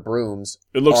them on the brooms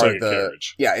it looks are like a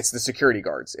carriage. Yeah, it's the security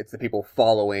guards. It's the people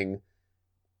following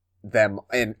them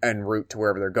en route to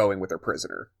wherever they're going with their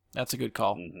prisoner. That's a good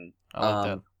call. Mm-hmm.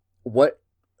 I like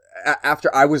that.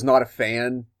 After I was not a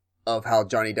fan of how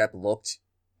Johnny Depp looked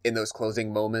in those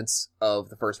closing moments of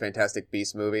the first Fantastic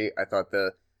Beasts movie. I thought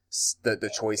the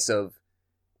choice of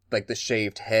like the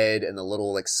shaved head and the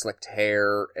little like slicked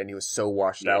hair, and he was so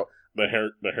washed out. The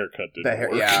haircut didn't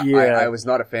work. Yeah. I was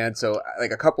not a fan. So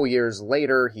like a couple years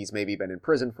later, he's maybe been in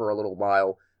prison for a little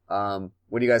while.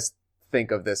 What do you guys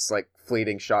think of this like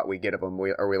fleeting shot we get of him?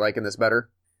 Are we liking this better?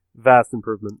 Vast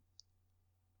improvement.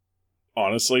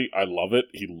 Honestly, I love it.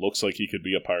 He looks like he could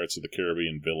be a Pirates of the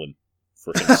Caribbean villain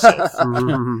for himself.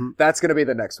 That's going to be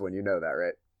the next one. You know that,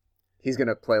 right? He's going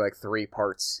to play like three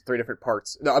different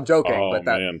parts. No, I'm joking, but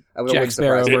that man. Jack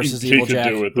Sparrow versus Evil He Jack.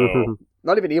 could do it, though.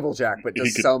 Not even Evil Jack, but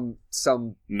just some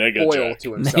Nega foil Jack.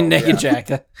 to himself. Naked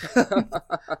Jack.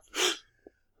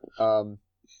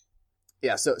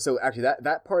 Yeah, so actually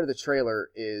that part of the trailer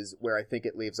is where I think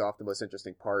it leaves off the most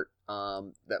interesting part,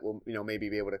 that will, maybe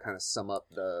be able to kind of sum up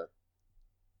the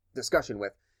discussion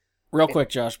with. Real quick,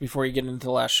 Josh, before you get into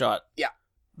the last shot. Yeah.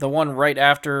 The one right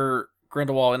after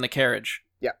Grindelwald in the carriage.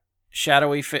 Yeah.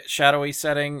 shadowy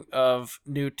setting of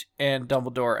Newt and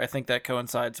Dumbledore. I think that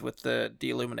coincides with the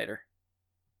Illuminator.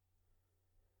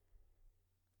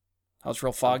 I was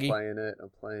real foggy. I'm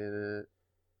playing it.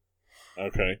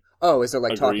 Okay. Oh, is it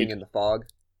like Agreed. talking in the fog?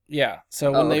 Yeah.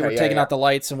 So when they were okay, taking yeah. out the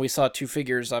lights and we saw two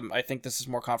figures, I think this is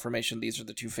more confirmation. These are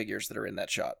the two figures that are in that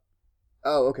shot.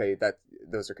 Oh, okay.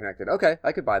 Those are connected. Okay,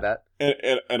 I could buy that.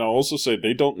 And I'll also say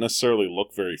they don't necessarily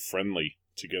look very friendly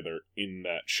together in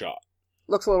that shot.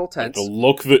 Looks a little Like tense. the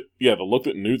look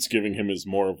that Newt's giving him is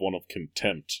more of one of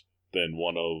contempt than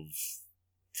one of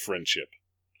friendship.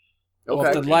 Well,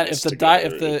 Okay.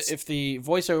 if the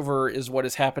voiceover is what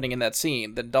is happening in that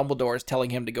scene, then Dumbledore is telling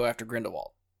him to go after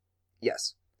Grindelwald.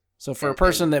 Yes. So for a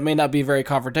person that may not be very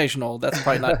confrontational, that's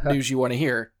probably not news you want to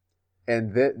hear.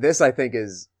 And this, I think,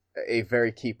 is a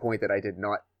very key point that I did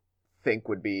not think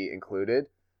would be included.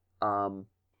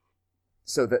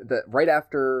 So the right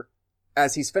after,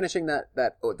 as he's finishing that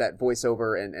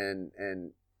voiceover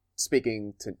and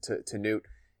speaking to Newt,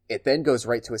 it then goes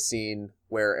right to a scene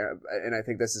where, and I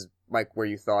think this is, Mike, where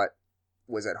you thought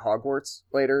was at Hogwarts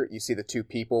later. You see the two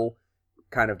people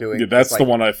kind of doing. Yeah, that's this, the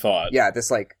one I thought. Yeah,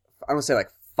 this like, I don't say like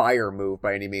fire move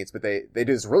by any means, but they do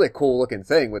this really cool looking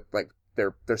thing with like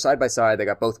they're side by side. They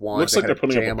got both wands. Looks like they're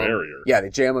putting up a jam 'em. barrier. Yeah, they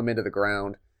jam them into the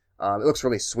ground. It looks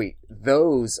really sweet.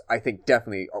 Those, I think,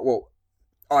 definitely. Well,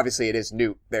 obviously it is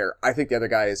Newt there. I think the other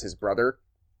guy is his brother.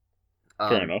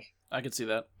 Fair enough. I could see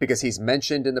that. Because he's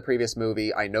mentioned in the previous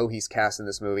movie. I know he's cast in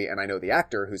this movie, and I know the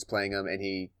actor who's playing him, and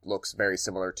he looks very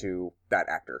similar to that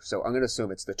actor. So I'm going to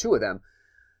assume it's the two of them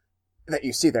that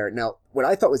you see there. Now, what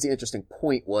I thought was the interesting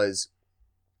point was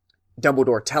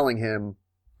Dumbledore telling him,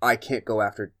 I can't go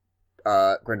after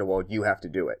Grindelwald, you have to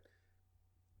do it.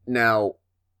 Now,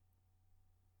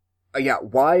 we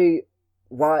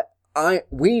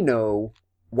know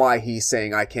why he's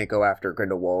saying I can't go after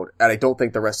Grindelwald, and I don't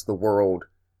think the rest of the world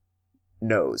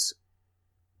knows.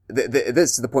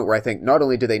 This is the point where I think not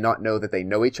only do they not know that they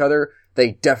know each other,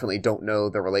 they definitely don't know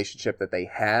the relationship that they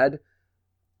had,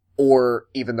 or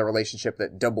even the relationship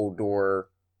that Dumbledore,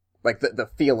 like the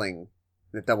feeling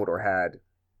that Dumbledore had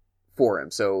for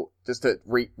him. So just to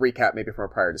recap maybe from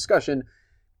a prior discussion,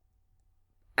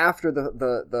 after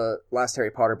the last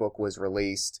Harry Potter book was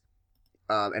released,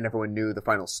 and everyone knew the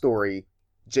final story,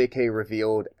 J.K.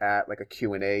 revealed at like a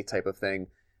Q&A type of thing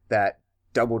that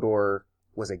Dumbledore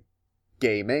was a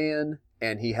gay man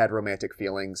and he had romantic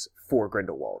feelings for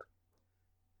Grindelwald.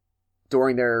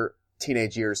 During their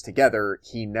teenage years together,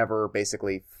 he never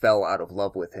basically fell out of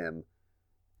love with him.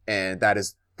 And that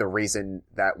is the reason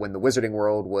that when the Wizarding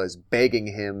World was begging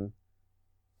him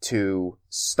to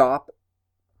stop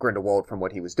Grindelwald from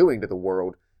what he was doing to the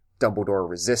world, Dumbledore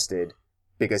resisted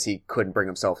because he couldn't bring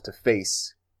himself to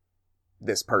face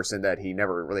this person that he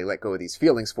never really let go of these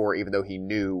feelings for, even though he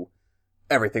knew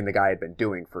everything the guy had been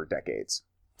doing for decades.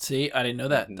 See, I didn't know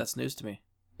that. Mhm. That's news to me.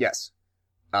 Yes.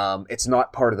 It's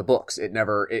not part of the books.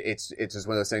 It's just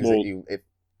one of those things that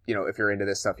if you're into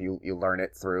this stuff, you learn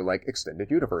it through like extended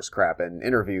universe crap and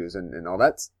interviews and all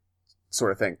that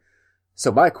sort of thing.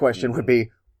 So my question would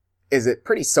be, is it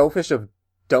pretty selfish of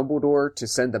Dumbledore to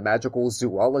send the magical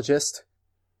zoologist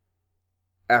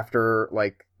after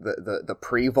like the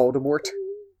pre-Voldemort?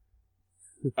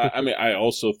 I mean, I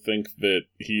also think that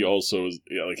he also is,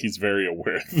 he's very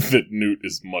aware that Newt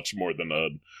is much more than a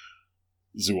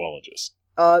zoologist.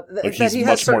 That He's he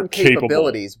has much more certain capable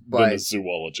capabilities, than a but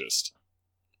zoologist.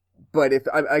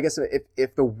 I guess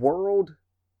if the world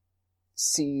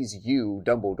sees you,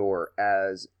 Dumbledore,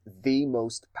 as the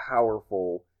most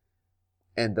powerful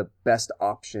and the best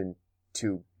option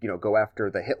to, go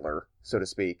after the Hitler, so to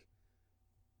speak,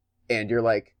 and you're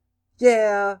like,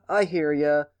 yeah, I hear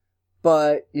ya,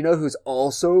 but you know who's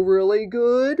also really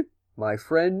good? My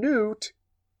friend Newt.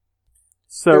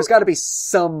 So There's got to be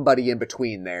somebody in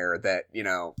between there that,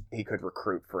 he could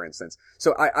recruit, for instance.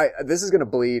 So this is going to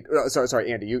bleed. Oh,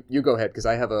 sorry, Andy, you go ahead, because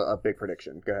I have a big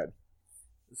prediction. Go ahead.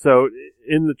 So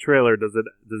in the trailer, does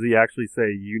he actually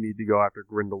say you need to go after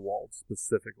Grindelwald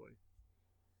specifically,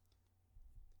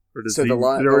 or does So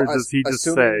does he just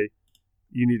assuming- say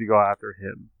you need to go after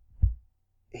him?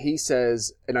 He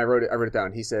says, and I wrote it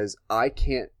down. He says, I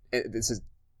can't. And this is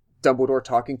Dumbledore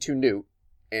talking to Newt,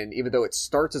 and even though it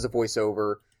starts as a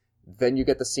voiceover, then you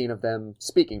get the scene of them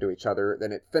speaking to each other.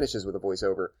 Then it finishes with a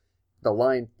voiceover. The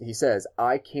line he says,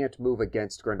 "I can't move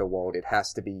against Grindelwald. It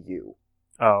has to be you."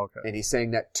 Oh, okay. And he's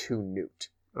saying that to Newt.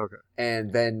 Okay.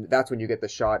 And then that's when you get the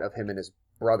shot of him and his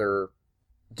brother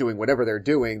doing whatever they're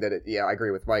doing. I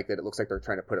agree with Mike that it looks like they're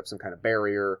trying to put up some kind of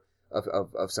barrier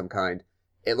of some kind.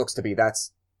 It looks to be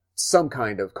that's some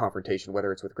kind of confrontation,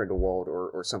 whether it's with Grindelwald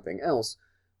or something else.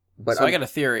 But So I got a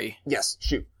theory. yes,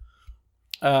 shoot.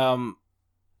 When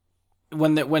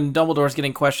Dumbledore's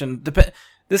getting questioned,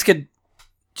 this could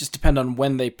just depend on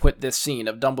when they put this scene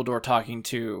of Dumbledore talking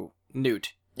to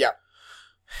Newt. Yeah.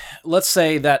 Let's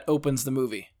say that opens the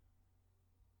movie.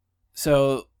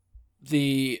 So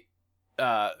the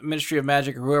Ministry of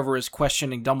Magic or whoever is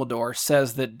questioning Dumbledore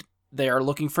says that they are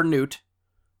looking for Newt,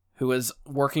 who is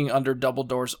working under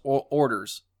Dumbledore's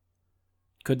orders.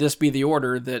 Could this be the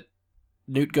order that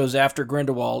Newt goes after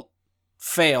Grindelwald,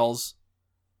 fails,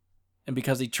 and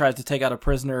because he tries to take out a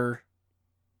prisoner,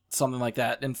 something like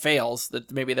that, and fails,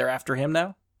 that maybe they're after him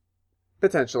now?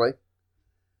 Potentially.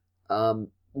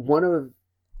 One of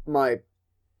my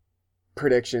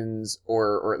predictions,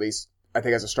 or at least I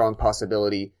think has a strong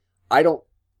possibility,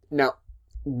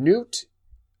 Newt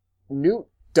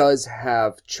does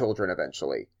have children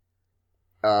eventually.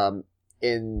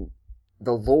 In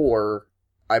the lore,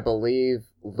 I believe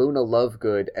Luna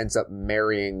Lovegood ends up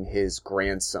marrying his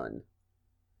grandson.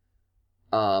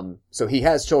 So he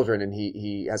has children and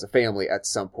he has a family at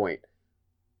some point.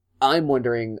 I'm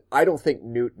wondering, I don't think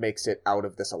Newt makes it out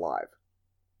of this alive.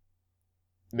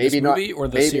 Maybe This movie or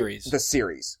the series? The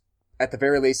series. At the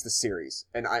very least, the series.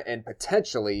 And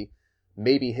potentially,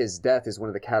 maybe his death is one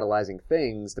of the catalyzing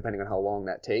things, depending on how long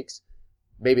that takes.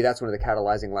 Maybe that's one of the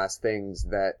catalyzing last things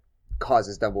that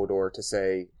causes Dumbledore to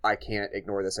say, I can't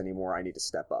ignore this anymore, I need to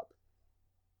step up.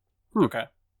 Okay.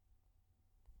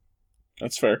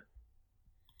 That's fair.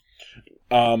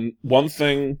 One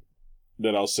thing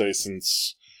that I'll say,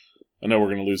 since I know we're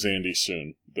going to lose Andy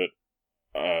soon, that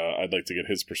I'd like to get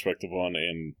his perspective on,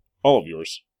 and all of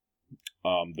yours,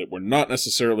 that we're not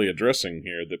necessarily addressing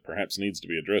here, that perhaps needs to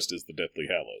be addressed, is the Deathly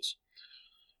Hallows.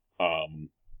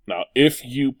 Now, if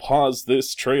you pause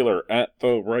this trailer at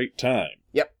the right time,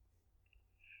 Yep.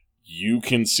 you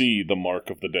can see the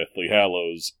mark of the Deathly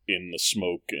Hallows in the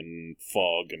smoke and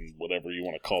fog and whatever you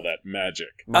want to call that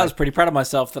magic. I was pretty proud of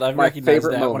myself that I my recognized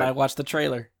favorite that when moment. I watched the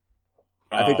trailer.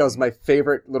 I think that was my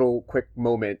favorite little quick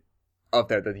moment of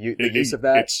there, the use of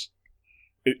that.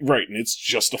 Right, and it's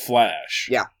just a flash.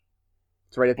 Yeah.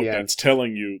 It's right at But the end. that's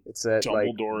telling you It's at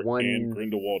Dumbledore like and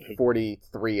Grindelwald have...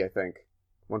 143, I think.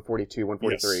 142,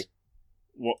 143. Yes.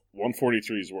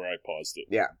 143 is where I paused it.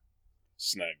 Yeah.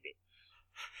 Snagged it.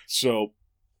 So,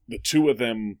 the two of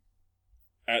them,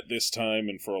 at this time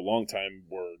and for a long time,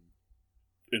 were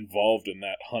involved in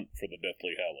that hunt for the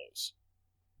Deathly Hallows.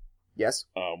 Yes.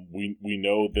 We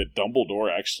know that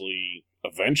Dumbledore actually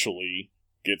eventually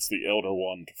gets the Elder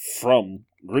Wand from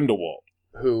Grindelwald.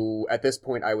 Who, at this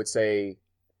point, I would say,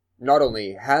 not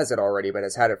only has it already, but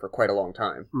has had it for quite a long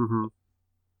time. Mm-hmm.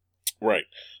 Right.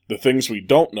 The things we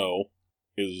don't know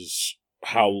is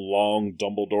how long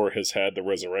Dumbledore has had the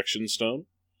Resurrection Stone.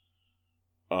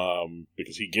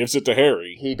 Because he gives it to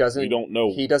Harry. He doesn't. We don't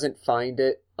know. He doesn't find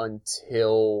it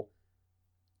until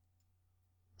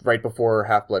right before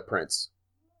Half-Blood Prince,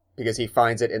 because he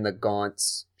finds it in the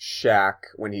Gaunt's shack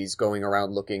when he's going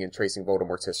around looking and tracing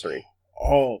Voldemort's history.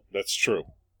 Oh, that's true.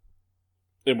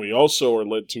 And we also are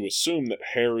led to assume that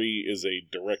Harry is a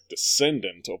direct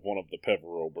descendant of one of the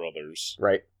Peverell brothers,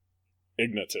 Right?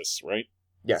 Ignatus, right?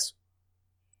 Yes.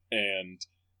 And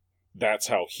that's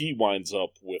how he winds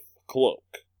up with the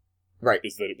cloak. Right.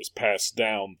 Is that it was passed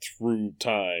down through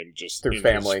time, just Through in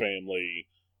family. his family,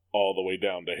 all the way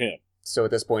down to him. So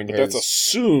at this point, But his that's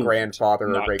assumed, grandfather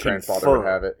or not great-grandfather would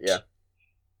have it. confirmed. Yeah.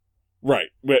 Right,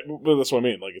 but that's what I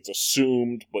mean. Like, it's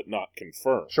assumed, but not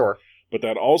confirmed. Sure. But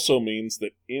that also means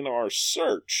that in our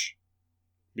search,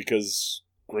 because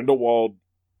Grindelwald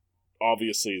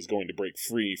obviously is going to break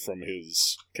free from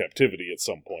his captivity at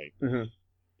some point, Mm-hmm.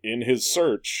 in his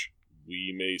search,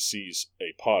 we may see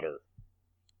a Potter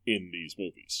in these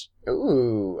movies.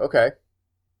 Ooh, okay.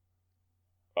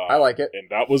 I like it. And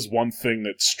that was one thing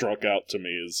that struck out to me,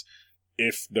 is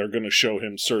if they're going to show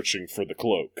him searching for the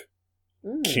cloak,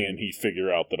 can he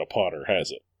figure out that a Potter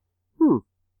has it?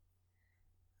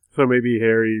 So maybe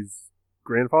Harry's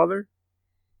grandfather?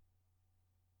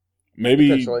 Maybe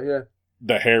Potentially, yeah.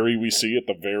 the Harry we see at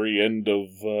the very end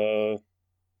of the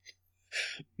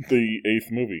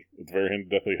 8th movie, at the very end of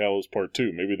Deathly Hallows Part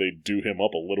 2. Maybe they do him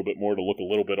up a little bit more to look a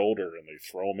little bit older, and they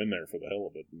throw him in there for the hell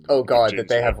of it. Oh god, did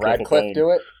they have Radcliffe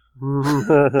do it?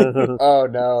 Oh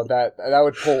no, that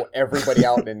would pull everybody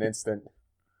out in an instant.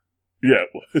 Yeah, it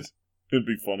would. It'd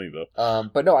be funny, though.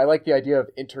 But no, I like the idea of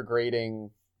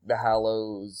integrating the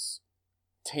Hallows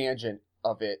tangent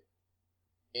of it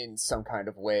in some kind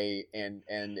of way, and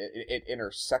it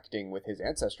intersecting with his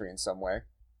ancestry in some way.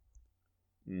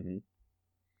 Mm-hmm.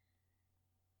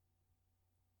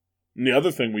 And the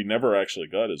other thing we never actually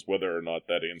got is whether or not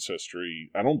that ancestry,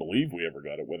 I don't believe we ever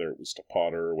got it, whether it was to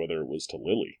Potter or whether it was to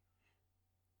Lily.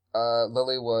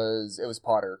 Lily was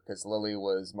Potter, because Lily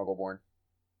was Muggle-born.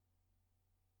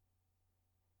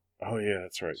 Oh yeah,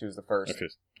 that's right. She was the first. Okay,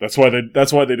 that's why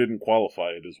they didn't qualify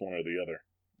it as one or the other,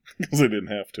 because they didn't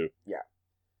have to. Yeah.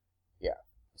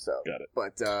 So Got it.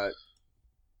 But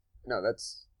no,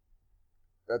 that's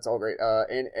all great.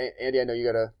 And Andy, I know you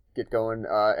gotta get going.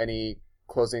 Any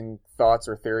closing thoughts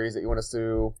or theories that you want us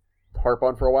to harp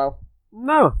on for a while?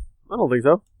 No, I don't think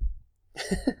so.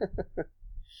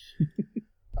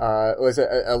 Was it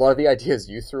a lot of the ideas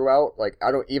you threw out? Like,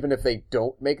 I don't, even if they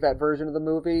don't make that version of the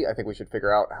movie, I think we should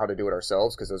figure out how to do it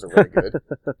ourselves, because those are really good.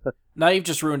 Now you've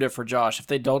just ruined it for Josh. If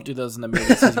they don't do those in the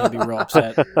movies, he's going to be real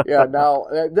upset. Yeah, now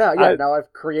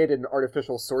I've created an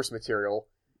artificial source material.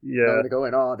 Yeah. I'm gonna go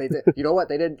in. Oh, they did. You know what?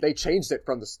 They didn't. They changed it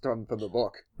from the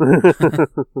book.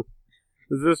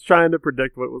 Was just trying to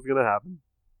predict what was going to happen.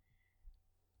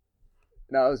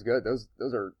 No, it was good. Those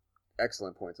are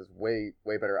excellent points. It's way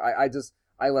better.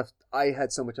 I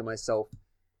had so much of myself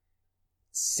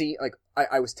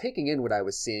I was taking in what I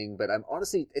was seeing, but I'm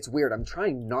honestly, it's weird. I'm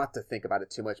trying not to think about it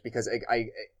too much, because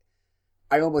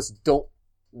I almost don't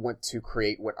want to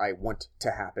create what I want to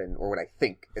happen or what I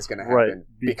think is going to happen, Right,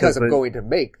 because I'm then- going to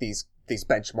make these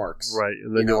benchmarks. Right,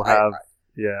 and then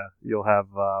you'll have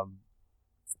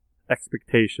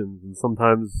expectations, and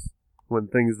sometimes when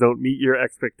things don't meet your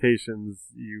expectations,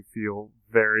 you feel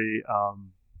very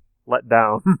let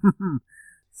down.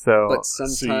 So But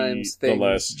sometimes See things. The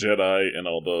Last Jedi and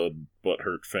all the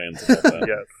butthurt fans about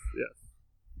that. yes.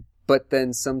 But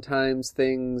then sometimes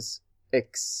things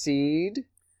exceed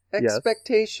Yes.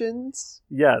 expectations.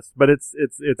 Yes, but it's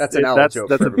That's an Owl joke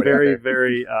that's for a everybody out very there.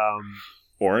 very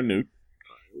Or a newt.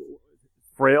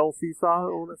 frail seesaw,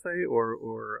 I want to say, or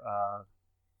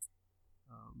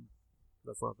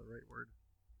that's not the right word,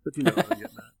 but you know what I'm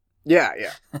getting at. Yeah.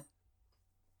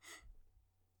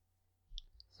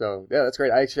 So yeah, that's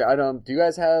great. I don't. Do you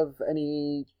guys have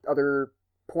any other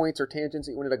points or tangents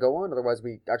that you wanted to go on? Otherwise,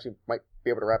 we actually might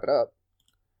be able to wrap it up.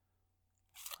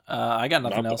 I got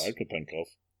nothing Not else. that I could think of.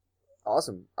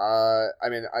 Awesome. I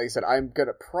mean, like I said, I'm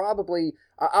gonna probably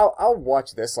I'll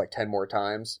watch this like 10 more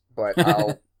times, but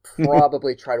I'll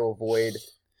probably try to avoid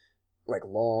like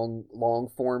long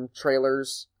form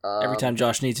trailers. Every time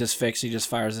Josh needs his fix, he just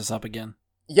fires this up again.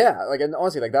 Yeah, like, and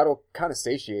honestly, like, that'll kind of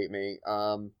satiate me.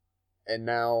 And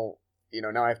now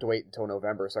I have to wait until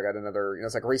November, so I got another,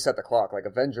 it's like reset the clock. Like,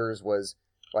 Avengers was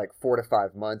like 4 to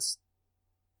 5 months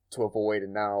to avoid,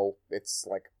 and now it's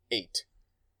like 8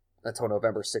 until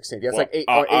November 16th. Yeah, it's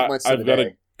Well, like 8 months to the I've got day.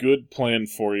 a good plan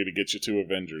for you to get you to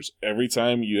Avengers. Every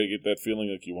time you get that feeling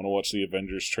like you want to watch the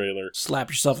Avengers trailer, Slap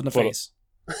yourself in the Put a- face.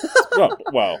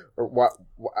 wow, Or what?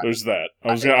 there's that.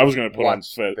 I was going to put on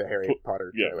watch the Harry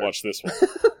Potter Yeah, trailer. watch this one.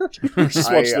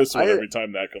 Just watch this one I- every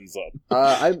time that comes up.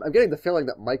 I'm getting the feeling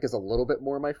that Mike is a little bit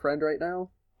more my friend right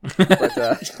now.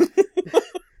 But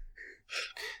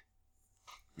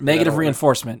Negative don't-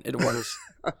 reinforcement. It works.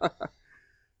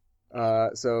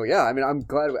 so yeah, I mean, I'm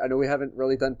glad. I know we haven't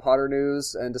really done Potter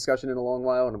news and discussion in a long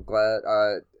while, and I'm glad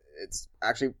it's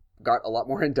actually got a lot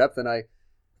more in depth than I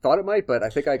thought it might. But I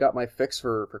think I got my fix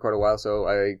for quite a while, so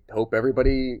I hope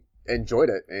everybody enjoyed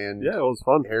it. And Yeah, it was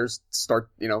fun. here's start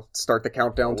the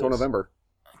countdown till Always. November.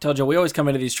 I told you, we always come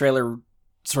into these trailer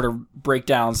sort of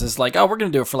breakdowns as like, oh, we're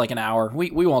going to do it for like an hour. We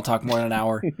won't talk more than an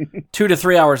hour. 2 to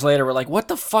 3 hours later, we're like, what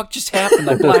the fuck just happened?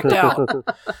 I blacked out.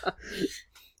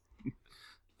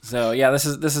 So yeah, this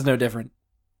is no different.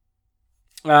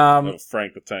 A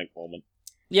Frank the Tank moment.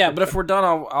 Yeah, but if we're done,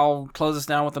 I'll close this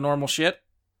down with the normal shit.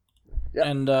 Yep.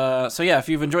 And so yeah, if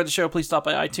you've enjoyed the show, please stop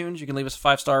by iTunes. You can leave us a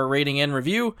 5-star rating and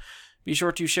review. Be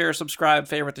sure to share, subscribe,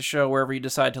 favorite the show wherever you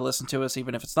decide to listen to us,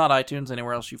 even if it's not iTunes,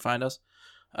 anywhere else you find us.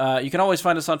 You can always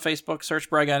find us on Facebook, search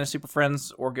Bry Guy and Super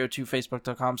Friends, or go to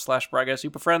facebook.com/Bry Guy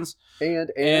Super Friends.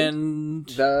 And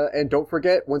don't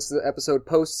forget, once the episode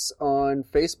posts on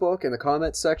Facebook in the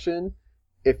comments section,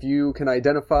 if you can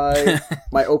identify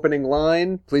my opening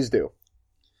line, please do.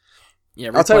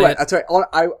 Yeah, I'll tell you replay what.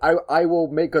 it. I will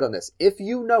make good on this. If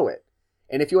you know it,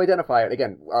 and if you identify it,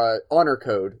 again, honor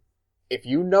code. If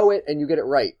you know it and you get it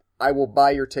right, I will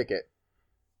buy your ticket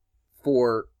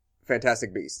for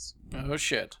Fantastic Beasts. Oh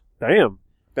shit! Damn.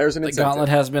 There's an The incentive. gauntlet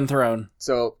has been thrown.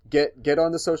 So get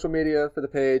on the social media for the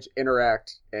page,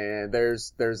 interact, and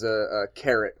there's a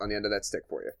carrot on the end of that stick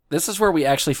for you. This is where we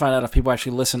actually find out if people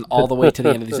actually listen all the way to the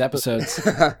end of these episodes.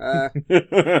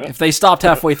 If they stopped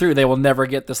halfway through, they will never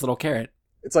get this little carrot.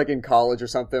 It's like in college or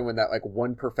something when that like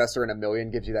one professor in a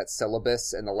million gives you that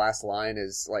syllabus and the last line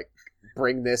is like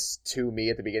bring this to me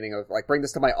at the beginning of, like, bring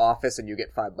this to my office and you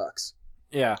get $5.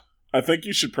 Yeah. I think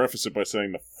you should preface it by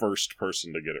saying the first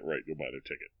person to get it right, you'll buy their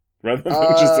ticket. Rather than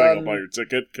just saying, I'll buy your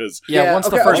ticket, because... Yeah, once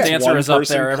the first answer is up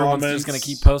there, one-person everyone's just going to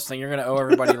keep posting. You're going to owe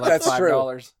everybody like That's $5.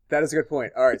 true. That is a good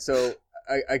point. All right, so,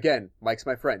 again, Mike's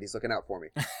my friend. He's looking out for me.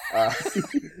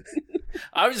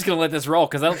 I'm just going to let this roll,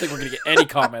 because I don't think we're going to get any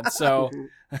comments, so...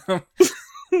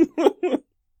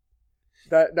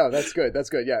 That's good. That's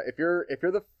good. Yeah, if you're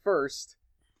the first,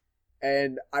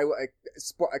 and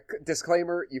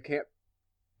disclaimer, you can't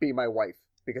be my wife,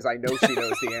 because I know she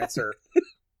knows the answer.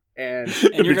 And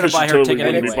you're going to buy her ticket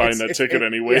anyway. Buying that ticket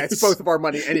anyway. Yeah, it's both of our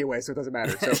money anyway, so it doesn't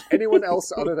matter. So anyone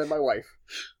else other than my wife,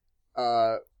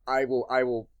 I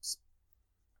will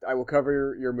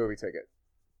cover your movie ticket.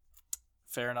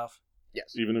 Fair enough.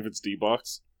 Yes. Even if it's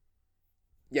D-Box?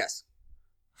 Yes.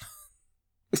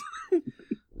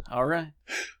 All right.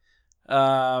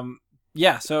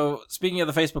 Yeah, so speaking of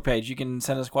the Facebook page, you can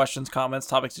send us questions, comments,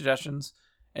 topic suggestions,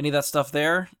 any of that stuff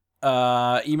there.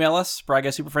 Email us,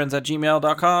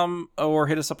 bryguysuperfriends@gmail.com, or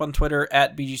hit us up on Twitter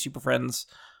 @BGSuperfriends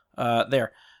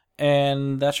there.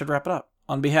 And that should wrap it up.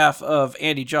 On behalf of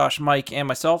Andy, Josh, Mike, and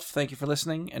myself, thank you for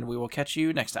listening, and we will catch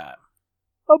you next time.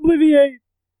 Obliviate!